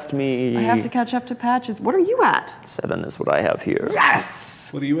morning. surpassed me. I have to catch up to Patches. What are you at? 7 is what I have here. Yes!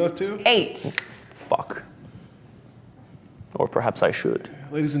 What are you up to? 8. Fuck. Or perhaps I should.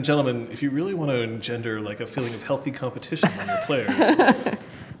 Ladies and gentlemen, if you really want to engender like a feeling of healthy competition among your players,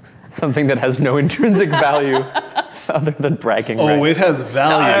 Something that has no intrinsic value other than bragging oh, rights. it has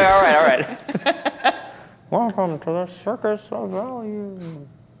value. All right. Welcome to the circus of value.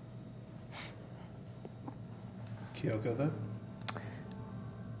 Kyoko, then?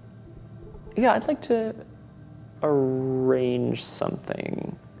 Yeah, I'd like to arrange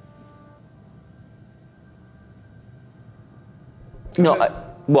something.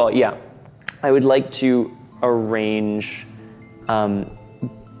 No, yeah. I would like to arrange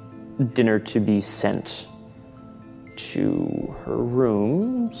dinner to be sent to her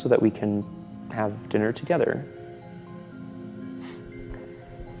room so that we can have dinner together.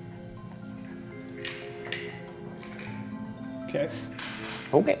 Okay.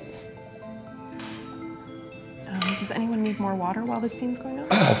 Okay. Does anyone need more water while this scene's going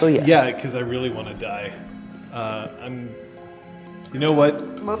on? Also, yes. Yeah, because I really want to die. You know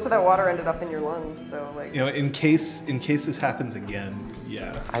what? Most of that water ended up in your lungs, so like. You know, in case this happens again,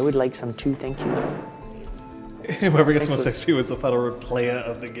 yeah. I would like some too, thank you. Whoever gets the most XP wins the final word playa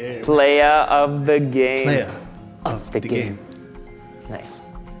of the game. Playa of the game. Playa of the game. Nice.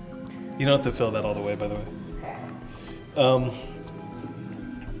 You don't have to fill that all the way, by the way.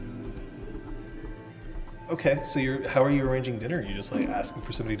 Okay, so how are you arranging dinner? Are you just like asking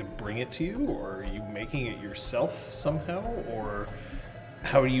for somebody to bring it to you, or are you making it yourself somehow, or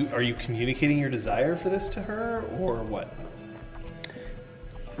are you communicating your desire for this to her, or what?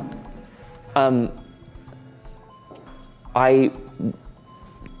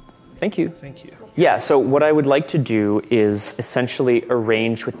 Thank you. Thank you. Yeah, so what I would like to do is essentially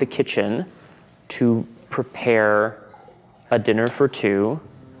arrange with the kitchen to prepare a dinner for 2,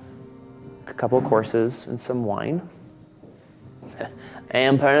 a couple courses, and some wine. I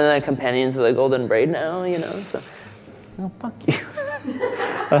am part of the Companions of the Golden Braid now, you know, so, oh, fuck you.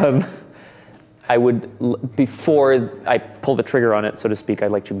 I would, before I pull the trigger on it, so to speak,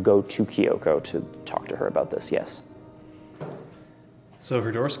 I'd like to go to Kyoko to talk to her about this, yes. So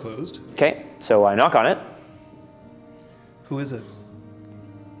her door's closed. Okay, so I knock on it. Who is it?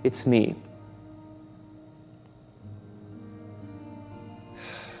 It's me.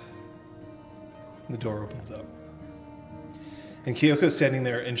 The door opens up. And Kyoko's standing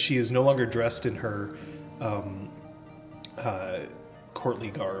there, and she is no longer dressed in her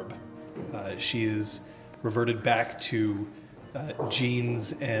courtly garb. She is reverted back to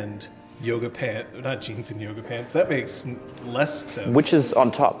jeans and yoga pants. Not jeans and yoga pants. That makes less sense. Which is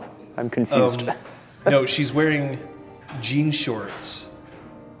on top? I'm confused. No, she's wearing jean shorts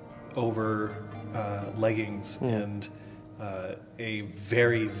over leggings and a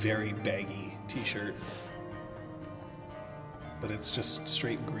very, very baggy t-shirt. But it's just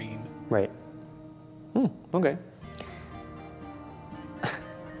straight green. Right. Okay.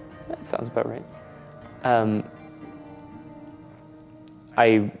 That sounds about right.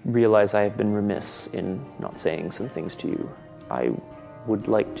 I realize I have been remiss in not saying some things to you. I would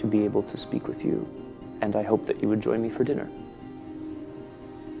like to be able to speak with you, and I hope that you would join me for dinner.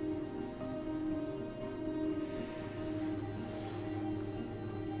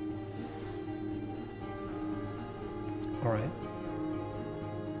 All right.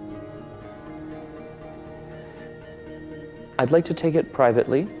 I'd like to take it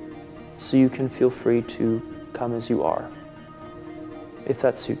privately, so you can feel free to come as you are, if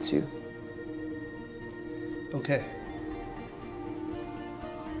that suits you. Okay.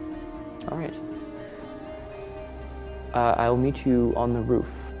 All right. I'll meet you on the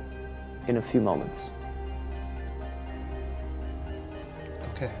roof in a few moments.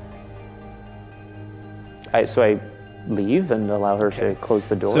 Okay. So I leave and allow her to close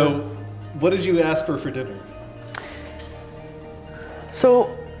the door. So, what did you ask for dinner?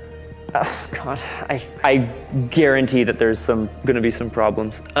 So, God, I guarantee that there's going to be some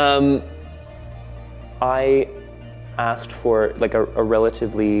problems. I asked for like a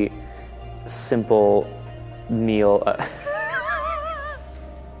relatively simple meal.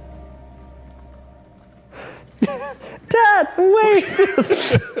 That's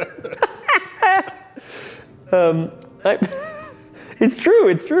racist. It's true.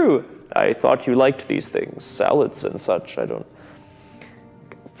 It's true. I thought you liked these things, salads and such. I don't.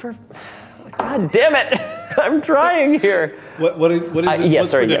 God damn it! I'm trying here. What is it? Yes,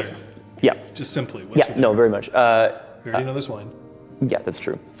 What's sorry, for dinner? yes. Yeah. Just simply. What's for Yeah, dinner? no, very much. We already know there's wine. Yeah, that's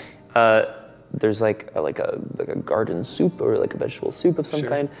true. There's like a garden soup or like a vegetable soup of some Sure.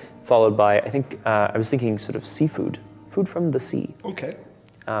 kind, followed by, I think, I was thinking sort of seafood, food from the sea. Okay.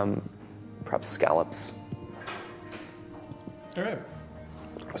 Perhaps scallops. All right.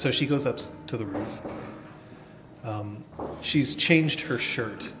 So she goes up to the roof. She's changed her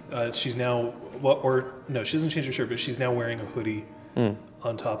shirt. She's now, she doesn't change her shirt, but she's now wearing a hoodie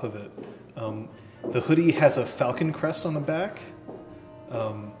on top of it. The hoodie has a falcon crest on the back.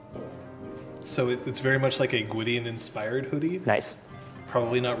 So it's very much like a Gwydion-inspired hoodie. Nice.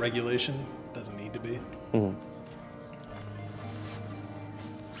 Probably not regulation. Doesn't need to be. Mm-hmm.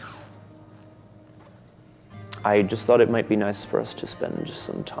 I just thought it might be nice for us to spend just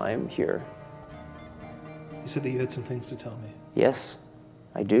some time here. You said that you had some things to tell me. Yes,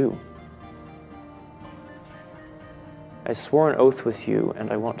 I do. I swore an oath with you,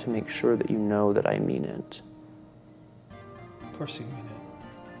 and I want to make sure that you know that I mean it. Of course you mean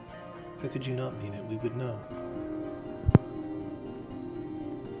it. How could you not mean it? We would know.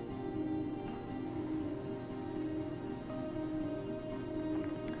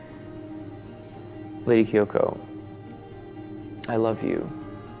 Lady Kyoko, I love you,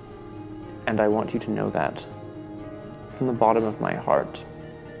 and I want you to know that from the bottom of my heart.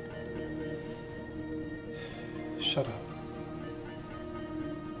 Shut up.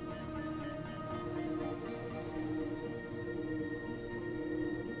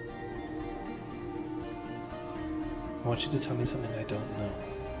 I want you to tell me something I don't know.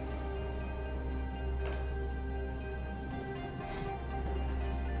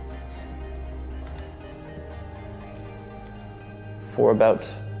 For about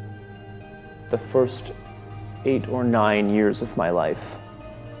the first 8 or 9 years of my life,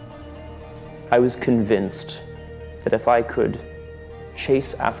 I was convinced that if I could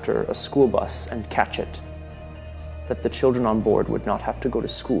chase after a school bus and catch it, that the children on board would not have to go to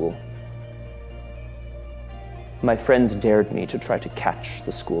school. My friends dared me to try to catch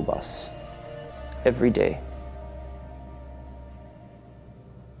the school bus every day.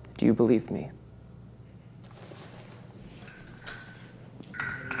 Do you believe me?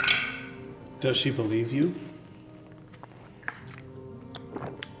 Does she believe you?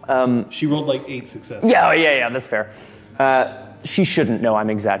 She rolled like 8 successes. Yeah, that's fair. She shouldn't know I'm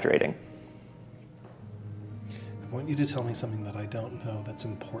exaggerating. I want you to tell me something that I don't know that's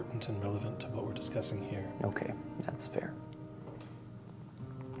important and relevant to what we're discussing here. Okay, that's fair.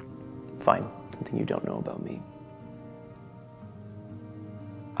 Fine, something you don't know about me.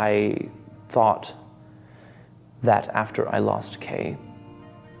 I thought that after I lost Kay,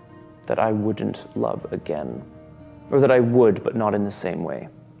 that I wouldn't love again. Or that I would, but not in the same way.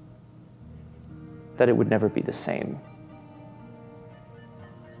 That it would never be the same.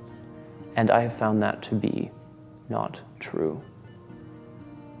 And I have found that to be not true.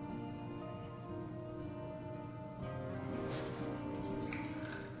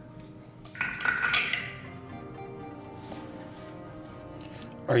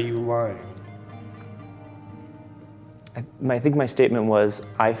 Are you lying? I think my statement was,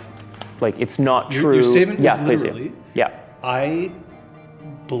 it's not true. Your statement was please, literally, yeah. I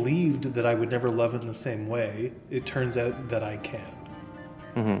believed that I would never love in the same way. It turns out that I can.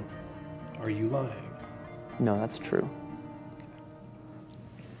 Mm-hmm. Are you lying? No, that's true.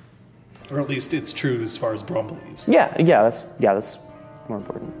 Or at least it's true as far as Brom believes. Yeah, that's more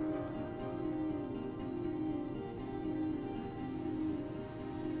important.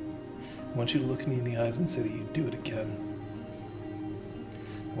 I want you to look me in the eyes and say that you'd do it again.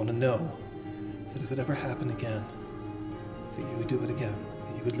 I want to know that if it ever happened again, that you would do it again,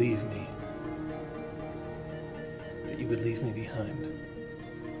 that you would leave me. That you would leave me behind.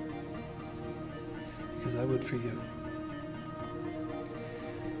 Because I would for you.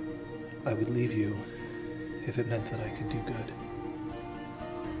 I would leave you if it meant that I could do good.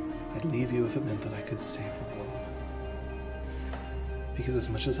 I'd leave you if it meant that I could save the world. Because as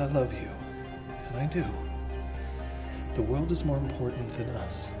much as I love you, and I do, the world is more important than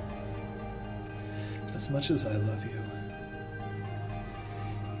us. And as much as I love you,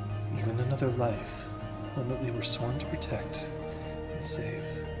 even another life, one that we were sworn to protect and save,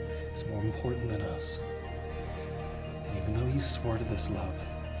 is more important than us. And even though you swore to this love,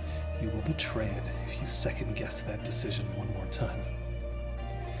 you will betray it if you second-guess that decision one more time.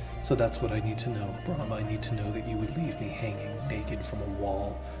 So that's what I need to know, Brom. I need to know that you would leave me hanging naked from a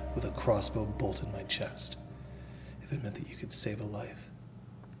wall with a crossbow bolt in my chest, if it meant that you could save a life.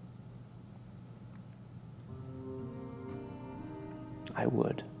 I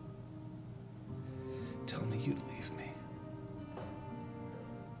would. Tell me you'd leave me.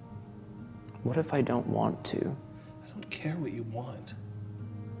 What if I don't want to? I don't care what you want.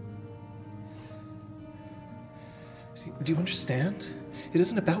 Do you understand? It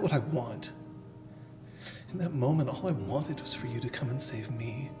isn't about what I want. In that moment, all I wanted was for you to come and save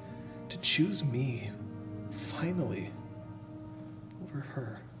me. To choose me, finally, over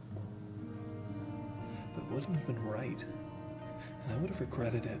her. But it wouldn't have been right. And I would have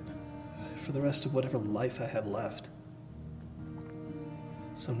regretted it for the rest of whatever life I had left.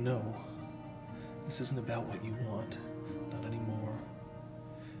 So no, this isn't about what you want. Not anymore.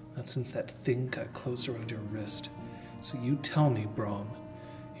 Not since that thing got closed around your wrist. So you tell me, Brom,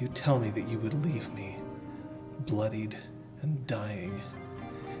 you tell me that you would leave me, bloodied and dying,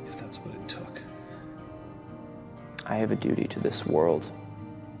 if that's what it took. I have a duty to this world,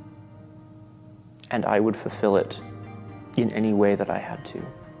 and I would fulfill it in any way that I had to.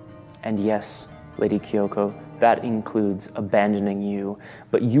 And yes, Lady Kyoko, that includes abandoning you,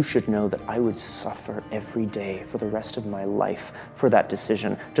 but you should know that I would suffer every day for the rest of my life for that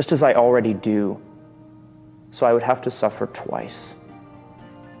decision, just as I already do. So I would have to suffer twice.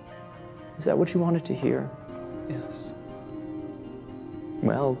 Is that what you wanted to hear? Yes.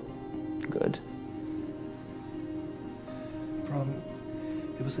 Well, good. Brom,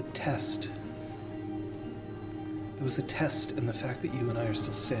 it was a test. It was a test, and the fact that you and I are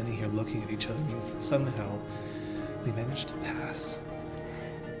still standing here looking at each other means that somehow we managed to pass.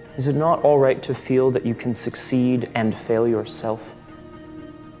 Is it not all right to feel that you can succeed and fail yourself?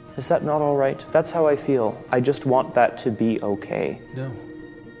 Is that not all right? That's how I feel. I just want that to be okay. No,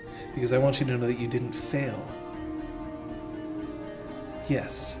 because I want you to know that you didn't fail.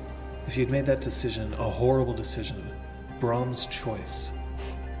 Yes, if you'd made that decision, a horrible decision, Brom's choice,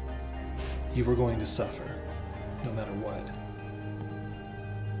 you were going to suffer, no matter what.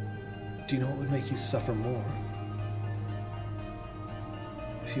 Do you know what would make you suffer more?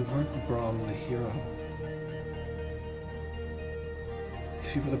 If you weren't Brom the hero.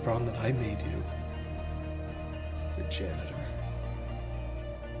 If you were the Brom that I made you, the janitor.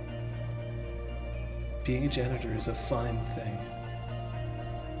 Being a janitor is a fine thing,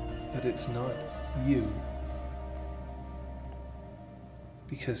 but it's not you.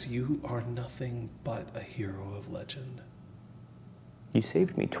 Because you are nothing but a hero of legend. You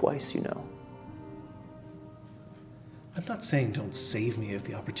saved me twice, you know. I'm not saying don't save me if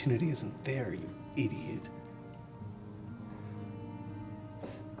the opportunity isn't there, you idiot.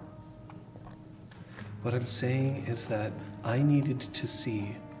 What I'm saying is that I needed to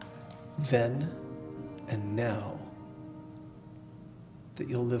see then and now that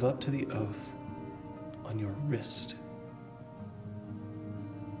you'll live up to the oath on your wrist.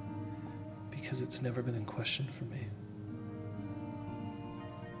 Because it's never been in question for me.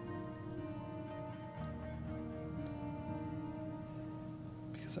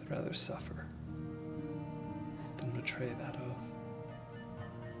 Because I'd rather suffer than betray that oath.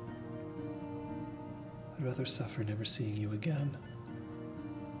 I'd rather suffer never seeing you again,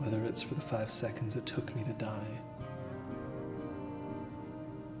 whether it's for the 5 seconds it took me to die,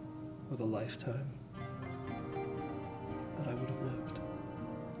 or the lifetime that I would have lived.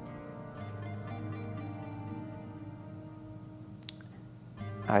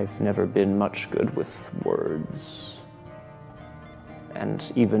 I've never been much good with words,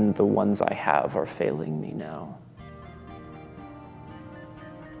 and even the ones I have are failing me now.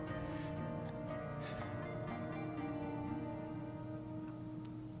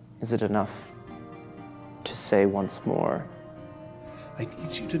 Is it enough to say once more? I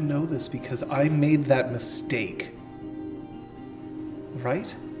need you to know this because I made that mistake.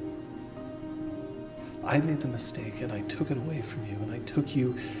 Right? I made the mistake and I took it away from you, and I took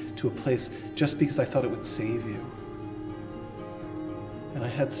you to a place just because I thought it would save you. And I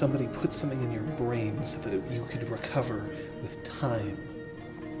had somebody put something in your brain so that you could recover with time.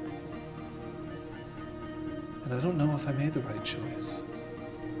 And I don't know if I made the right choice.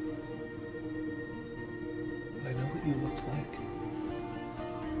 But I know what you looked like.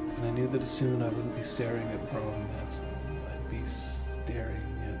 And I knew that soon I wouldn't be staring at bromance. I'd be staring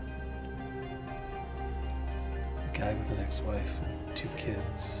at a guy with an ex-wife and 2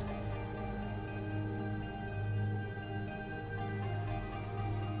 kids.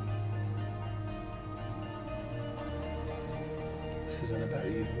 This isn't about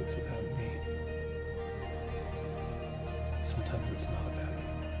you, it's about me. Sometimes it's not about you.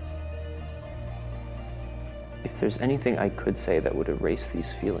 If there's anything I could say that would erase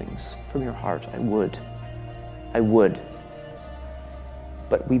these feelings from your heart, I would. I would.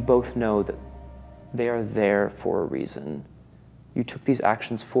 But we both know that they are there for a reason. You took these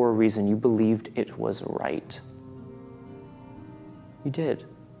actions for a reason. You believed it was right. You did.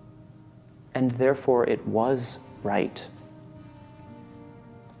 And therefore it was right.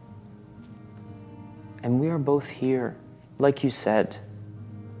 And we are both here, like you said.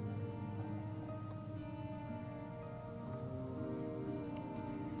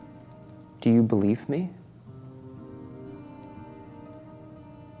 Do you believe me?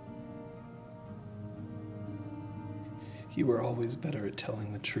 You were always better at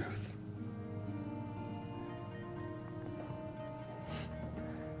telling the truth.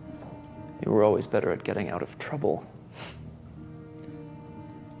 You were always better at getting out of trouble.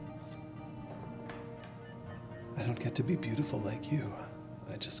 I don't get to be beautiful like you.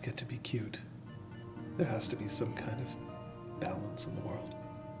 I just get to be cute. There has to be some kind of balance in the world.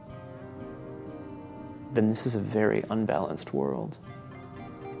 Then this is a very unbalanced world.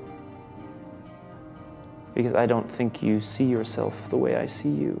 Because I don't think you see yourself the way I see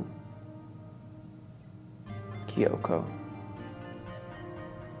you, Kyoko.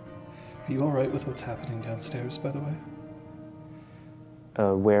 Are you all right with what's happening downstairs, by the way?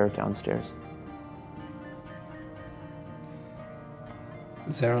 Where downstairs?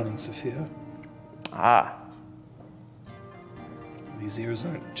 Zeron and Sophia. Ah, These ears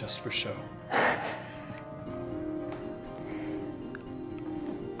aren't just for show.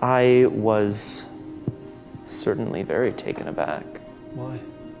 I was certainly very taken aback. Why?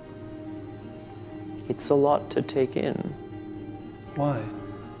 It's a lot to take in. Why?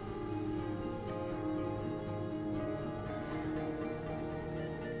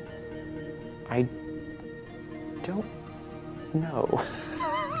 I don't know.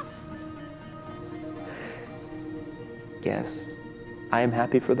 Yes, I am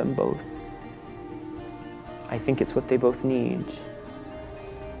happy for them both. I think it's what they both need.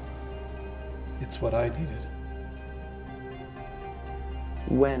 It's what I needed.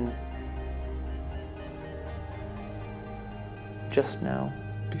 When? Just now.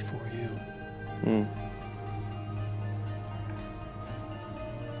 Before you.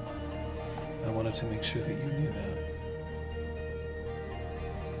 I wanted to make sure that you knew that.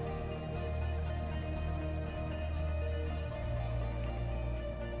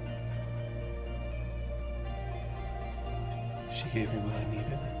 She gave me what I needed.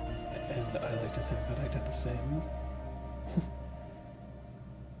 And I like to think that I did the same.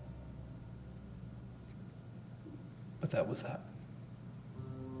 But that was that.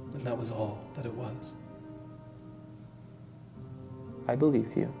 And that was all that it was. I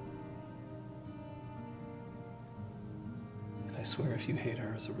believe you. And I swear if you hate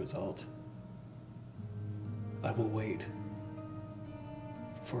her as a result, I will wait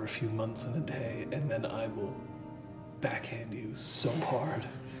for a few months and a day, and then I will backhand you so hard.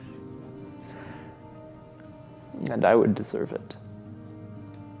 And I would deserve it.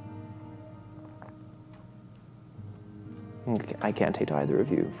 I can't hate either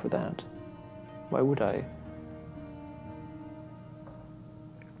of you for that. Why would I?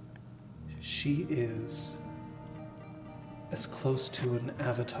 She is as close to an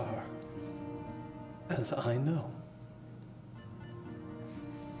avatar as I know.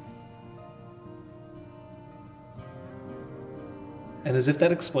 And as if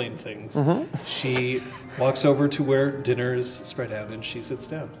that explained things, she walks over to where dinner is spread out and she sits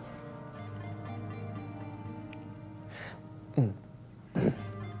down.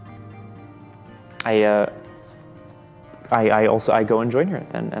 I go and join her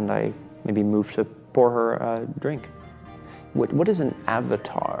then, and I maybe move to pour her a drink. What is an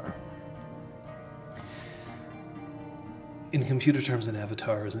avatar? In computer terms, an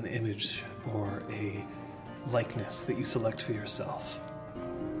avatar is an image or a likeness that you select for yourself.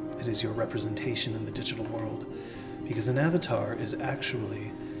 It is your representation in the digital world, because an avatar is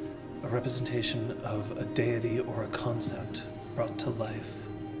actually a representation of a deity or a concept brought to life.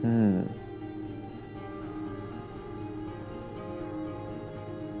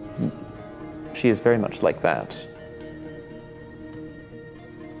 She is very much like that.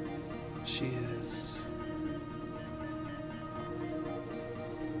 She is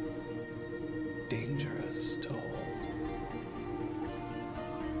dangerous to hold.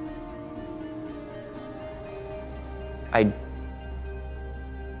 I'm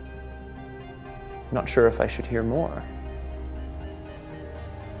not sure if I should hear more.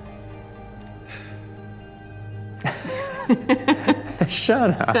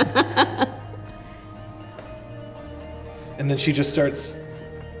 Shut up. And then she just starts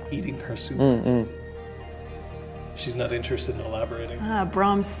eating her soup. She's not interested in elaborating.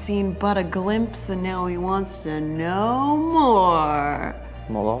 Brahm's seen but a glimpse and now he wants to know more.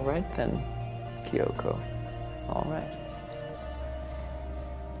 Well, all right then, Kyoko. All right.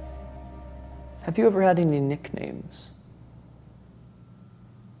 Have you ever had any nicknames?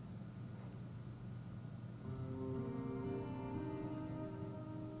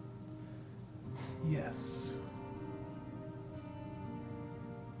 Yes.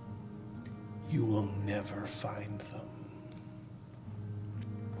 You will never find them.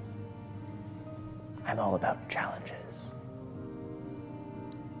 I'm all about challenges.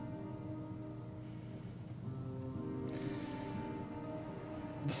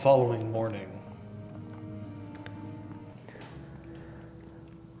 The following morning,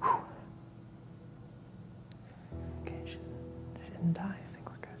 Okay, she didn't die. I think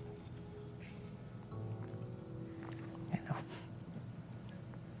we're good. I know.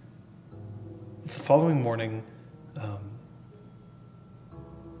 the following morning,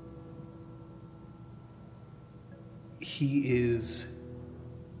 he is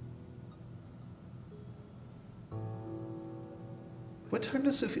What time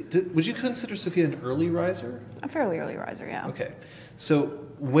does Sophia? Would you consider Sophia an early riser? A fairly early riser, yeah. Okay, so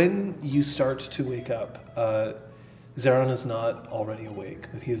when you start to wake up, Zaron is not already awake,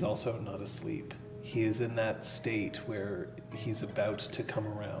 but he is also not asleep. He is in that state where he's about to come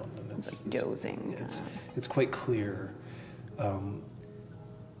around, and it's dozing. It's quite clear.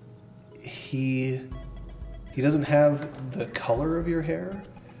 He doesn't have the color of your hair,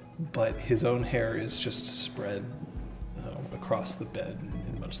 but his own hair is just spread across the bed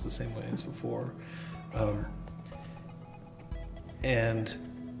in much the same way as before. And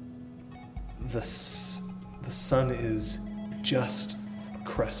the sun is just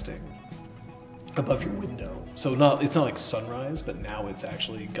cresting above your window. So it's not like sunrise, but now it's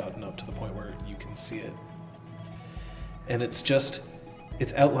actually gotten up to the point where you can see it. And it's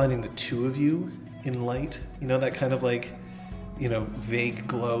outlining the two of you in light. You know, that kind of vague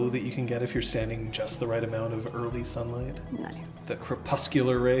glow that you can get if you're standing just the right amount of early sunlight. Nice. The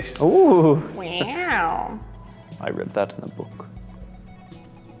crepuscular rays. Ooh! Wow. I read that in a book.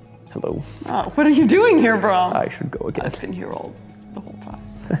 Hello. Oh, what are you doing here, Brahm? I should go again. I've been here the whole time.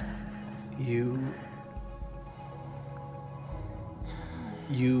 You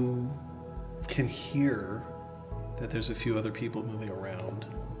can hear that there's a few other people moving around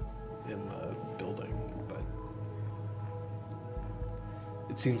in the building, but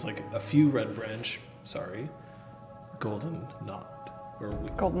it seems like a few red branch, golden knot, or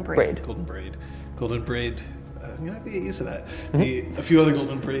Golden braid. Braid. golden braid. Golden braid, I'm gonna have to get used to that. A few other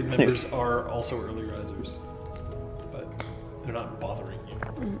golden braid members are also early risers, but they're not bothering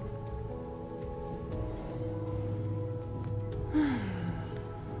you.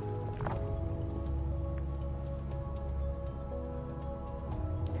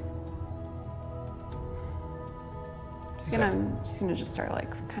 I'm just gonna just start like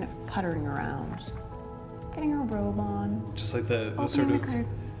kind of puttering around, getting her robe on. Just like the opening sort the of. curtain.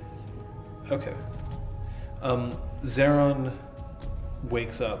 Okay. Zeron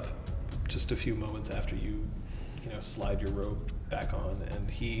wakes up just a few moments after you slide your robe back on,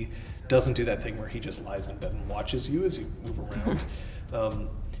 and he doesn't do that thing where he just lies in bed and watches you as you move around.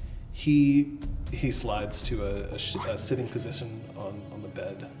 He slides to a sitting position on the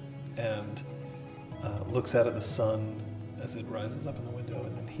bed and looks out at the sun as it rises up in the window,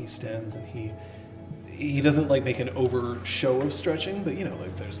 and then he stands and he doesn't like make an over show of stretching, but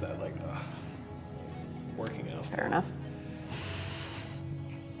like there's that like working out. Fair enough.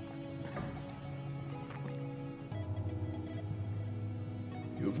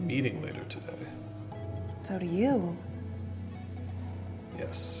 You have a meeting later today. So do you.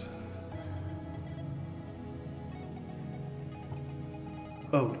 Yes.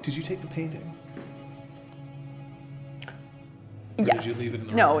 Oh, did you take the painting? Or Yes. Did you leave it in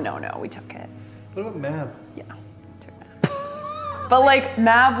the No, room? no, we took it. What about Mab? Yeah. took Mab. But like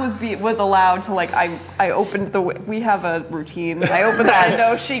Mab was allowed to like I opened we have a routine. I opened the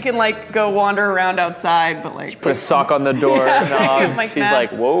window. She can like go wander around outside, but like Put a sock on the door. knob. Like She's Mab.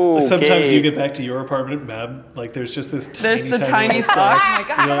 like, whoa. Sometimes okay. you get back to your apartment, Mab, like there's just this tiny, there's the tiny little sock.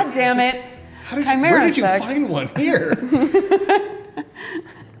 sock. I'm like, God damn it. Where did you sex. find one? Here.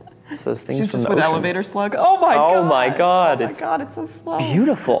 It's those things She's from just the with ocean. elevator slug. Oh my god. Oh my god, Oh my it's god, it's so slow.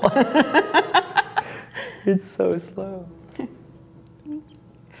 beautiful. It's so slow.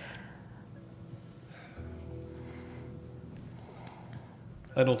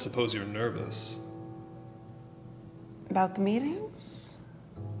 I don't suppose you're nervous. About the meetings?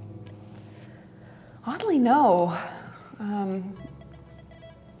 Oddly, no.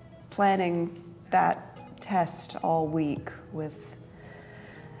 Planning that test all week with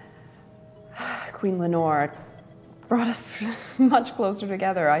Queen Lenore brought us much closer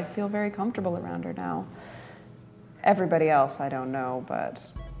together. I feel very comfortable around her now. Everybody else, I don't know, but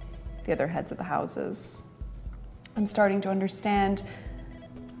the other heads of the houses. I'm starting to understand,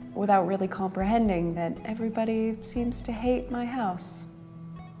 without really comprehending, that everybody seems to hate my house.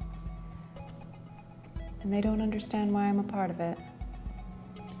 And they don't understand why I'm a part of it.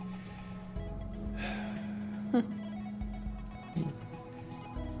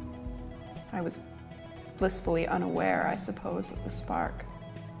 I was blissfully unaware, I suppose, of the spark.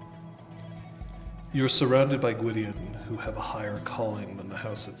 You're surrounded by Gwydion, who have a higher calling than the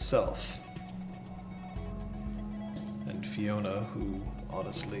house itself. And Fiona, who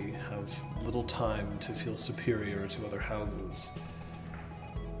honestly have little time to feel superior to other houses.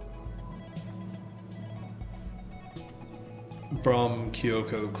 Brom,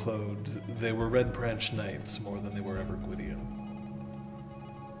 Kyoko, Claude, they were Red Branch Knights more than they were ever Gwydion.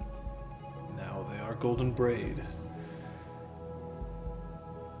 Now they are Golden Braid.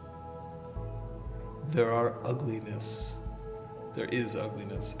 There is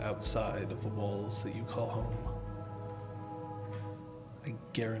ugliness outside of the walls that you call home. I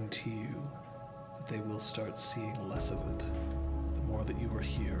guarantee you that they will start seeing less of it. The more that you are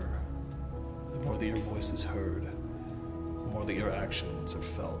here, the more that your voice is heard, the more that your actions are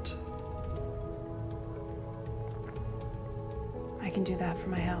felt. I can do that for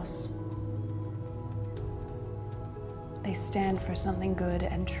my house. They stand for something good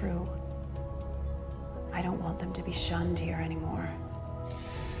and true. I don't want them to be shunned here anymore.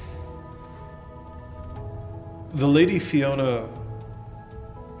 The Lady Fiona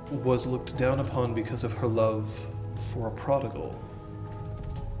was looked down upon because of her love for a prodigal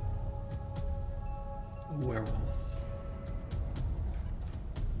werewolf.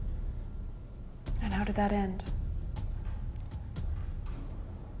 And how did that end?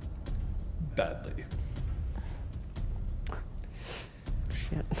 Badly.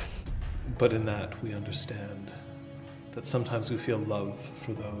 Shit. But in that, we understand that sometimes we feel love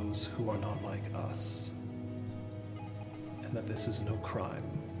for those who are not like us, and that this is no crime.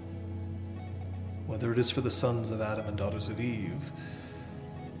 Whether it is for the sons of Adam and daughters of Eve,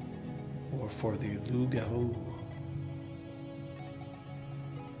 or for the loup-garou,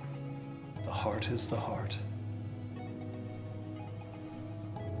 the heart is the heart.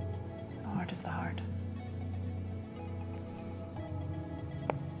 The heart is the heart.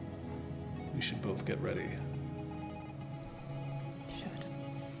 we should both get ready. Should.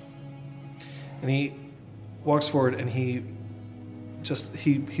 And he walks forward and he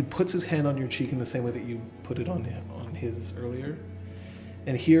puts his hand on your cheek in the same way that you put it on his earlier.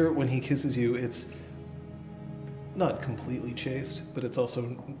 And here, when he kisses you, it's not completely chaste, but it's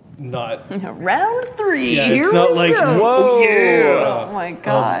also not. Round 3. Yeah, Here it's not we like go. whoa, yeah. Oh my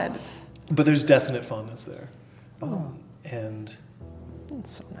god. But there's definite fondness there, and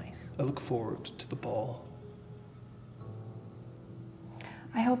That's so nice. I look forward to the ball.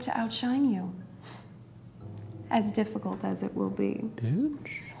 I hope to outshine you. As difficult as it will be.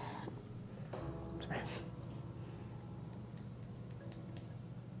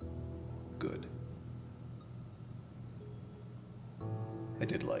 Good. I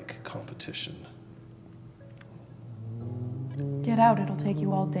did like competition. Get out, it'll take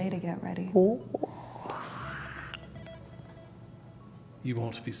you all day to get ready. You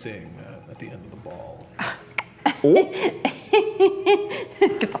won't be saying that at the end of the ball.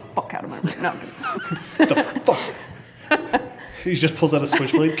 Get the fuck out of my room. No. The fuck? He just pulls out a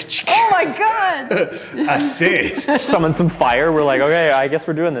switchblade. Oh my god! I said. Summon some fire. We're like, okay, I guess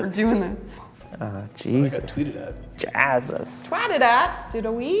we're doing We're this. doing this. I got Jesus. tweeted at. Jesus. Twatted at. Did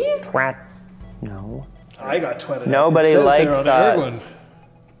we? Twat. No. I got twatted at. Nobody It says there likes on us. everyone.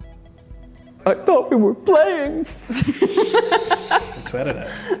 I thought we were playing. Twatted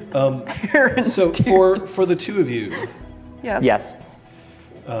at. So for the two of you, Yes. Yes.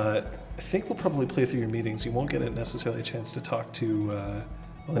 I think we'll probably play through your meetings. You won't get necessarily a chance to talk to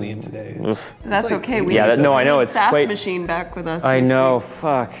Lillian today. Oof. That's like okay. We Yeah, need no, I know, the it's SAS quite- machine back with us. I this know. week.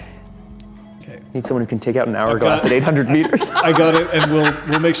 Fuck. Okay. Need someone who can take out an hourglass at 800 meters. I got it, and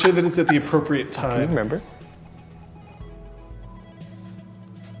we'll make sure that it's at the appropriate Can you time. remember?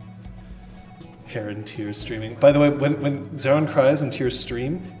 Hair and tears streaming. By the way, when Zeron cries and tears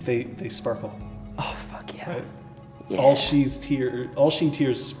stream, they sparkle. Oh, fuck yeah. Right? Yeah. All she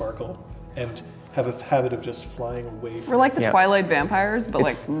tears sparkle and have a habit of just flying away from. We're like the Yeah. Twilight vampires, but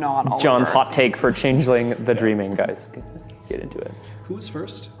It's like not all. John's of ours. hot take for changeling the dreaming, guys. Get into it. Who was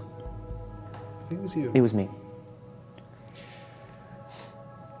first? I think it was you. It was me.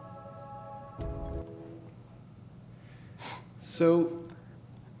 So,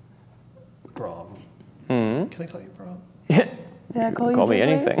 Brahm. Hmm? Can I call you Brahm? Yeah, Call me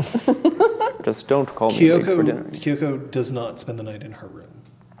anything. Just don't call me late for dinner. Kyoko does not spend the night in her room.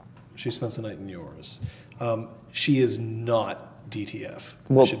 She spends the night in yours. She is not DTF.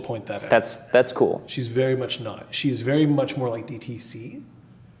 I Well, should point that out. That's cool. She's very much not. She's very much more like DTC.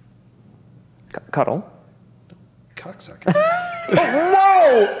 Cuddle. Cocksucker.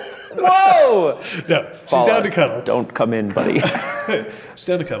 Whoa! No, she's Fall down out. to cuddle. Don't come in, buddy. She's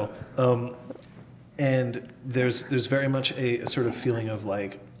down to cuddle. And there's very much a sort of feeling of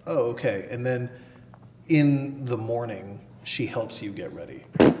like, oh, okay. And then in the morning, she helps you get ready.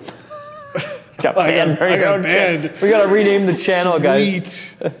 Got I banned. got banned. We gotta rename the channel,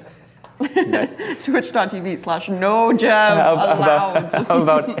 guys. Sweet. Twitch.tv/no jab allowed. How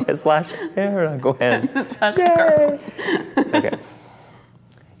about slash Aaron? Go ahead. Slash Carol. Okay.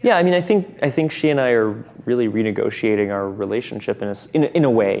 Yeah, I mean, I think she and I are really renegotiating our relationship in a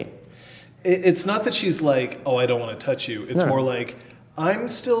way. It's not that she's like, oh, I don't want to touch you. It's No. more like, I'm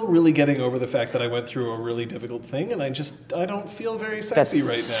still really getting over the fact that I went through a really difficult thing, and I don't feel very sexy That's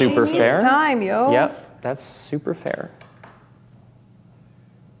right now. super She fair. needs time, yo. Yep, that's super fair.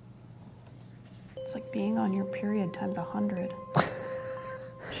 It's like being on your period times 100.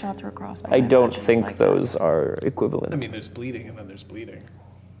 Shot through a crossbow. I don't imagine it's think like that. those are equivalent. I mean, there's bleeding, and then there's bleeding.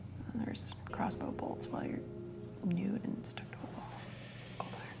 And there's crossbow bolts while you're nude and stuck to a wall.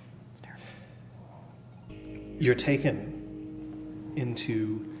 Cold iron. It's terrible. You're taken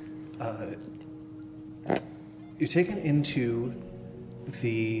into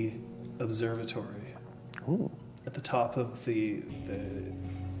the observatory at the top of the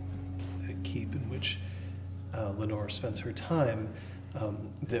keep in which Lenore spends her time.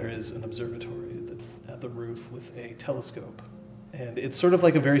 There is an observatory at the roof with a telescope, and it's sort of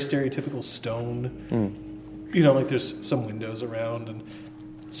like a very stereotypical stone. You know, like there's some windows around and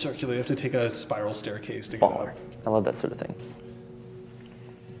circular. You have to take a spiral staircase to get up. Baller. I love that sort of thing.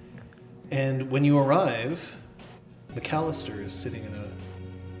 And when you arrive, McAllister is sitting in a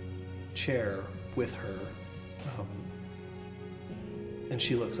chair with her, and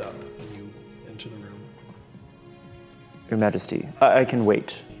she looks up when you enter the room. Your Majesty, I can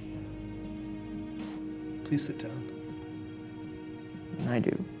wait. Please sit down. I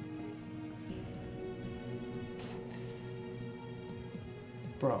do.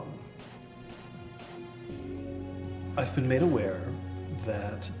 Brahm, I've been made aware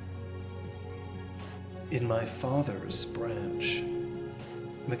that in my father's branch.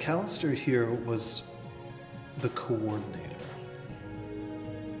 McAllister here was the coordinator.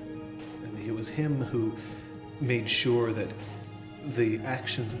 And it was him who made sure that the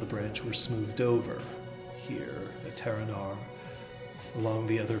actions of the branch were smoothed over here at Terranar, along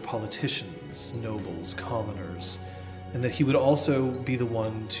the other politicians, nobles, commoners, and that he would also be the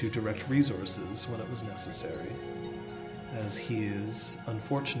one to direct resources when it was necessary, as he is,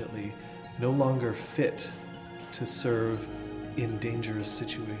 unfortunately, no longer fit to serve in dangerous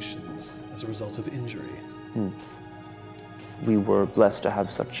situations as a result of injury. We were blessed to have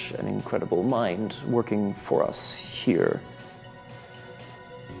such an incredible mind working for us here.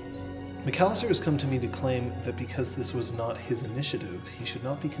 McAllister has come to me to claim that because this was not his initiative, he should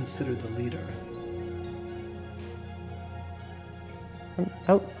not be considered the leader.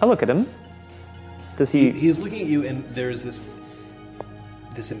 I'll look at him. Does he... He is looking at you, and there's this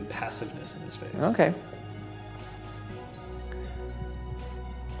impassiveness in his face. Okay.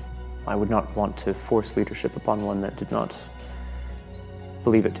 I would not want to force leadership upon one that did not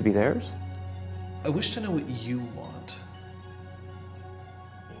believe it to be theirs. I wish to know what you want.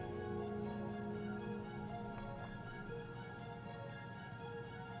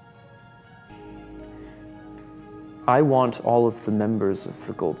 I want all of the members of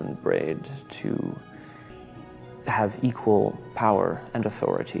the Golden Braid to have equal power and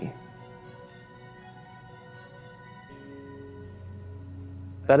authority.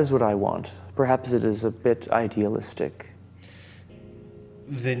 That is what I want. Perhaps it is a bit idealistic.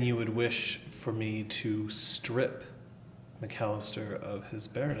 Then you would wish for me to strip McAllister of his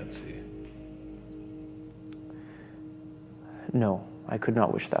baronetcy. No, I could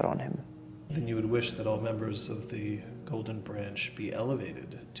not wish that on him. Then you would wish that all members of the Golden Branch be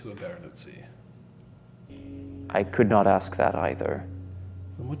elevated to a baronetcy. I could not ask that either.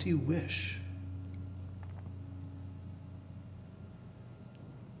 Then what do you wish?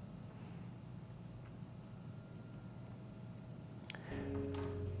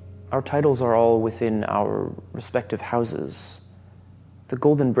 Our titles are all within our respective houses. The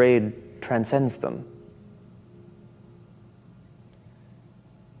Golden Braid transcends them.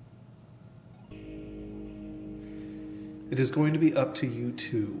 It is going to be up to you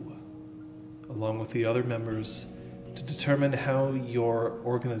two, along with the other members, to determine how your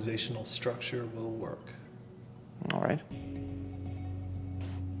organizational structure will work. All right. In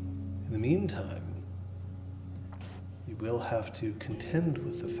the meantime, you will have to contend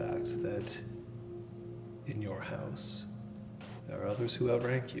with the fact that in your house, there are others who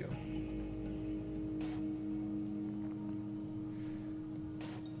outrank you.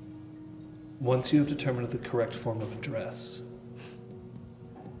 Once you have determined the correct form of address,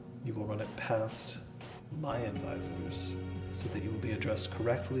 you will run it past my advisors so that you will be addressed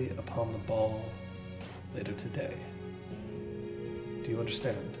correctly upon the ball later today. Do you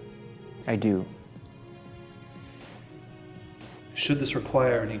understand? I do. Should this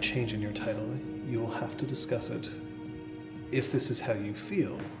require any change in your title, you will have to discuss it, if this is how you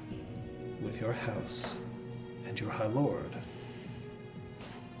feel, with your house and your High Lord.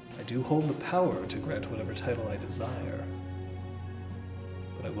 I do hold the power to grant whatever title I desire,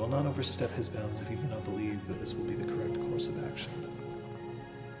 but I will not overstep his bounds if you do not believe that this will be the correct course of action.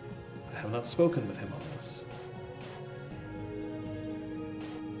 I have not spoken with him on this.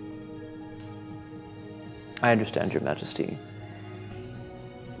 I understand, Your Majesty.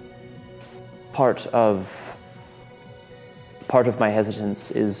 Part of my hesitance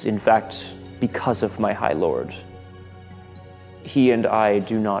is, in fact, because of my High Lord. He and I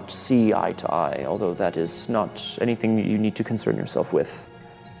do not see eye to eye, although that is not anything that you need to concern yourself with.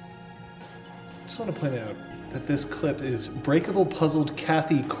 I just want to point out that this clip is Breakable Puzzled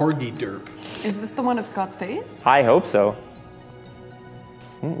Kathy Corgi Derp. Is this the one of Scott's face? I hope so.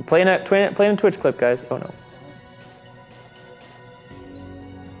 Playing a Twitch clip, guys. Oh no.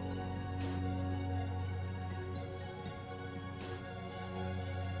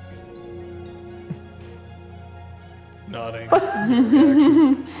 Nodding. I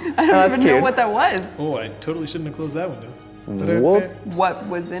don't that's even know cute. what that was. Oh, I totally shouldn't have closed that window. Whoops. What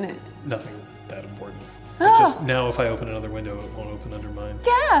was in it? Nothing that important. It's just now if I open another window, it won't open under mine.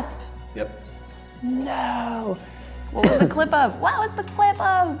 Gasp! Yep. No. What was the clip of? What was the clip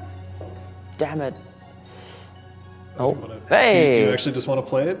of? Damn it. Oh. Hey! Do you Hey. actually just want to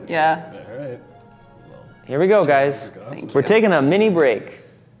play it? Yeah. All right. Well, Here we go, guys. Thank We're you. taking a mini break.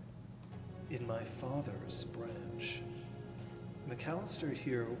 in my father's branch, McAllister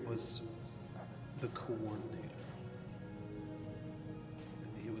here was the coordinator.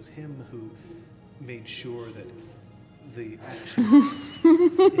 And it was him who made sure that the action.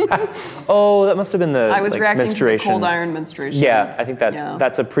 Oh, that must have been the I was reacting to the menstruation. cold iron menstruation. Yeah, I think Yeah.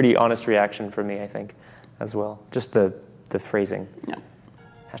 that's a pretty honest reaction for me, I think, as well. Just the phrasing. Yeah.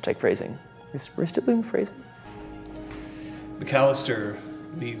 Hashtag phrasing. We're still doing phrasing? McAllister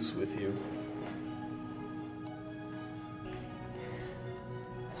leaves with you.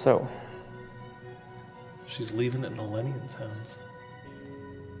 So, She's leaving it in Olenian's hands.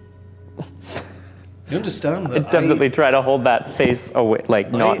 You understand I that definitely try to hold that face away, like I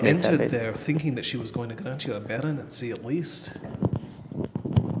not make that entered face. there thinking that she was going to grant you a baronetcy at least.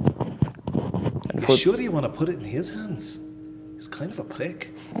 And You for- sure you want to put it in his hands? He's kind of a prick.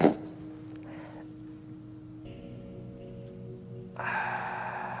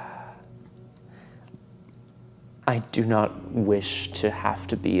 I do not wish to have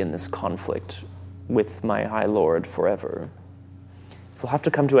to be in this conflict with my High Lord forever. It will have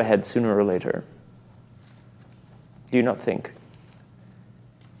to come to a head sooner or later. Do you not think?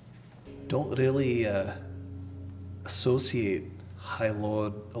 Don't really associate High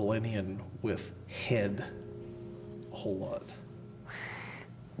Lord Olenian with head a whole lot.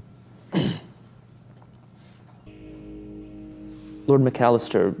 Lord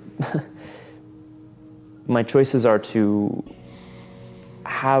McAllister, my choices are to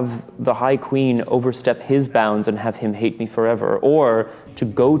have the High Queen overstep his bounds and have him hate me forever, or to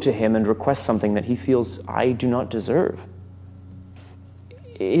go to him and request something that he feels I do not deserve.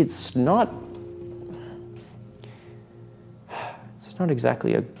 It's not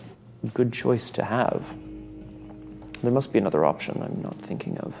exactly a good choice to have. There must be another option I'm not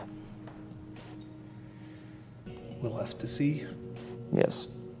thinking of. We'll have to see. Yes.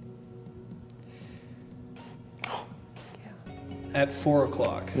 At 4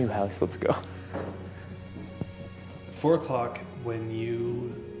 o'clock. New house, let's go. 4 o'clock, when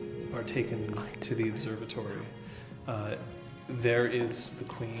you are taken to the observatory, there is the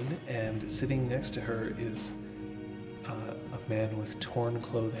queen, and sitting next to her is a man with torn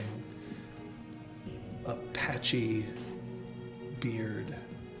clothing, a patchy beard,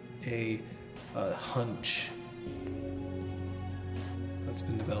 a hunch that's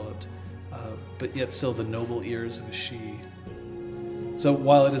been developed, but yet still the noble ears of a she. So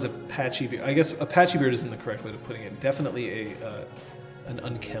while it is a patchy beard, I guess a patchy beard isn't the correct way of putting it. Definitely an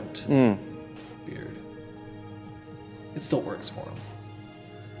unkempt beard. It still works for him.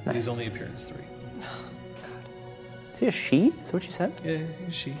 But he's only appearance 3. Is he a she? Is that what you said? Yeah,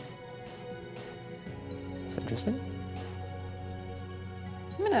 he's she. That's interesting.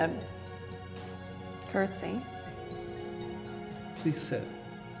 I'm gonna curtsy. Please sit.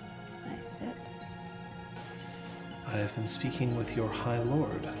 I sit. I have been speaking with your High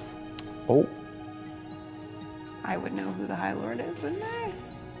Lord. Oh. I would know who the High Lord is, wouldn't I?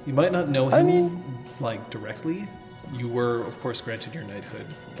 You might not know him, mean- like, directly. You were, of course, granted your knighthood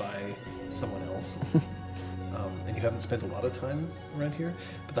by someone else. And you haven't spent a lot of time around here.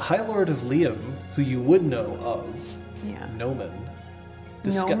 But the High Lord of Liam, who you would know of, Yeah. Noman.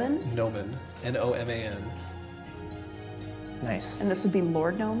 Noman? Noman. Noman. Nice. And this would be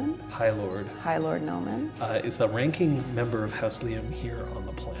Lord Noman? High Lord. High Lord Noman. Is the ranking member of House Liam here on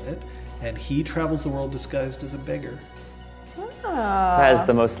the planet. And he travels the world disguised as a beggar. That is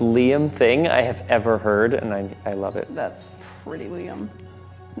the most Liam thing I have ever heard, and I love it. That's pretty Liam.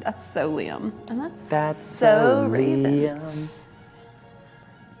 That's so Liam. And That's so Raven. Liam.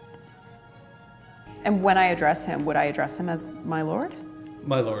 And when I address him, would I address him as my lord?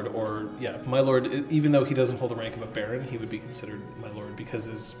 My lord, or, yeah, my lord, even though he doesn't hold the rank of a baron, he would be considered my lord because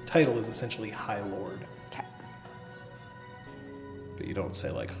his title is essentially High Lord. Okay. But you don't say,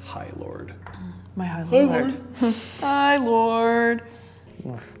 like, High Lord. My High Lord. High Lord.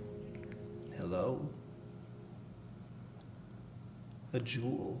 Hello. A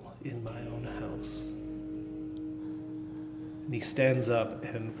jewel in my own house. And he stands up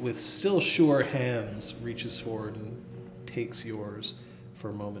and, with still sure hands, reaches forward and takes yours for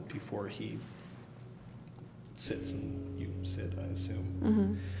a moment before he sits and you sit, I assume.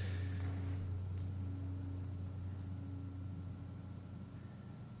 Mm-hmm.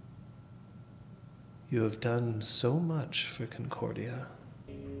 You have done so much for Concordia.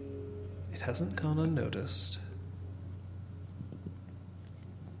 It hasn't gone unnoticed.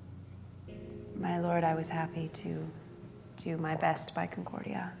 My lord, I was happy to do my best by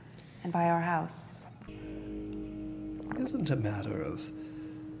Concordia and by our house. It isn't a matter of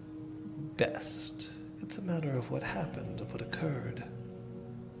best. It's a matter of what happened, of what occurred.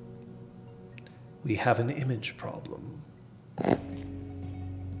 We have an image problem.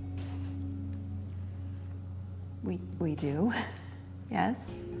 We do.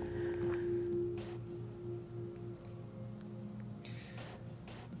 Yes.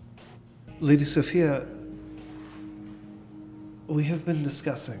 Lady Sophia, we have been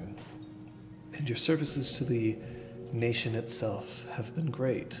discussing, and your services to the nation itself have been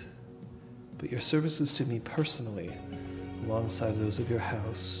great, but your services to me personally, alongside those of your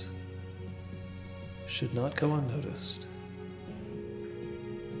house, should not go unnoticed.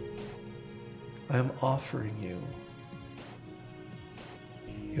 I am offering you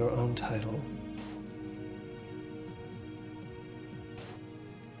your own title.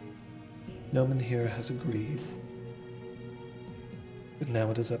 No one here has agreed, but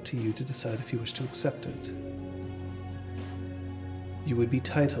now it is up to you to decide if you wish to accept it. You would be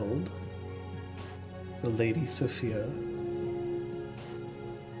titled the Lady Sophia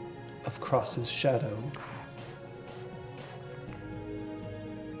of Cross's Shadow.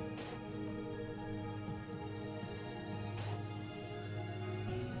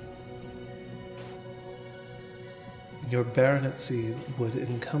 Your baronetcy would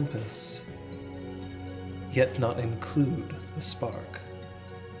encompass, yet not include, the spark.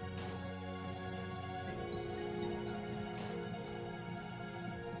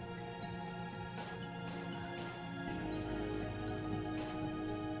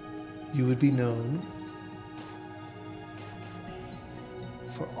 You would be known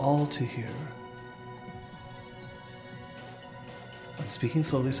for all to hear. I'm speaking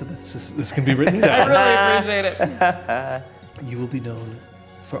slowly so that this can be written down. I really appreciate it. You will be known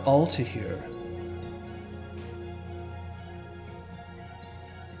for all to hear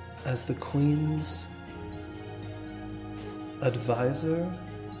as the Queen's advisor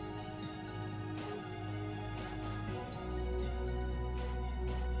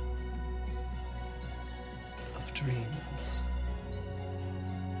of dreams.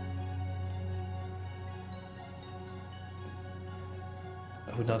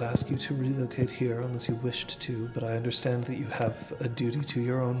 I would not ask you to relocate here unless you wished to, but I understand that you have a duty to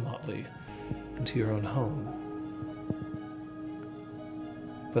your own motley and to your own home.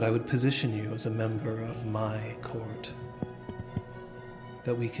 But I would position you as a member of my court,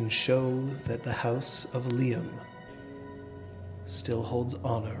 that we can show that the House of Liam still holds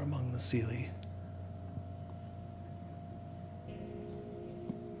honor among the Seelie.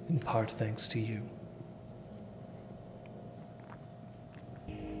 In part thanks to you.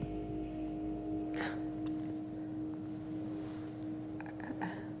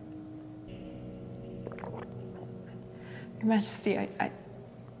 Your Majesty, I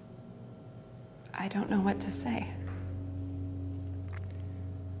don't know what to say.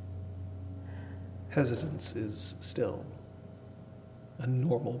 Hesitance is still a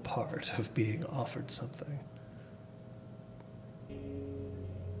normal part of being offered something.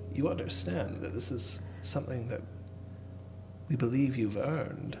 You understand that this is something that we believe you've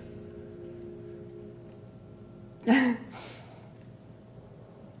earned.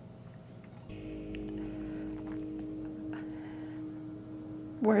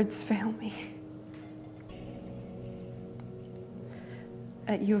 Words fail me.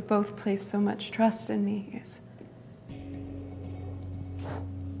 That you have both placed so much trust in me is...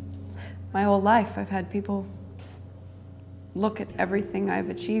 My whole life I've had people look at everything I've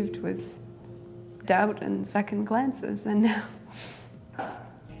achieved with doubt and second glances, and now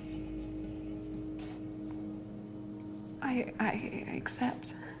I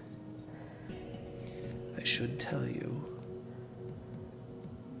accept. I should tell you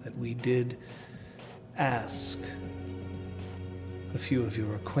that we did ask a few of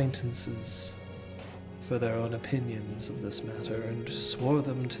your acquaintances for their own opinions of this matter and swore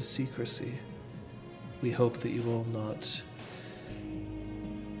them to secrecy. We hope that you will not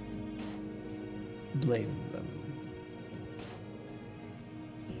blame them.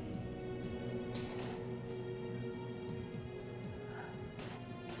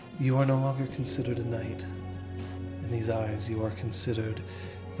 You are no longer considered a knight. In these eyes, you are considered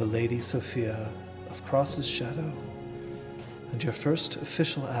the Lady Sophia of Cross's Shadow, and your first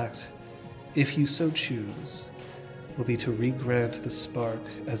official act, if you so choose, will be to re-grant the spark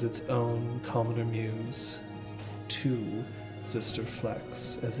as its own commoner muse to Sister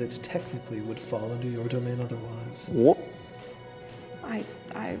Flex, as it technically would fall under your domain otherwise. Whoop.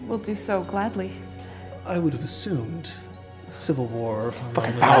 I will do so gladly. I would have assumed the Civil War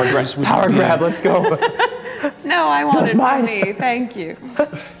Fucking power grab, let's go. No, I want That's it mine. for me. Thank you.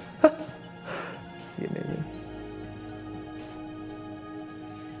 Amazing.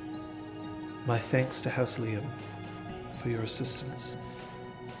 My thanks to House Liam for your assistance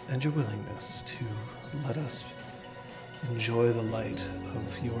and your willingness to let us enjoy the light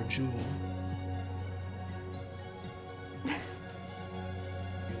of your jewel.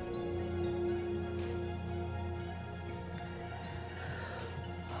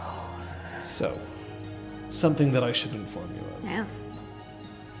 So, something that I should inform you of. Yeah.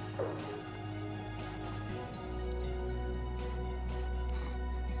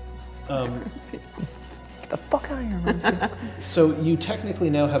 Get the fuck out of here, Ramsey. So you technically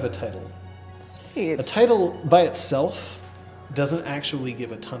now have a title. Sweet. A title by itself doesn't actually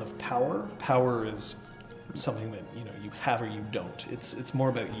give a ton of power. Power is something that you have or you don't. It's more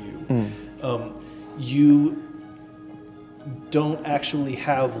about you. You don't actually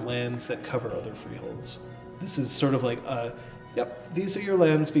have lands that cover other freeholds. This is sort of like, yep, these are your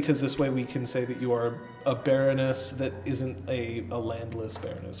lands because this way we can say that you are a baroness that isn't a landless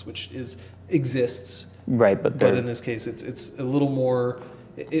baroness, which exists. Right, but in this case, it's a little more.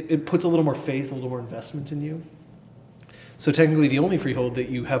 It puts a little more faith, a little more investment in you. So technically, the only freehold that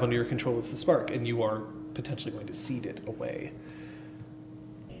you have under your control is the Spark, and you are potentially going to cede it away.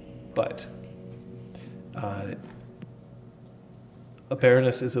 But a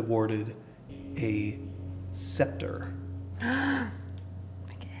baroness is awarded a scepter,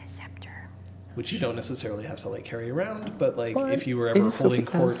 which you don't necessarily have to carry around. But if you were ever holding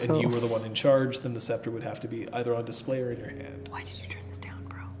court and you were the one in charge, then the scepter would have to be either on display or in your hand. Why did you turn this down,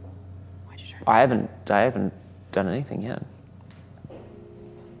 bro? Why'd you turn I haven't done anything yet.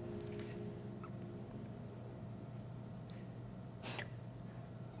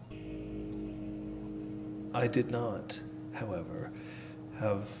 I did not, however,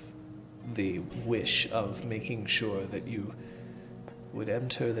 have the wish of making sure that you would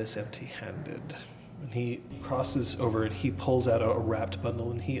enter this empty-handed. And he crosses over and he pulls out a wrapped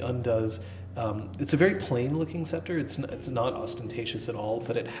bundle and he undoes. It's a very plain-looking scepter. It's not ostentatious at all,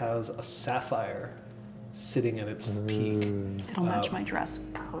 but it has a sapphire sitting at its peak. It'll match my dress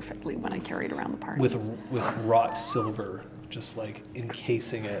perfectly when I carry it around the party. With wrought silver, just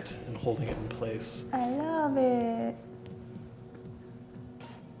encasing it and holding it in place. I love it.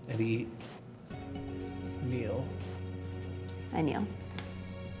 And he kneel. I kneel.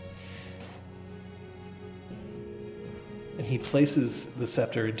 And he places the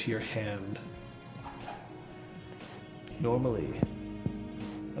scepter into your hand. Normally,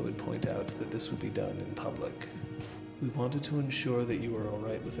 I would point out that this would be done in public. We wanted to ensure that you were all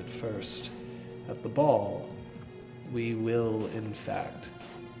right with it first. At the ball, we will, in fact,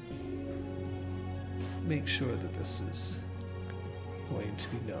 make sure that this is going to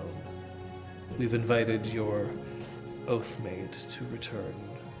be known. We've invited your Oathmaid to return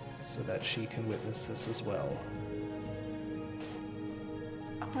so that she can witness this as well.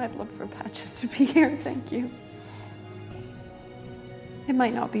 Oh, I'd love for Patches to be here, thank you. It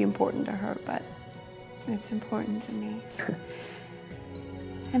might not be important to her, but it's important to me.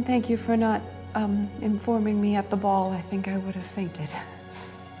 And thank you for not informing me at the ball. I think I would have fainted.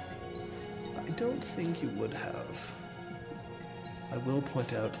 I don't think you would have. I will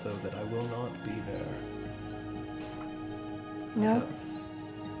point out, though, that I will not be there. No?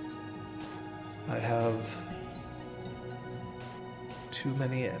 I have too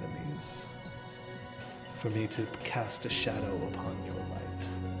many enemies for me to cast a shadow upon your light.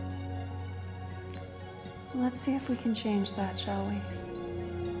 Let's see if we can change that, shall we?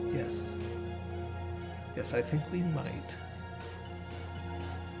 Yes. Yes, I think we might.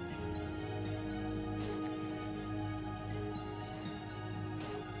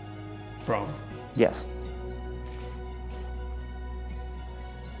 Brom. Yes.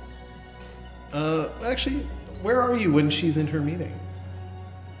 Actually, where are you when she's in her meeting?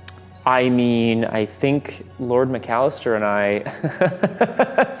 I mean, I think Lord McAllister and I...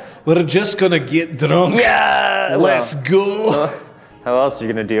 We're just gonna get drunk. Yeah! Let's go. How else are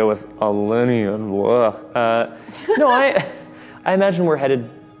you going to deal with Alenian? No, I imagine we're headed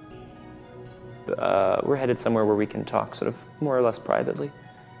somewhere where we can talk sort of more or less privately.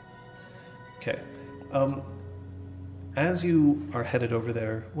 Okay. As you are headed over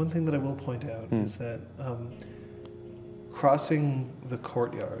there, one thing that I will point out is that crossing the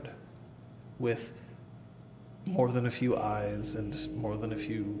courtyard with more than a few eyes and more than a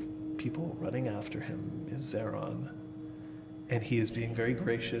few people running after him is Zeron. And he is being very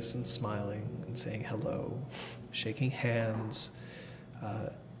gracious and smiling and saying hello, shaking hands,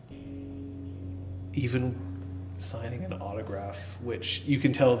 even signing an autograph, which you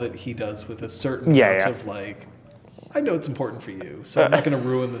can tell that he does with a certain amount of I know it's important for you, so I'm not going to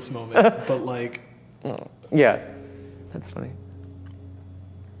ruin this moment, but Yeah, that's funny.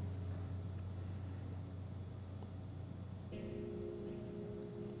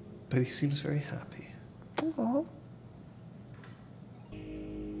 But he seems very happy. Aww.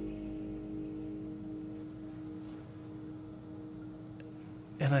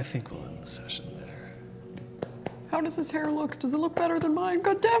 And I think we'll end the session there. How does his hair look? Does it look better than mine?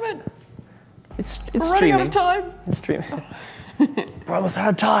 God damn it! It's We're streaming. running out of time. It's streaming. We're almost out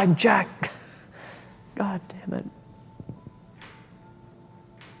of time, Jack. God damn it.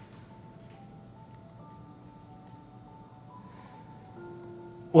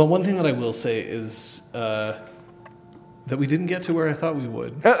 Well, one thing that I will say is that we didn't get to where I thought we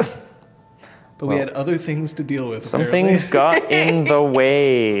would. But we had other things to deal with. Some apparently. things got in the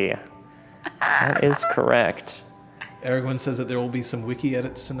way. That is correct. Aragorn says that there will be some wiki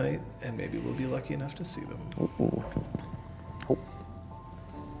edits tonight, and maybe we'll be lucky enough to see them. Ooh. Oh.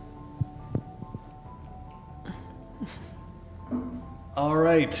 All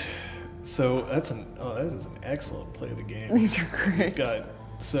right. So that is an excellent play of the game. These are great.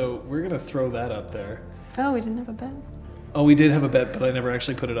 So we're gonna throw that up there. Oh, we didn't have a bet. Oh, we did have a bet, but I never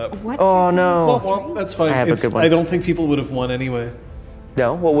actually put it up. What's Oh your no. Well, that's fine. I have a good one. I don't think people would have won anyway.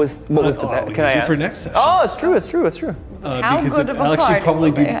 No? What was the bet? We Can I use it ask? for next session. Oh, it's true. How because good it of a actually party probably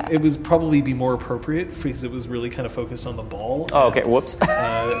will be they have? it was probably be more appropriate because it was really kind of focused on the ball. Oh, okay. Whoops.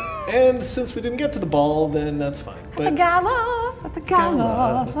 And since we didn't get to the ball, then that's fine. But Gala, at the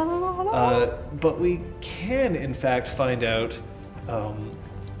gala. but we can in fact find out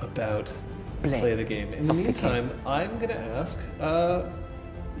about play the game. In the meantime, I'm gonna ask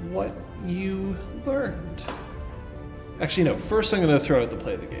what you learned. Actually, no. First, I'm gonna throw out the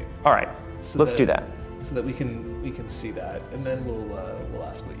play of the game. All right. So Let's do that. So that we can see that, and then we'll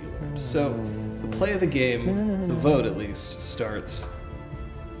ask what you learned. So the play of the game, the vote at least, starts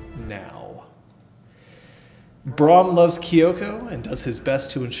now. Braum loves Kyoko and does his best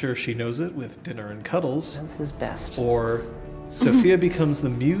to ensure she knows it with dinner and cuddles. That's his best. Or Sophia becomes the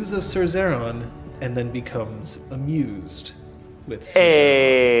muse of Sir Zeron and then becomes amused with Sir Zeron.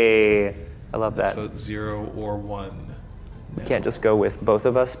 Hey. I love Let's that. vote 0 or 1. We can't just go with both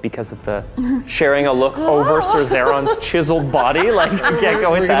of us because of the sharing a look over Sir Zeron's chiseled body. Like, we can't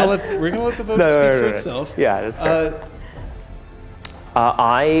go with that. We're gonna let the vote No, speak no, for no. itself. Yeah, that's fair.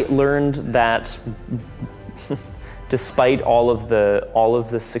 I learned that despite all of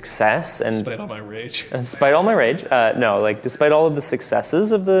the success and Despite all my rage. despite all my rage, despite all of the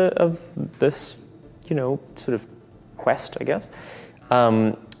successes of this, sort of quest, I guess,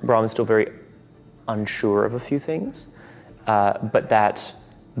 Braum is still very unsure of a few things. But that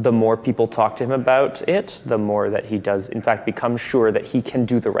the more people talk to him about it, the more that he does, in fact, become sure that he can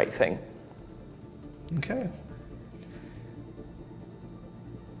do the right thing. Okay.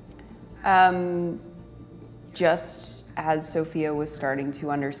 Just as Sophia was starting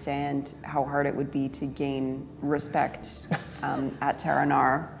to understand how hard it would be to gain respect at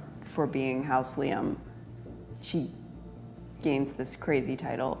Terranar for being House Liam, she gains this crazy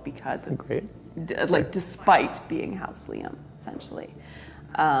title because of Great. despite being House Liam, essentially.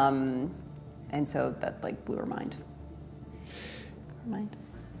 And so that blew her mind.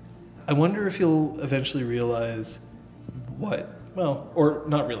 I wonder if you'll eventually realize or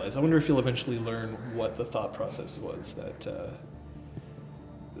not realize. I wonder if you'll eventually learn what the thought process was that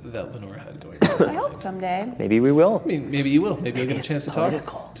Lenore had going on. I hope someday. Maybe we will. I mean, maybe you will. Maybe you'll get a chance to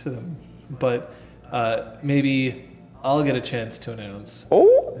talk to them. But maybe I'll get a chance to announce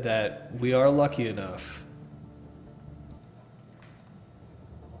that we are lucky enough.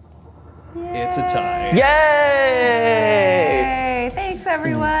 It's a tie. Yay! Hey, thanks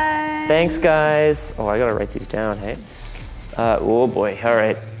everyone. Thanks, guys. Oh, I gotta write these down, hey? Oh boy, all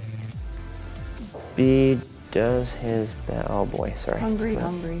right. B does his best. Oh boy, sorry. Hungry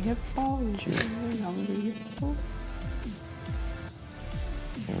hippo. Hungry hippo.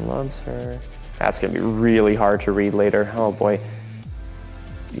 Loves her. That's gonna be really hard to read later. Oh boy.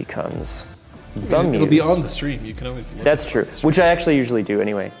 Becomes the It'll be muse. on the stream. You can always look. That's at true, the stream. which I actually usually do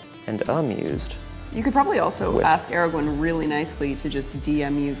anyway. And amused. You could probably also With- ask Aragorn really nicely to just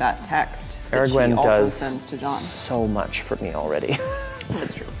DM you that text that she Aragorn also does sends to John. so much for me already.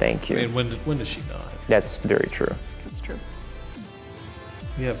 That's true. Thank you. I mean, when does she not? That's very true. That's true.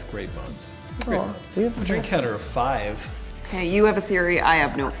 We have great bonds. Great bonds. we have a drink counter of 5. Okay, you have a theory. I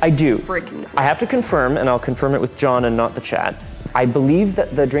have no. I do. Freaking. I have to confirm, and I'll confirm it with John and not the chat. I believe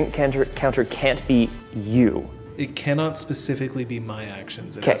that the drink counter can't be you. It cannot specifically be my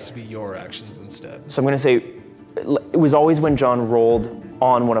actions. It 'Kay. has to be your actions instead. So I'm going to say it was always when John rolled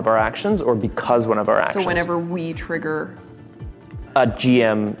on one of our actions or because one of our actions. So whenever we trigger, a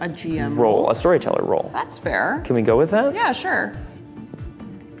GM roll, a storyteller roll. that's fair. Can we go with that? Yeah, sure.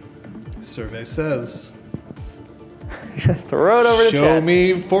 Survey says, Throw it over to show chat.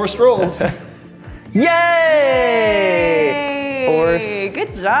 me forced rolls. Yay! Force.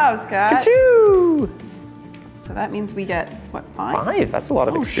 Good job, Scott. Ka-choo! So that means we get what, 5? 5. That's a lot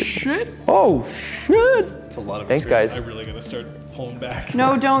of Oh experience. shit! Oh shit! It's a lot of Thanks, experience. guys. I'm really going to start pulling back.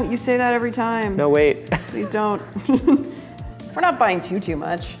 No, don't. You say that every time. No, wait. Please don't. We're not buying too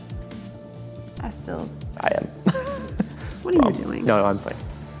much. I I am. What are you doing? No, I'm fine.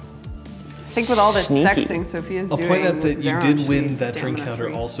 I think with all this Sneaky. sexing Sophia's I'll doing. point out that with you Zeron, did she win needs that drink stamina counter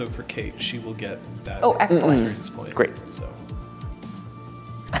free. also for Kate. She will get that Oh, excellent. experience point. Great. So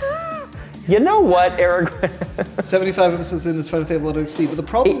You know what, Aragorn? 75 episodes in is fine if they have a lot of XP. But the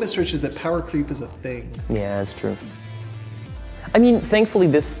problem, Mr. Rich, is that power creep is a thing. Yeah, that's true. I mean, thankfully,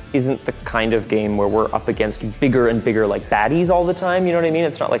 this isn't the kind of game where we're up against bigger and bigger like baddies all the time. You know what I mean?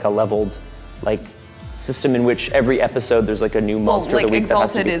 It's not like a leveled like system in which every episode there's like a new monster Well, of the week that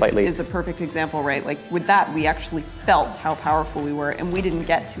has to Exalted be slightly. is a perfect example, right? Like with that, we actually felt how powerful we were, and we didn't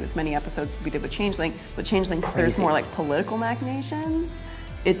get to as many episodes as we did with Changeling. With Changeling, because there's Crazy. more like political machinations,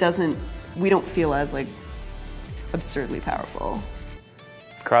 we don't feel as like absurdly powerful.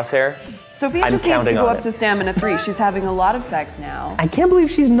 Crosshair. Sophia I'm just needs to counting go on up it. to stamina 3. She's having a lot of sex now. I can't believe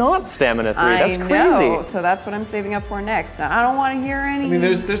she's not stamina 3. That's I crazy. know, so that's what I'm saving up for next. I don't want to hear any. I mean,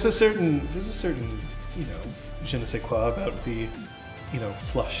 there's a certain je ne sais quoi about the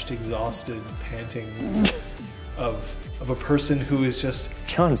flushed, exhausted, panting of a person who is just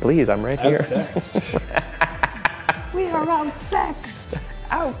John, please, I'm right here. outsexed. We are outsexed,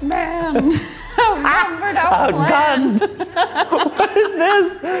 outmanned, outnumbered, outplanned. Outgunned. What is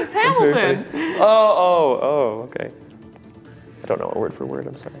this? It's Hamilton. Oh, okay. I don't know a word for word,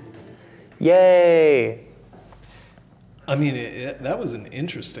 I'm sorry. Yay! I mean, that was an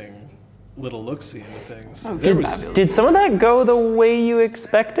interesting little look-see into things. was There fabulous. Did some of that go the way you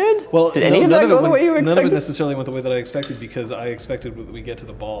expected? Well, did any no, of none that of go it the way you went, none of expected? it necessarily went the way that I expected, because I expected when we get to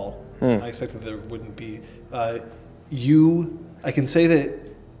the ball. I expected there wouldn't be. I can say that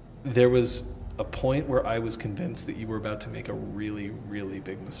there was a point where I was convinced that you were about to make a really, really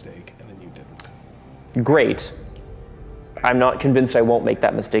big mistake, and then you didn't. Great. I'm not convinced I won't make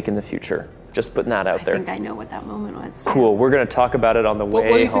that mistake in the future. Just putting that out I there. think I know what that moment was. Cool. We're going to talk about it on the way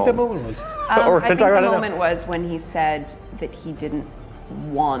What do you home. think that moment was? Or I think talk the about it now. moment was when he said that he didn't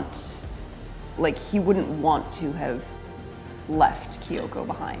want, like he wouldn't want to have left Kyoko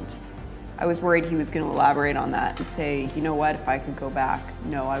behind. I was worried he was going to elaborate on that and say, you know what, if I could go back,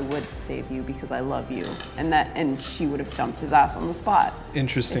 no, I would save you because I love you. And she would have dumped his ass on the spot.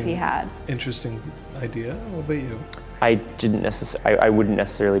 Interesting. If he had. Interesting idea. What about you? I wouldn't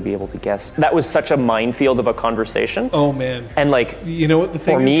necessarily be able to guess. That was such a minefield of a conversation. Oh man. And like, You know what the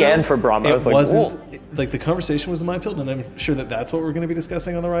thing For is, me though? and for Brahm, I it was like, wasn't whoa. like the conversation was a minefield, and I'm sure that that's what we're going to be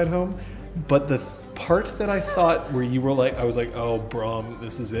discussing on the ride home. But the part that I thought where you were like, I was like, oh, Brahm,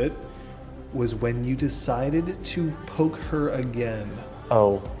 this is it, was when you decided to poke her again.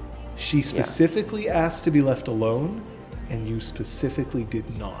 oh, She specifically asked to be left alone, and you specifically did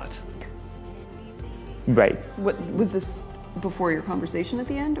not. right. What was this before your conversation at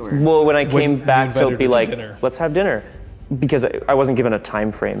the end, or? Well, when I When came you back invited to her be to like, dinner. let's have dinner, because I wasn't given a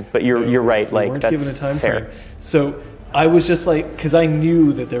time frame. But you're right. You Like weren't that's given a time fair. frame. So I was just like, because I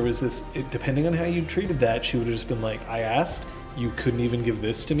knew that there was this. Depending on how you treated that, she would have just been like, I asked, you couldn't even give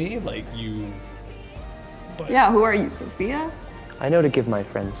this to me, like you. But Yeah, who are you, Sophia? I know to give my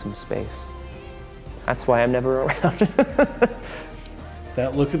friends some space. That's why I'm never around.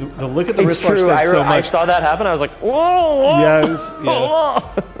 that look at the look at the It's wristwatch true. says so I much. saw that happen. I was like, whoa. Yeah, it was, yeah,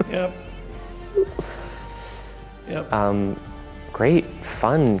 Whoa. yep. Great,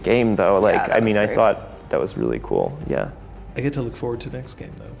 fun game though. Like, that I mean, was I great. thought that was really cool. Yeah. I get to look forward to next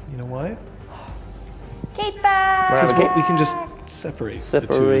game though. You know why? Kate back. Because Okay. we can just separate the two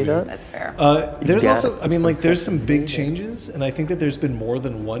Separate of you. us. That's fair. There's gotta also, I mean, keep like, them there's some big changes, and I think that there's been more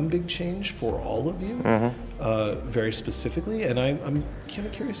than one big change for all of you, very specifically, and I'm kind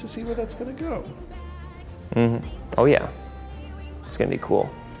of curious to see where that's going to go. Oh yeah, it's gonna be cool.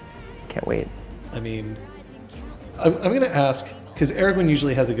 Can't wait. I mean, I'm going to ask, because Aragorn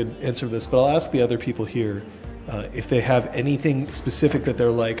usually has a good answer to this, but I'll ask the other people here if they have anything specific that they're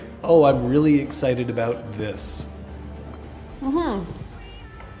like, oh, I'm really excited about this.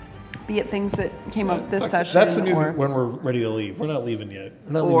 Be it things that came up this Fuck, session, that's the music or, when we're ready to leave. We're not leaving yet.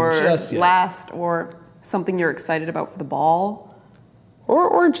 We're not or leaving just yet. last, or something you're excited about for the ball.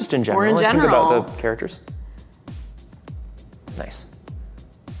 Or just in general. in I think general. about the characters. Nice.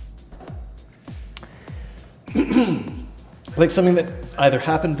 Like something that either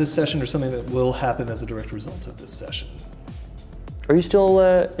happened this session or something that will happen as a direct result of this session. Are you still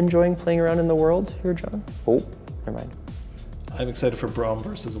enjoying playing around in the world here, John? Oh, never mind. I'm excited for Brahm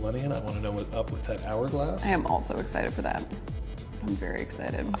versus Eleni, and I want to know what's up with that hourglass. I am also excited for that. I'm very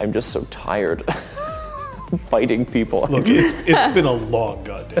excited. I'm just so tired fighting people. Look, it's been a long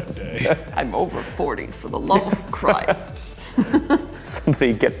goddamn day. I'm over 40, for the love of Christ.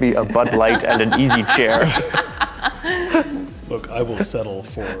 Somebody get me a Bud Light and an easy chair. Look, I will settle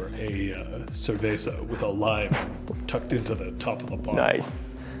for a cerveza with a lime tucked into the top of the bottle. Nice.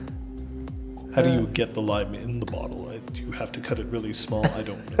 How do you get the lime in the bottle? Do you have to cut it really small? I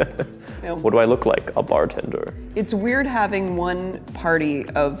don't know. What do I look like? A bartender. It's weird having one party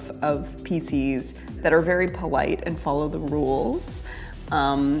of PCs that are very polite and follow the rules,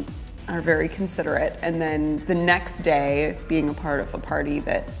 are very considerate, and then the next day being a part of a party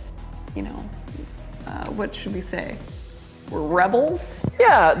that, you know, what should we say? We're rebels?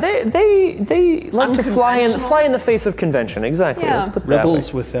 Yeah, they like to fly in the face of convention. Exactly. Yeah. Let's put it that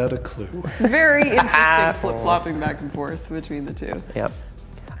Rebels way. without a clue. It's very interesting flip-flopping back and forth between the two. Yep.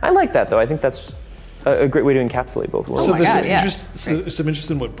 I like that though. I think that's a great way to encapsulate both worlds. So my there's God, yeah. some interest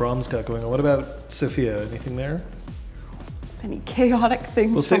in what Brahms got going on. What about Sophia? Anything there? Any chaotic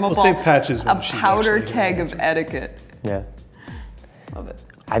things We'll from save Patches when a she's powder actually keg of involved. etiquette. Yeah. Love it.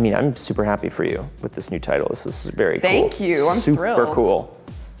 I mean, I'm super happy for you with this new title. This is very cool. Thank you. I'm super thrilled. cool.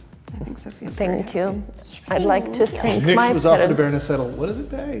 I think Sophia's Thank you. I'd like to thank Nix my was offered a parents. Baroness title. What does it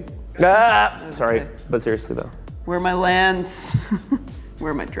pay? Sorry, but seriously though. Where are my lands?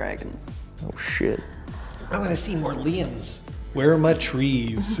 Where are my dragons? Oh shit. I want to see more lions. Where are my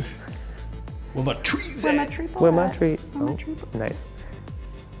trees? Where my trees Where my at? tree Where my treat? Where my Oh, tree nice.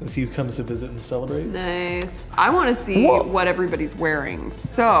 As he comes to visit and celebrate. Nice. I want to see Whoa. what everybody's wearing.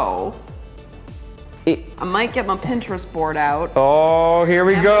 So, I might get my Pinterest board out. Oh, here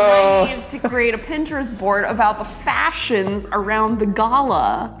we And go. we might need to create a Pinterest board about the fashions around the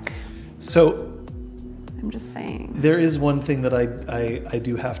gala. So I'm just saying. there is one thing that I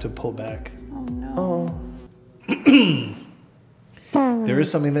do have to pull back. Oh no. There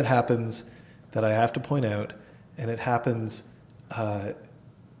is something that happens that I have to point out, and it happens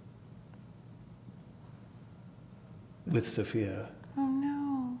with Sophia. Oh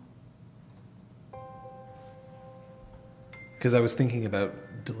no. Because I was thinking about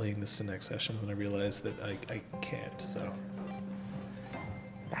delaying this to next session when I realized that I can't. So,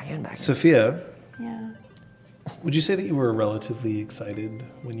 Back in. Sophia, Yeah. would you say that you were relatively excited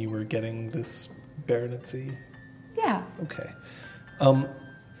when you were getting this baronetcy? Yeah. Okay.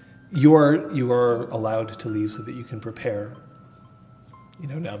 You are allowed to leave so that you can prepare. You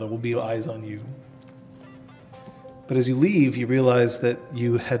know, now there will be eyes on you. But as you leave, you realize that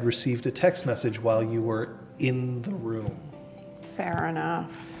you had received a text message while you were in the room. Fair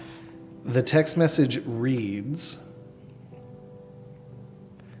enough. The text message reads,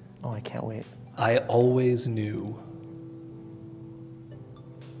 Oh, I can't wait. I always knew.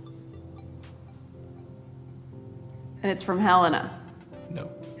 And it's from Helena. No.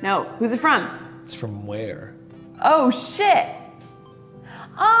 No. Who's it from? It's from where? Oh shit.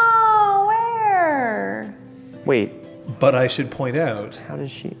 Oh, where? Wait, But I should point out how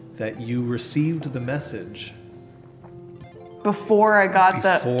does she? that you received the message Before I got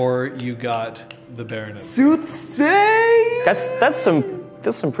the before you got the baronet. soothsay. That's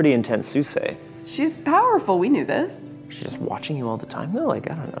some pretty intense Susei. She's powerful. We knew this. She's just watching you all the time. No, like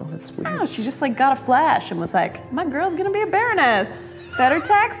I don't know. That's weird. No, she just like got a flash and was like, "My girl's gonna be a baroness. Better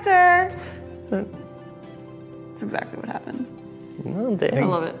text her." That's exactly what happened. Oh, I dang.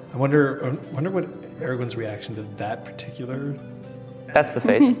 love it. I wonder what Aragorn's reaction to that particular. That's the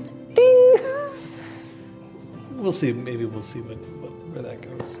face. We'll see. Maybe we'll see where that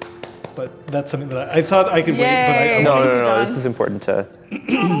goes. But that's something that I thought I could wait. But Yay. No, Thank no, you, no, no. John. This is important to. I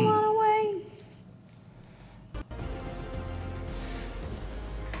don't wanna wait.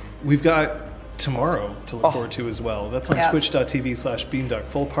 We've got tomorrow to look forward to as well. That's on Yeah. twitch.tv/beanduck.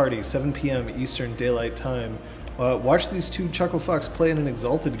 Full party, 7 p.m. Eastern Daylight Time. Watch these two Chuckle Fucks play in an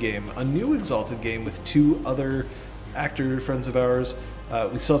Exalted game, a new Exalted game with two other actor friends of ours.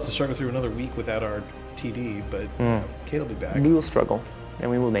 We still have to struggle through another week without our TD, but Kate will be back. We will struggle, and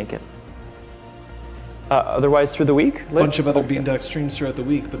we will make it. Otherwise, through the week, A bunch of other Beanduck streams throughout the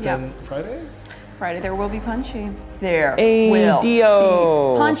week, but Yeah. then Friday? Friday there will be Punchy. There Hey, will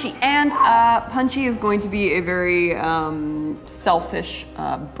Dio. be Punchy, and Punchy is going to be a very selfish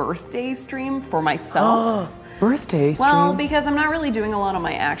birthday stream for myself. birthday stream. Well, because I'm not really doing a lot on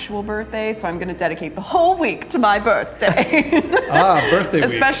my actual birthday, so I'm going to dedicate the whole week to my birthday. Birthday week.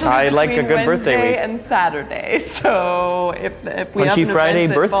 Especially I like a between good birthday Wednesday week. and Saturday. So if we Punchy have an Friday event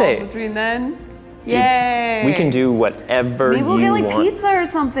that birthday. falls between then, yay! We can do whatever Maybe we'll you get like want. pizza or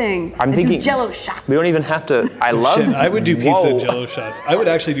something. I'm and thinking do Jello shots. We don't even have to. I love. Shit, I would do pizza Whoa. and Jello shots. I would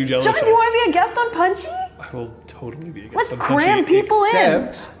actually do Jello John, shots. do you want to be a guest on Punchy? I will totally be a guest Let's on cram Punchy, people in.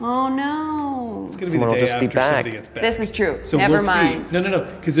 except Oh no. It's going to be Someone the will day just be after back. somebody gets back. This is true. So Never we'll mind. see. No,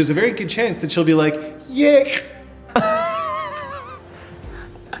 because there's a very good chance that she'll be like, yeah.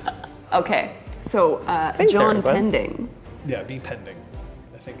 Okay, so Thanks, John everybody. Pending. Yeah, be pending,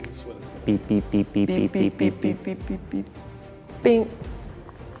 I think is what it's going to Beep, beep, beep, beep, beep, beep, beep, beep, beep, beep, beep. bing.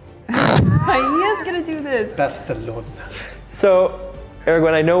 He is gonna do this. Barcelona. So,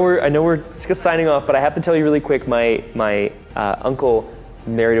 Erwin, I know we're just signing off, but I have to tell you really quick. My uncle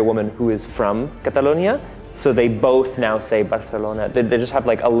married a woman who is from Catalonia, so they both now say Barcelona. They just have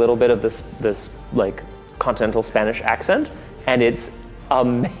like a little bit of this like continental Spanish accent, and it's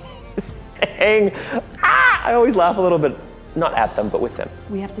amazing. I always laugh a little bit, not at them, but with them.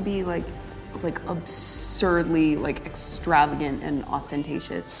 We have to be like absurdly like extravagant and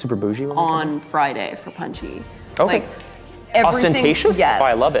ostentatious Super bougie when we come on Friday for Punchy. Okay. Like everything, Ostentatious? Yes. Oh,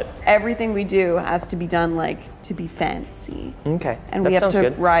 I love it. Everything we do has to be done like to be fancy. Okay, And that we have sounds to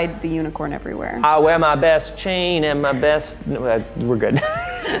good. ride the unicorn everywhere. I wear my best chain and my best. No, we're good.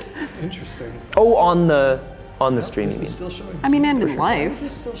 Interesting. Oh, on the stream. This you is mean. still showing. I mean, and in Why is life.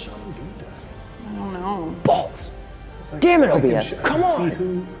 this still showing Buddha? I don't know. Balls. It's like, Damn it, I can OBS. I Come can on. See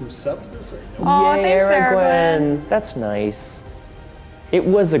who subbed this? Aw, Yay, thanks, Sarah Gwen. That's nice. It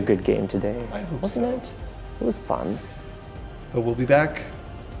was a good game today, I hope wasn't so. it? It was fun. But we'll be back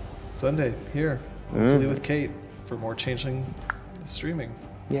Sunday here, hopefully with Kate for more Changeling streaming.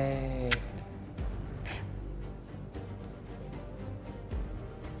 Yay.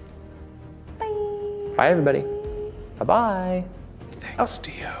 Bye, everybody. Bye-bye. Thanks,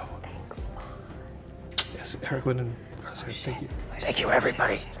 Dio. Thanks, Yes, Erwin and Crosshair, thank you. Thank you,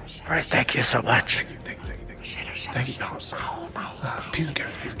 everybody. First, thank you so much. Thank you. Thank you. Oh, sorry. Peas and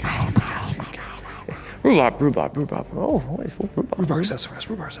carrots, peas and carrots. Rhubarb. Oh, what is rhubarb? Rhubarb sassafras.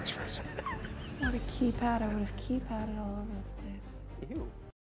 I would have keypad, I would have keypadded all over the place. Ew.